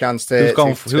lads a chance to. Who's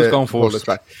gone first?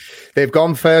 They've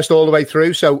gone first all the way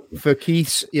through. So for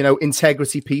Keith's,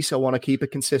 integrity piece, I want to keep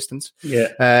it consistent.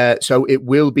 Yeah. So it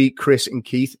will be Chris and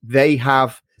Keith. They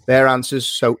have their answers.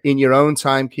 So in your own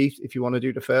time, Keith, if you want to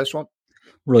do the first one.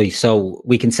 Right, so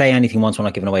we can say anything once we're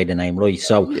not giving away the name. Right,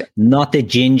 so not the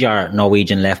ginger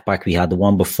Norwegian left back we had, the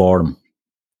one before him.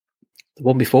 The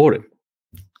one before him?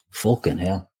 Fucking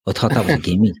hell. I thought that was a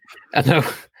gimme. I know.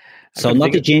 So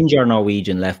not the ginger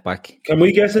Norwegian left back. Can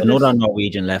we guess at Another this?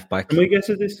 Norwegian left back. Can we guess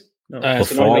at this? No.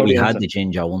 Before we had the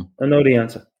ginger one. I know the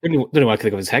answer. I don't know why I could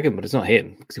think of his Hagen, but it's not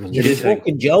him. You're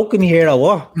fucking joking here, or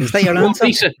what? Is that your answer?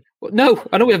 Risa. No,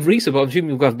 I know we have Risa, but I'm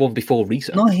assuming we've got one before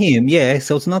Risa. Not him, yeah.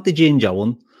 So it's not the ginger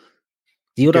one.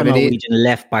 The other Norwegian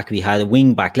left back we had, a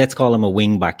wing back. Let's call him a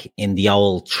wing back in the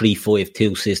old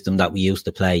 3-5-2 system that we used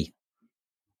to play.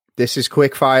 This is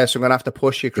quick fire, so I'm going to have to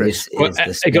push you, Chris. You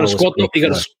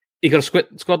got a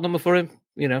squad number for him?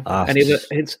 Any other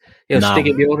hints?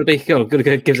 Stig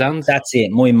Bjorneby, gives hands. That's it,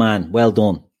 my man. Well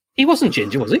done. He wasn't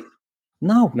ginger, was he?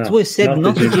 No, that's what I said,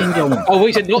 not the ginger one. Oh,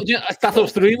 he said not ginger. I thought it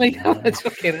was through me. Okay,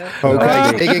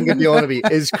 Stig Bjorneby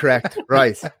is correct.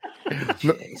 Right.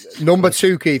 Number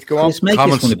 2, Keith, go on.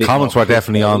 Comments were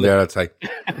definitely on there, I'd say.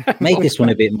 Make this one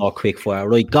a bit more quick for you.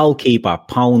 Right, goalkeeper,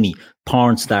 pony,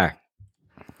 porn star.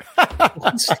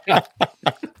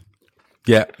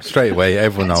 Yeah, straight away.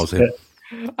 Everyone knows him.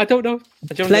 I don't know.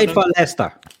 Played for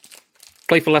Leicester.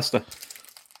 Played for Leicester.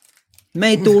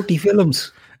 Made dirty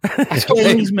films.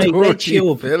 James made Red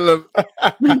Shoe.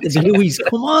 Louis,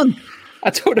 come on.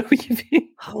 I don't know what you mean.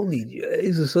 Holy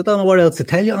Jesus, I don't know what else to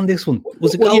tell you on this one.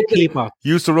 Was a goalkeeper.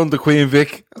 Used to run the Queen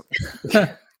Vic.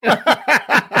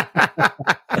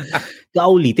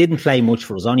 Goalie, didn't play much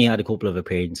for us. Only had a couple of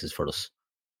appearances for us.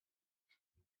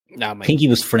 No, mate. I think he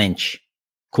was French.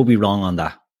 Could be wrong on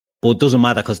that. But it doesn't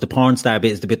matter because the porn star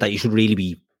bit is the bit that you should really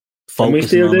be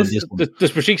focusing on. This one.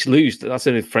 Does Brigitte lose? That's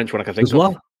the French one I can think of.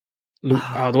 What? The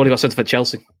one who got sent for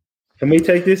Chelsea. Can we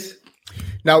take this?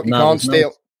 No, you can't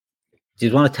steal. Do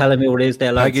you want to tell me who it is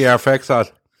there, lads? Peggy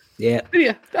Arfexad. Yeah.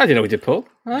 I didn't know we did, Paul.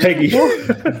 Peggy.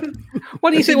 Why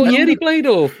do you say what year he played,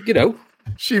 or,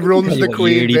 She runs the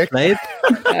Queen Vic. I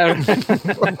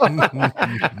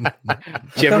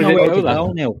don't know where to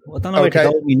go now. I don't know where to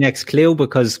go with my next clue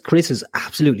because Chris is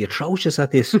absolutely atrocious at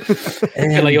this.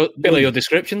 Bill, your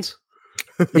descriptions.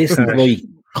 Listen, right.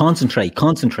 Concentrate.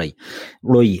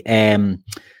 Right.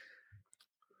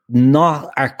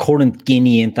 Not our current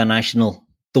Guinea international,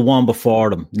 the one before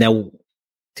them. Now,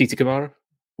 Titi Kamara.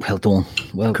 Well done.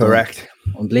 Correct.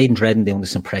 I'm bleeding dreading doing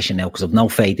this impression now because I've no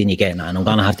faith in you getting it, and I'm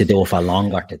going to have to do it for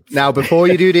longer. Now, before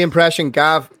you do the impression,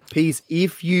 Gav, please,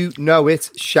 if you know it,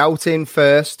 shout in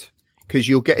first because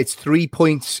you'll get it's 3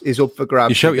 points is up for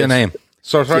grabs. You shout your name.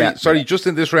 So sorry, just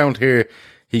in this round here,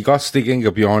 he got Stig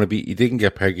Bjorneby. He didn't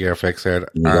get Peggy Arfexad.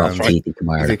 And he got Titi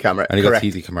Kamara. And he got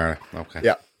Titi Kamara. Okay.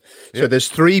 Yeah. So there's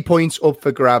 3 points up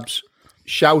for grabs.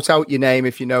 Shout out your name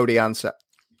if you know the answer.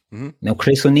 Mm-hmm. Now,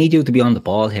 Chris, I need you to be on the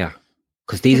ball here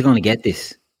because these are going to get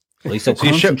this. Right, so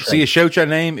you shout your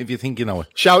name if you think you know it.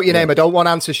 Shout your name. I don't want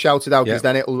answers shouted out because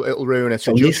then it'll ruin it.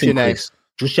 So just listen, your name. Chris,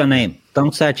 just your name.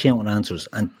 Don't start shouting answers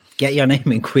and get your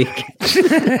name in quick.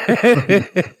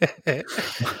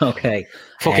 Okay.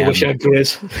 Fucking wish I had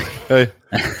Chris.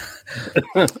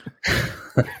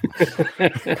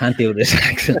 Can't do this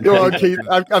accent. Go on, Keith.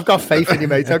 I've got faith in you,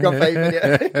 mate. I've got faith in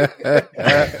you.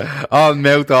 I'll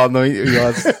melt all night.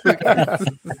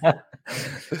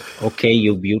 Okay,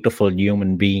 you beautiful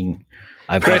human being.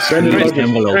 I've Chris,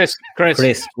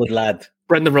 Chris, good lad.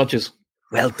 Brendan Rodgers.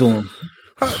 Well done.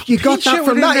 You got that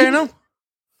from that there now?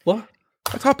 What?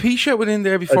 I thought Pete shot went in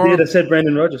there before. I did. I said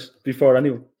Brendan Rodgers before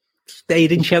anyone. They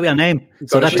didn't shout your name.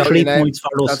 So that's 3 points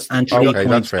for us and 3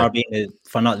 points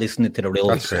for not listening to the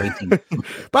rules.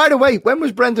 By the way, when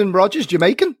was Brendan Rodgers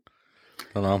Jamaican?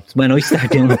 I don't know. It's when I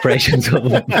started doing impressions of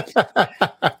him.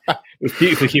 A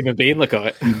beautiful human being, look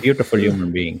at it. Beautiful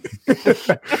human being.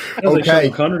 Okay.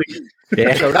 Connery.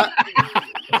 Yeah. So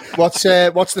what's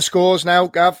the scores now,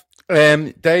 Gav?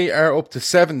 They are up to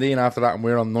 17 after that, and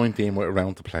we're on 19 with a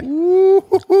round to play.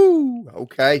 Ooh,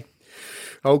 okay.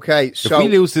 So if we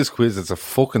lose this quiz, it's a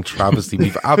fucking travesty.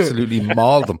 We've absolutely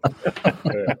mauled them.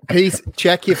 Pete,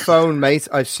 check your phone, mate.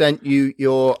 I've sent you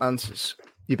your answers.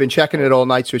 You've been checking it all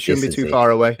night, so it shouldn't be too far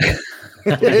away.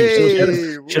 Should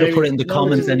have put it in the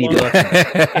comments any day.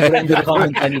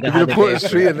 If you put a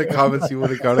 3 in the comments, you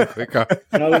would have got it quicker.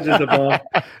 Knowledge is the ball.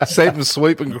 Save him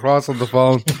swiping across on the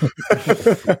phone.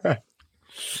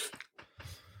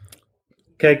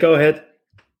 Okay, go ahead.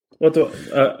 What do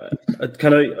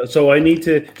can I? So I need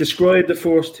to describe the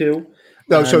first two.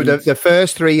 No, so the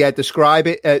first 3,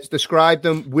 describe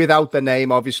them without the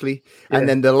name, obviously, and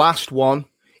then the last one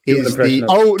is the.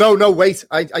 Oh no, wait!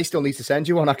 I still need to send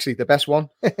you one. Actually, the best one.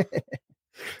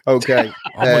 Okay.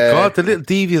 Oh my god, the little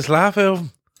devious laugh out of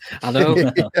him. I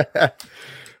know.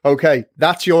 Okay,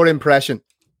 that's your impression.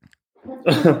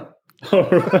 All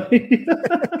right.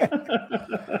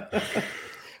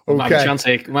 Might have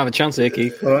a chance here,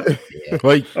 Keith.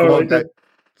 Right. Okay.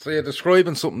 So you're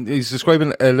describing something. He's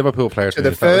describing a Liverpool player. So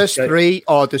the first 3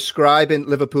 are describing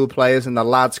Liverpool players, and the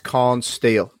lads can't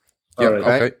steal. Yeah.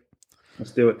 Okay.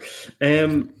 Let's do it.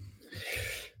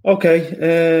 Okay.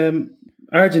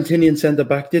 Argentinian centre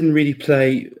back didn't really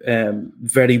play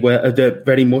very well,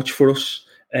 very much for us.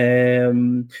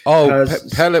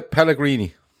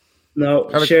 Pellegrini. No,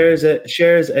 shares a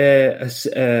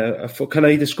can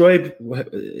I describe?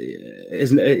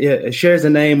 Shares a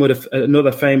name with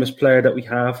another famous player that we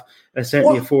have.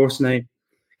 Certainly a first name.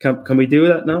 Can we do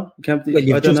that now? I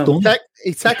don't know.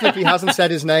 He technically hasn't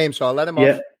said his name, so I'll let him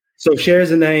off. So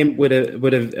shares a name with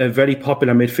a very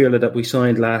popular midfielder that we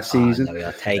signed last season. No, we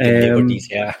are taking liberties,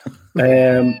 yeah.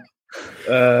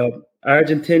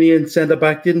 Argentinian centre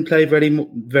back didn't play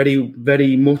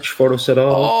very much for us at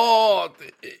all.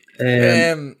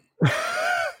 Gonna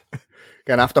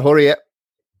have to hurry it.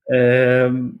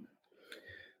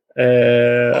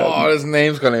 His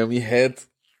name's gone out of my head.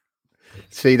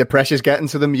 See, the pressure's getting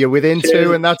to them. You're within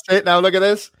 2, and that's it. Now look at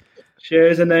this.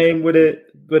 Shares a name with a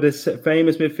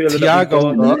famous midfielder.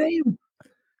 Thiago.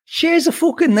 Shares a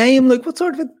fucking name. Like, what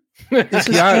sort of this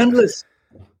is scandalous.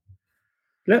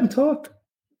 Let him talk.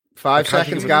 5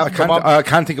 seconds, Gav. I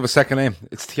can't think of a second name.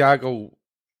 It's Thiago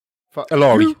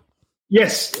Ilori.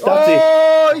 Yes, that's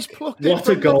it. He's plucked What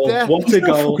a goal. What a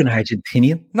goal. Fucking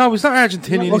Argentinian. No, he's not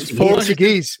Argentinian. He's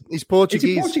Portuguese. He's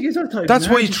Portuguese. Portuguese. That's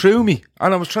why he threw me.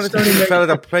 And I was trying to think of the fella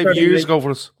that played years ago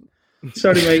for us.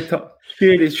 Sorry, mate.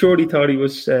 Surely thought he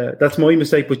was. That's my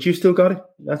mistake, but you still got it.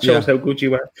 That shows how good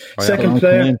you are. Second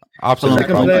player. Absolutely.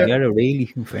 Second player.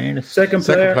 Really, in fairness. Second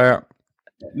player.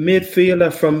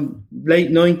 Midfielder from late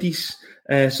 90s.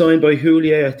 Signed by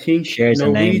Houllier, I think. Shares a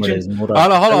name with his mother.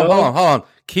 Hold on.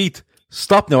 Keith,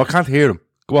 stop now. I can't hear him.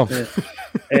 Go on.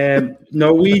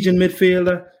 Norwegian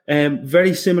midfielder.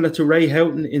 Very similar to Ray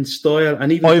Houghton in style.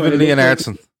 And even Ivan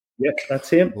Leonardson. Yeah, that's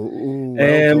him.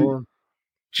 Ooh,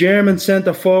 German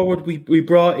centre forward we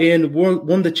brought in,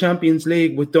 won the Champions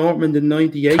League with Dortmund in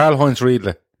 '98. Karl-Heinz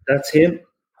Riedle. That's him.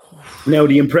 Now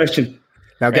the impression.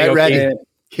 Now get ready,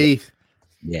 Keith.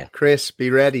 Yeah, Chris,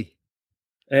 be ready.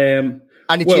 And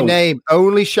it's your name.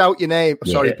 Only shout your name.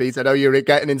 Yeah. Sorry, Pete. I know you're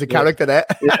getting into character there.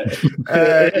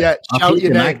 Shout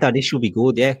your name. That this should be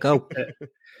good. Yeah, go.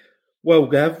 Well,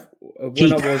 Gav.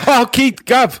 Keith,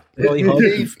 Gav.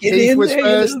 Keith was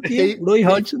first. Roy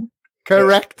Hodgson.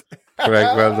 Correct.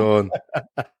 Well done.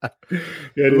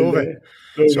 Love it.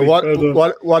 So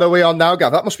what are we on now,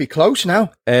 Gav? That must be close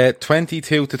now.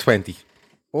 22-20.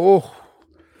 Oh,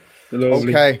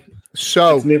 lovely. Okay.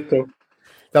 So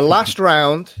the last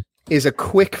round is a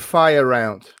quick fire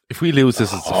round. If we lose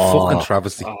this, it's a fucking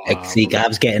travesty. See,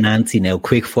 Gav's getting antsy now.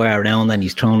 Quick fire round, and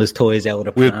he's throwing his toys out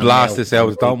of the We'll blast this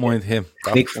out. Don't mind him.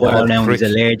 Quick fire round. He's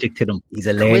allergic to them. He's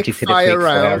allergic to the quick fire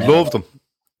round. Love them.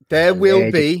 There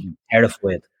will be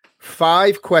terrified.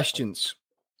 5 questions.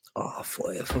 Oh,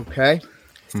 5. Okay.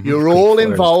 You're all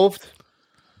involved.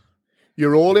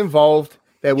 You're all involved.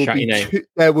 There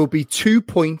will be 2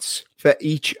 points for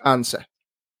each answer.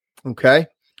 Okay.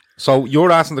 So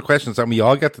you're asking the questions and we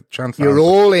all get the chance to You're answer.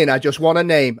 all in. I just want a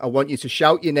name. I want you to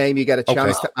shout your name. You get a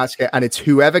chance to ask it. And it's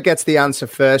whoever gets the answer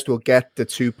first will get the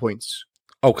 2 points.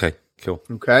 Okay, cool.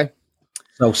 Okay.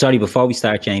 So sorry, before we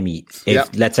start, Jamie,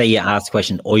 if let's say you ask the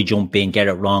question, I jump in, get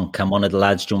it wrong, can one of the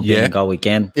lads jump in and go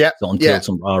again? Yeah. So until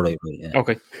some all right. Yeah.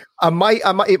 Okay.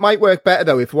 It might work better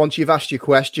though if once you've asked your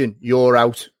question, you're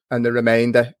out and the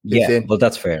remainder is in. Well,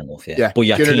 that's fair enough. Yeah. But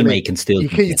your teammate can still.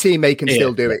 Your teammate can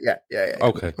still do it. Yeah.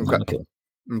 Okay.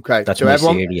 Okay. That's so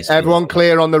everyone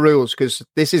clear on the rules, because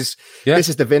this is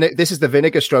the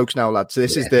vinegar strokes now, lads. So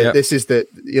this is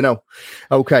the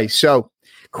Okay. So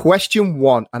question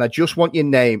 1, and I just want your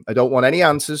name. I don't want any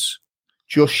answers.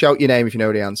 Just shout your name if you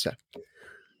know the answer.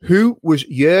 Who was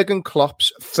Jurgen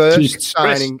Klopp's first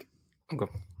signing?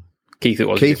 Okay. Keith, it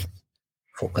was. Keith.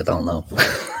 Fuck, I don't know.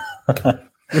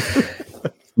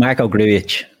 Marko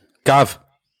Grujic. Gav.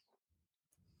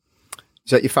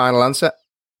 Is that your final answer?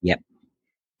 Yep.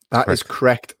 That is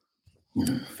correct.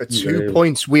 For 2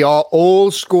 points. We are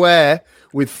all square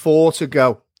with 4 to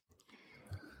go.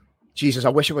 Jesus, I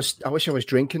wish I was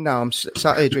drinking now. I'm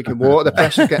sat here drinking water. The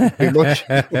pressure's getting too much.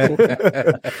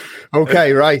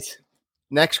 Okay, right.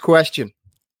 Next question.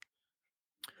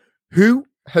 Who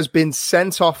has been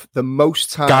sent off the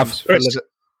most times?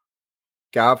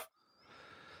 Gav.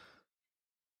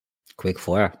 Quick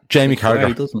fire. Jamie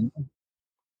Carragher.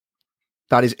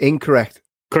 That is incorrect.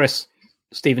 Chris.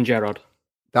 Steven Gerrard.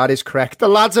 That is correct. The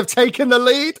lads have taken the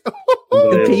lead.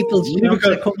 The people's jokes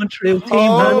are coming through.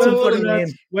 Team Hansen putting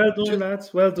in. Well done,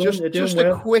 lads. Well done. Just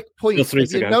a quick point.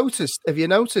 Have you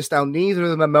noticed how neither of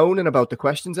them are moaning about the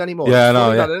questions anymore? Yeah,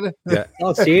 no, yeah.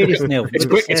 Oh, serious now.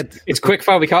 It's quick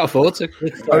fire. We can't afford to.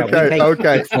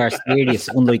 Okay. Quick serious,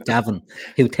 unlike Gavin,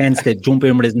 who tends to jump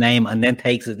in with his name and then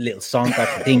takes a little song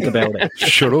back to think about it.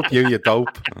 Shut up, you dope.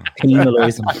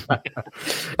 Penalise him.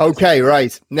 Okay,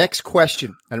 right. Next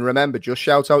question. And remember, just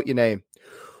shout out your name.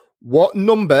 What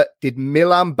number did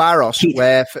Milan Baros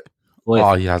wear for?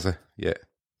 Oh, he has it. Yeah.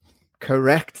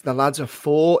 Correct. The lads are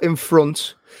 4 in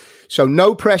front. So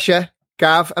no pressure,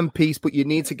 Gav and Pete, but you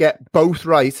need to get both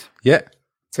right. Yeah.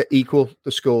 To equal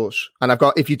the scores. And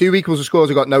if you do equal the scores,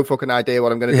 I've got no fucking idea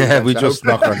what I'm going to do. Yeah, we just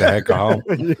knock on the head, go home.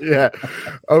 Yeah.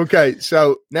 Okay,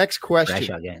 so next question.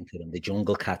 Pressure getting to them. The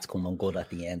jungle cats come on good at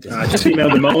the end. Just email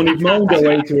the moan. He's moaned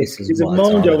away to it. He's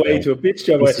moaned away to a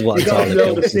bitch away. This is what it's all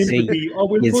about.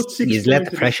 He's let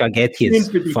the pressure get you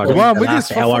for the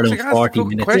last hour and 40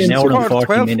 minutes. An hour and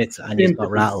 40 minutes, and he's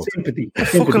got rattled. I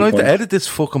fucking like to edit this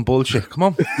fucking bullshit. Come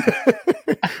on.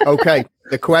 Okay,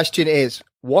 the question is,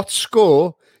 what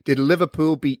score did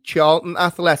Liverpool beat Charlton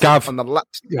Athletic on the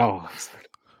last?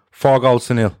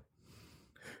 4-0.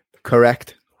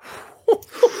 Correct.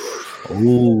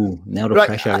 Ooh, now the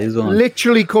pressure is on.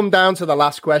 Literally come down to the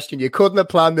last question. You couldn't have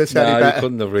planned this any better. You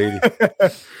couldn't have really.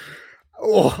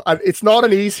 It's not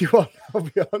an easy one, I'll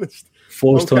be honest.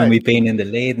 First time we've been in the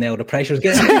lead now. The pressure's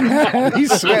getting.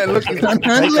 He's sweating. Look,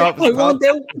 I won't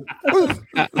do.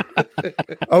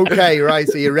 Okay, right.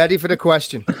 So you ready for the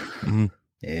question? Mm-hmm.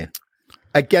 Yeah.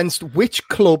 Against which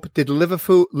club did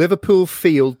Liverpool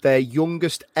field their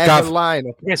youngest ever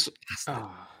lineup? Yes.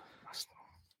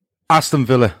 Aston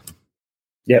Villa.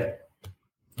 Yep.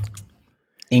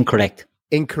 Incorrect.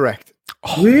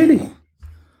 Oh. Really?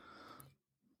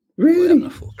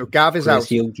 So Gav is out.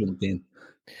 You jump in.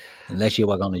 Unless you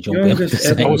were going to jump in. I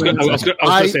was going to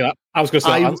say that. I was going to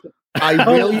say that. I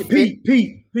will.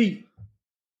 Pete.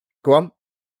 Go on.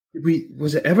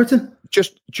 Was it Everton?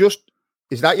 Just.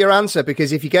 Is that your answer?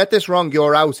 Because if you get this wrong,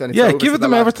 you're out. And it's give it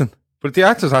them Everton. But the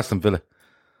answer is Aston Villa.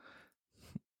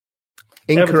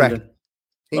 Incorrect.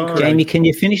 Jamie, can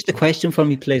you finish the question for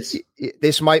me, please?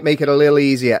 This might make it a little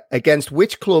easier. Against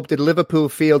which club did Liverpool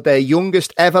field their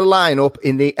youngest ever lineup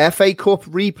in the FA Cup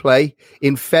replay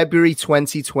in February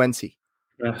 2020?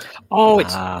 It's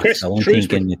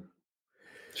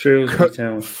Shrewsbury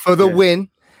Town. For the win,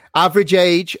 average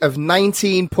age of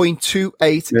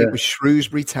 19.28, it was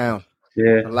Shrewsbury Town.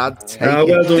 Yeah. Lad, well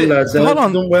done, lads. Hold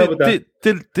on. Done well with that.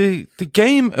 The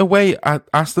game away at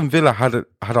Aston Villa had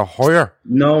a higher.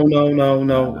 No.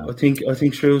 I think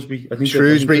Shrewsbury. I think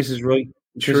this is right.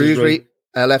 Shrewsbury.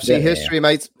 LFC history,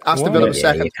 mate. Aston Villa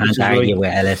second. You can't argue with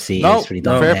LFC history.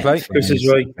 Fair play. Chris is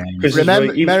right.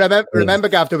 Remember,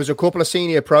 Gav, there was a couple of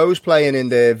senior pros playing in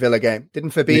the Villa game.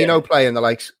 Didn't Fabinho play in the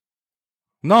likes?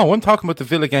 No, I'm talking about the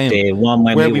Villa game. The one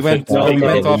where we went off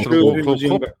to the World Club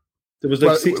Cup. There was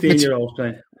 16-year-olds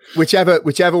playing.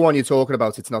 Whichever one you're talking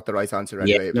about, it's not the right answer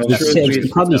anyway. Yeah,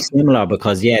 it's probably similar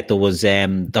because there was there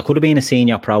could have been a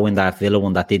senior pro in that Villa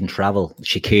one that didn't travel,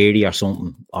 Shaqiri or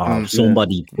something or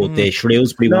somebody, but the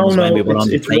Shrewsbury ones when we were on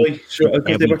the play,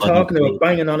 because they were talking about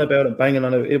banging on about it.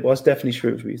 It was definitely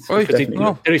Shrewsbury.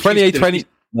 28-20.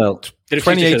 Well,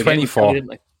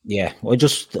 28-24. Yeah, I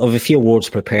have a few words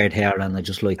prepared here, and I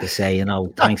just like to say,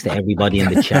 thanks to everybody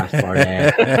in the chat for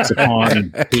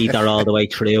supporting Peter all the way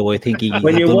through. I think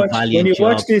when you watch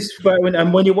this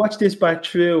back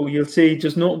through, you'll see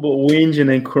just nothing but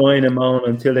whinging and crying and moaning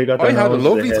until they got. I had a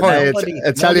lovely time.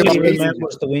 Nobody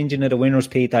remembers the whinging of the winners,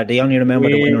 Peter. They only remember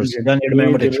the winners. They only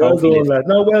remember the trophy. Well done, lad.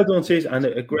 No, well done, sis, and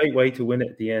a great way to win it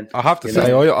at the end. I have to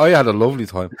say, I had a lovely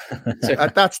time.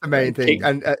 That's the main thing.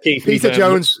 And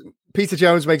Peter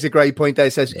Jones makes a great point there.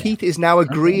 He says, Keith is now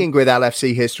agreeing with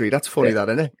LFC history. That's funny, that,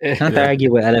 isn't it? Can't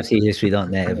argue with LFC history,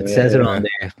 don't they? It says it on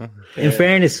there. In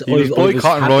fairness, I was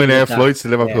boycotting Ryanair flights to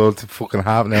Liverpool to fucking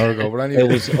half an hour ago. But anyway. I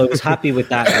was happy with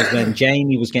that, because when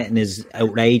Jamie was getting his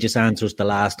outrageous answers the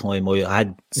last time, I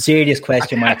had serious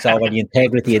question marks over the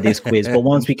integrity of this quiz. But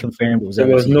once we confirmed it was LFC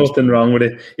there was nothing wrong with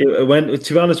it.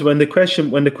 To be honest, when the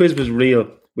quiz was real,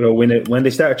 when they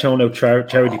started showing out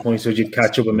charity points, so you'd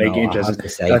catch up and make it interesting.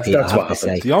 That's what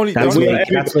happened.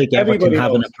 That's like Everton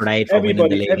having a parade for winning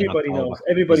the league. Everybody knows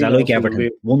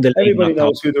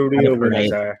who the real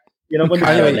winners are. When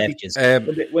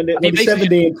the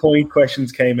 17-point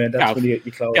questions came in, that's when you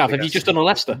close. Yeah, have you just done a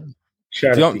Leicester?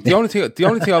 The only thing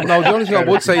I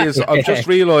would say is I've just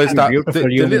realised that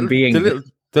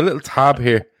the little tab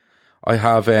here I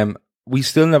have, we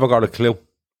still never got a clue.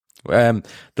 The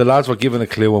lads were given a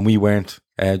clue and we weren't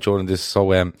during this, so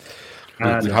we have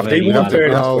to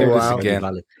again.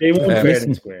 They won't fair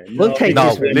and square. We'll take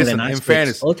this in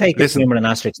fairness. I'll take this with an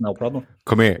asterisk, no problem.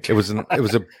 Come here.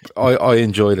 I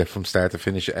enjoyed it from start to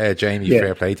finish. Jamie,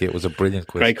 fair play to you. It was a brilliant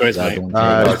quiz. Great quiz, brilliant.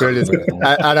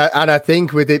 And I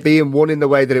think with it being one in the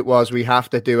way that it was, we have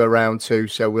to do a round 2.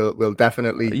 So we'll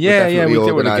definitely we'll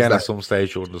do it again at some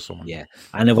stage during the summer. Yeah,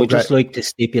 and I would just like to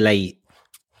stipulate,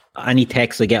 any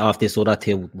text I get off this other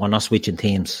two, we're not switching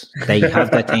teams. They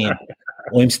have their team.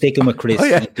 I'm sticking with Chris.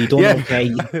 You done okay.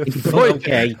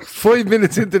 Okay. 5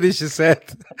 minutes into this, you said,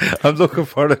 I'm looking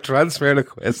for a transfer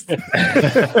request. You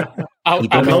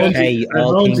done okay,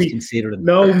 all things considered.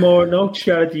 No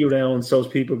charity rounds so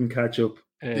people can catch up.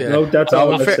 No, that's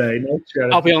all I say. No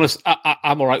charity. I'll be honest,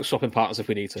 I'm all right with swapping partners if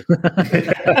we need to.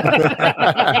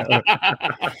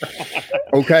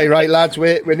 Okay, right, lads,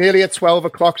 we're nearly at 12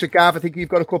 o'clock. So, Gav, I think you've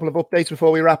got a couple of updates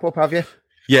before we wrap up, have you?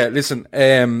 Yeah, listen,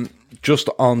 just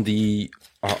on the...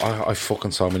 I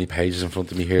fucking so many pages in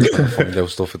front of me here trying to find out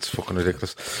stuff. It's fucking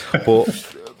ridiculous. But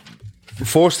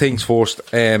first things first,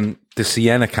 the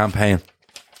Sienna campaign.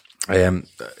 We're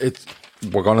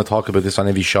going to talk about this on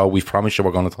every show. We've promised you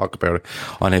we're going to talk about it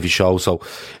on every show. So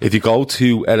if you go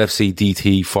to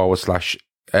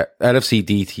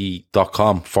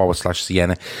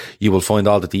lfcdt.com/Sienna, you will find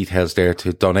all the details there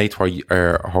to donate her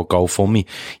GoFundMe.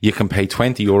 You can pay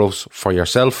 €20 for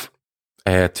yourself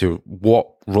to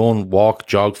walk,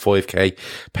 jog 5k,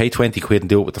 pay 20 quid and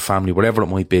do it with the family, whatever it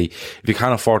might be. If you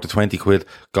can't afford the 20 quid,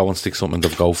 go and stick something in the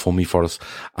GoFundMe for us.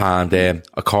 And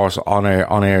of course, on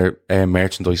our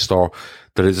merchandise store,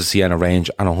 there is a Sienna range,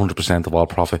 and 100% of all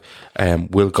profit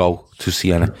will go to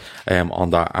Sienna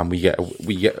on that. And we get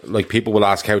like, people will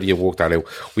ask, how do you work that out?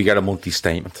 We get a monthly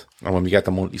statement, and when we get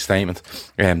the monthly statement,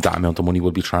 that amount of money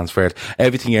will be transferred.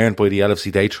 Everything earned by the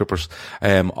LFC Day Trippers,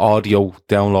 audio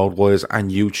download wise and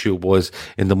YouTube wise,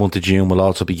 in the month of June will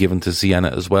also be given to Sienna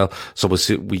as well. So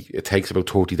it takes about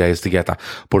 30 days to get that,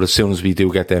 but as soon as we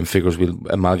do get them figures, we'll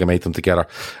amalgamate them together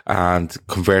and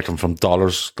convert them from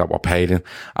dollars that were paid in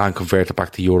and convert it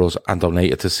back to euros and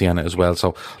donate it to Sienna as well.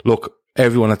 So look,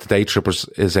 everyone at the Day Trippers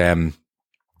is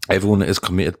everyone is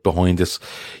committed behind this.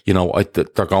 You know,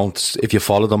 they're going to, if you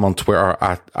follow them on Twitter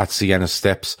at Sienna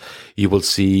Steps, you will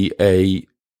see a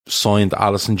signed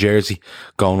Allison jersey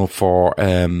going up for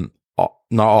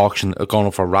not auction, going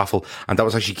up for raffle, and that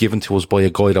was actually given to us by a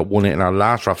guy that won it in our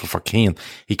last raffle for Keane.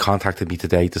 He contacted me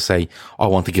today to say, I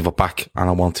want to give it back and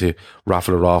I want to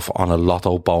raffle it off on a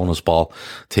lotto bonus ball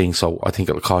thing. So I think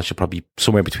it'll cost you probably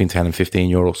somewhere between 10 and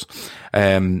 15 euros.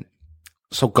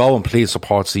 So go and please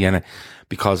support Sienna,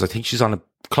 because I think she's on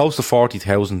close to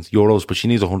 40,000 euros, but she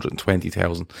needs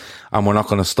 120,000, and we're not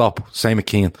going to stop. Same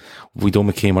McKean. We done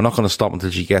McKean. We're not going to stop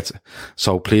until she gets it.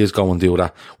 So please go and do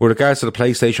that. With regards to the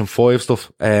PlayStation 5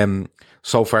 stuff,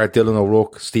 so far, Dylan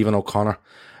O'Rourke, Stephen O'Connor,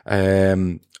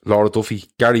 Laura Duffy,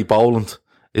 Gary Boland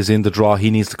is in the draw. He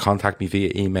needs to contact me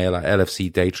via email at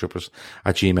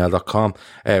lfcdaytrippers@gmail.com.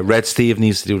 Red Steve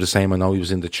needs to do the same. I know he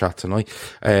was in the chat tonight.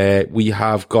 We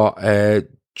have got,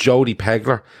 Jodie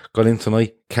Pegler got in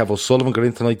tonight. Kev O'Sullivan got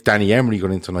in tonight. Danny Emery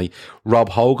got in tonight. Rob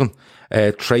Hogan,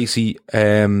 Tracy,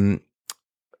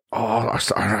 our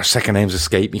second names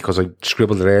escape me because I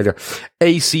scribbled it earlier.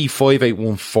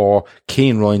 AC5814,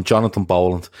 Keane Ryan, Jonathan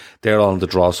Boland. They're all in the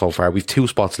draw so far. We've 2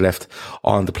 spots left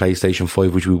on the PlayStation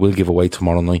 5, which we will give away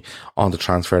tomorrow night on the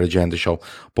Transfer Agenda show.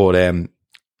 But a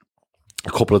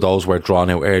couple of those were drawn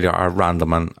out earlier are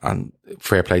random and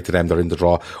fair play to them. They're in the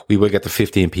draw. We will get to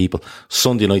 15 people.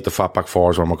 Sunday night, the Fatback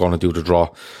 4 is when we're going to do the draw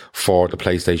for the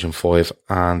PlayStation 5.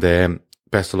 And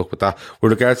best of luck with that.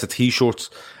 With regards to T-shirts,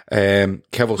 Kevin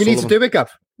We need to do it,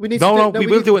 Gav. We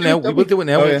will do it now. We will do it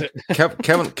now. Oh, yeah.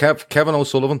 Kevin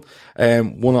O'Sullivan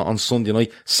won it on Sunday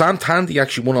night. Sam Tandy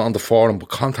actually won it on the forum, but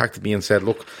contacted me and said,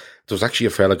 look, there was actually a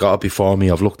fella got it before me.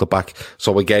 I've looked it back.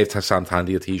 So I gave Sam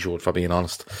Tandy a T-shirt, for being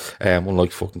honest.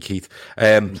 Unlike fucking Keith.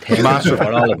 Master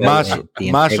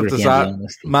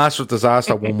of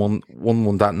Disaster won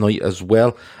one that night as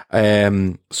well.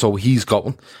 So he's got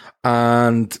one.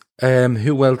 And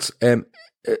who else? A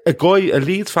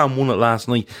Leeds fan won it last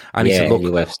night, and he said, "Look,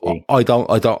 UFC. I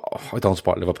don't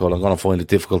support Liverpool. I'm going to find it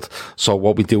difficult. So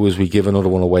what we do is we give another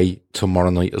one away tomorrow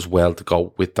night as well to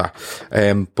go with that."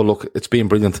 But look, it's been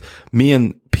brilliant. Me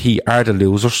and Pete are the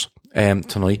losers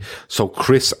tonight. So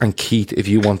Chris and Keith, if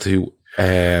you want to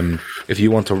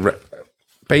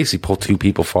basically put 2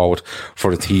 people forward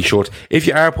for the T-shirt. If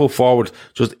you are put forward,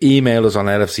 just email us on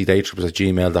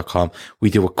lfcdaytrippers@gmail.com. We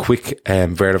do a quick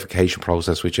verification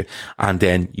process with you, and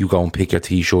then you go and pick your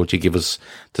T-shirt. You give us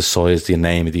the size, the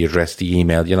name, the address, the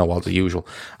email, all the usual,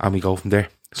 and we go from there.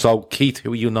 So, Keith,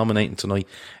 who are you nominating tonight?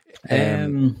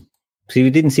 See, we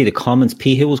didn't see the comments.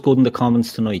 P, who was good in the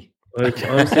comments tonight? I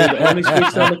only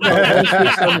switched on the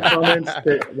comments at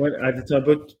the time,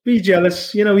 but be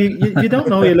jealous. You don't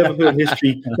know your Liverpool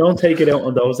history. Don't take it out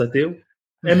on those that do.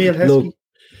 Emil Heskey. Look,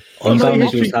 I'm going to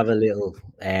just have a little.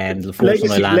 The first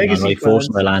one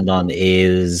I land on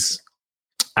is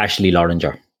Ashley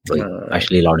Loringer. Right,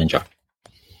 Ashley Loringer.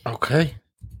 Okay.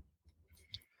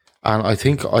 And I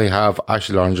think I have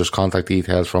Ashley Loringer's contact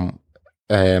details from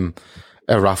a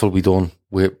raffle we done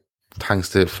with, thanks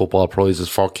to Football Prizes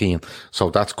for Keane. So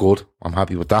that's good. I'm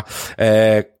happy with that.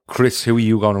 Chris, who are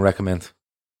you going to recommend?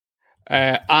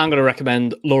 I'm going to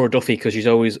recommend Laura Duffy because she's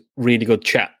always really good in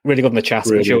the chat.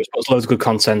 And she always puts loads of good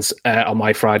content on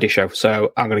my Friday show.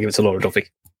 So I'm going to give it to Laura Duffy.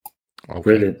 Okay.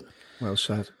 Brilliant. Well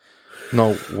said.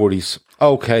 No worries.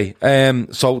 Okay.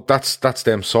 So that's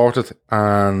them sorted,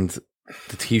 and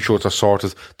the T-shirts are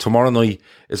sorted. Tomorrow night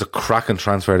is a cracking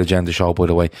Transfer Agenda show, by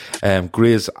the way.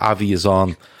 Grizz, Avi is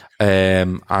on.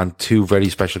 And 2 very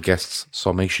special guests.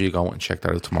 So make sure you go and check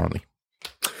that out tomorrow night.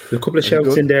 A couple of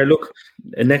shouts in there. Look,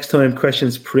 next time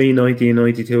questions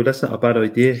pre-1992. That's not a bad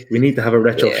idea. We need to have a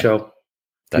retro show.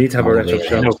 We need to have a retro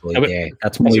show.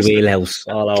 That's my wheelhouse.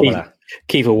 All over that.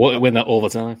 Keith will win that all the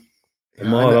time.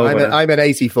 I'm an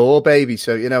 84 baby,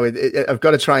 so I've got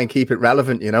to try and keep it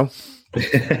relevant.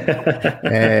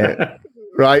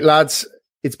 Right, lads.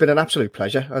 It's been an absolute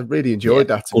pleasure. I really enjoyed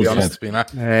that, to be honest.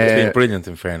 It's been brilliant,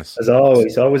 in fairness. As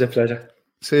always a pleasure.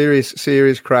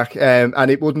 Serious crack.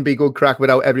 And it wouldn't be good crack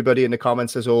without everybody in the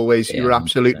comments, as always. You were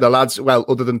absolute. The lads, well,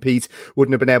 other than Pete,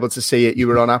 wouldn't have been able to see it. You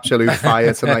were on absolute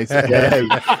fire tonight.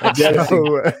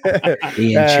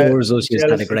 He ensures us just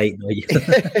had a great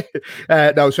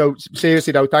night. So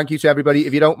seriously, though, thank you to everybody.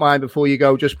 If you don't mind, before you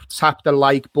go, just tap the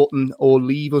like button or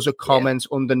leave us a comment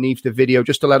underneath the video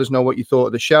just to let us know what you thought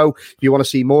of the show. If you want to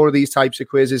see more of these types of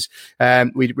quizzes,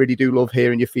 we really do love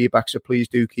hearing your feedback, so please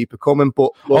do keep it coming.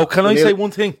 But look, can I say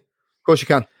one thing? Of course you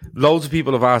can. Loads of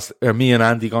people have asked, are me and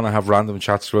Andy going to have random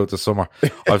chats throughout the summer?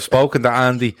 I've spoken to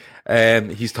Andy,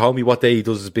 he's told me what day he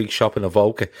does his big shop in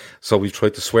Avoca, so we've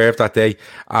tried to swerve that day,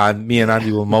 and me and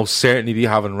Andy will most certainly be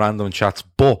having random chats,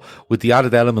 but with the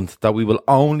added element that we will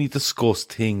only discuss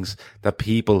things that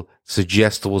people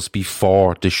suggest to us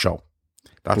before the show.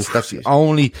 That's the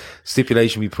only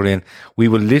stipulation we put in. We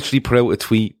will literally put out a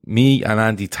tweet, me and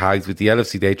Andy tagged with the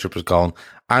LFC Day Trippers going,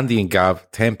 Andy and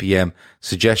Gav, 10 p.m,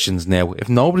 suggestions now. If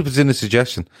nobody puts in a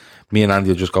suggestion, me and Andy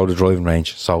will just go to the driving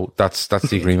range. So that's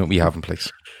the agreement we have in place.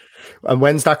 And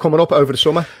when's that coming up, over the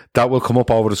summer? That will come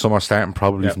up over the summer, starting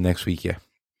probably from next week, yeah.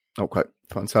 Okay,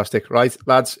 fantastic. Right,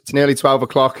 lads, it's nearly 12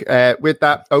 o'clock. With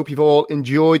that, hope you've all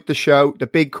enjoyed the show, the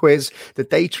big quiz, the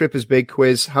Day Trippers big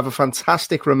quiz. Have a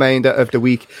fantastic remainder of the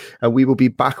week, and we will be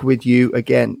back with you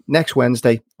again next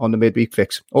Wednesday on the Midweek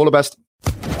Fix. All the best.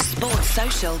 Sports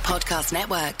Social Podcast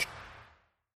Network.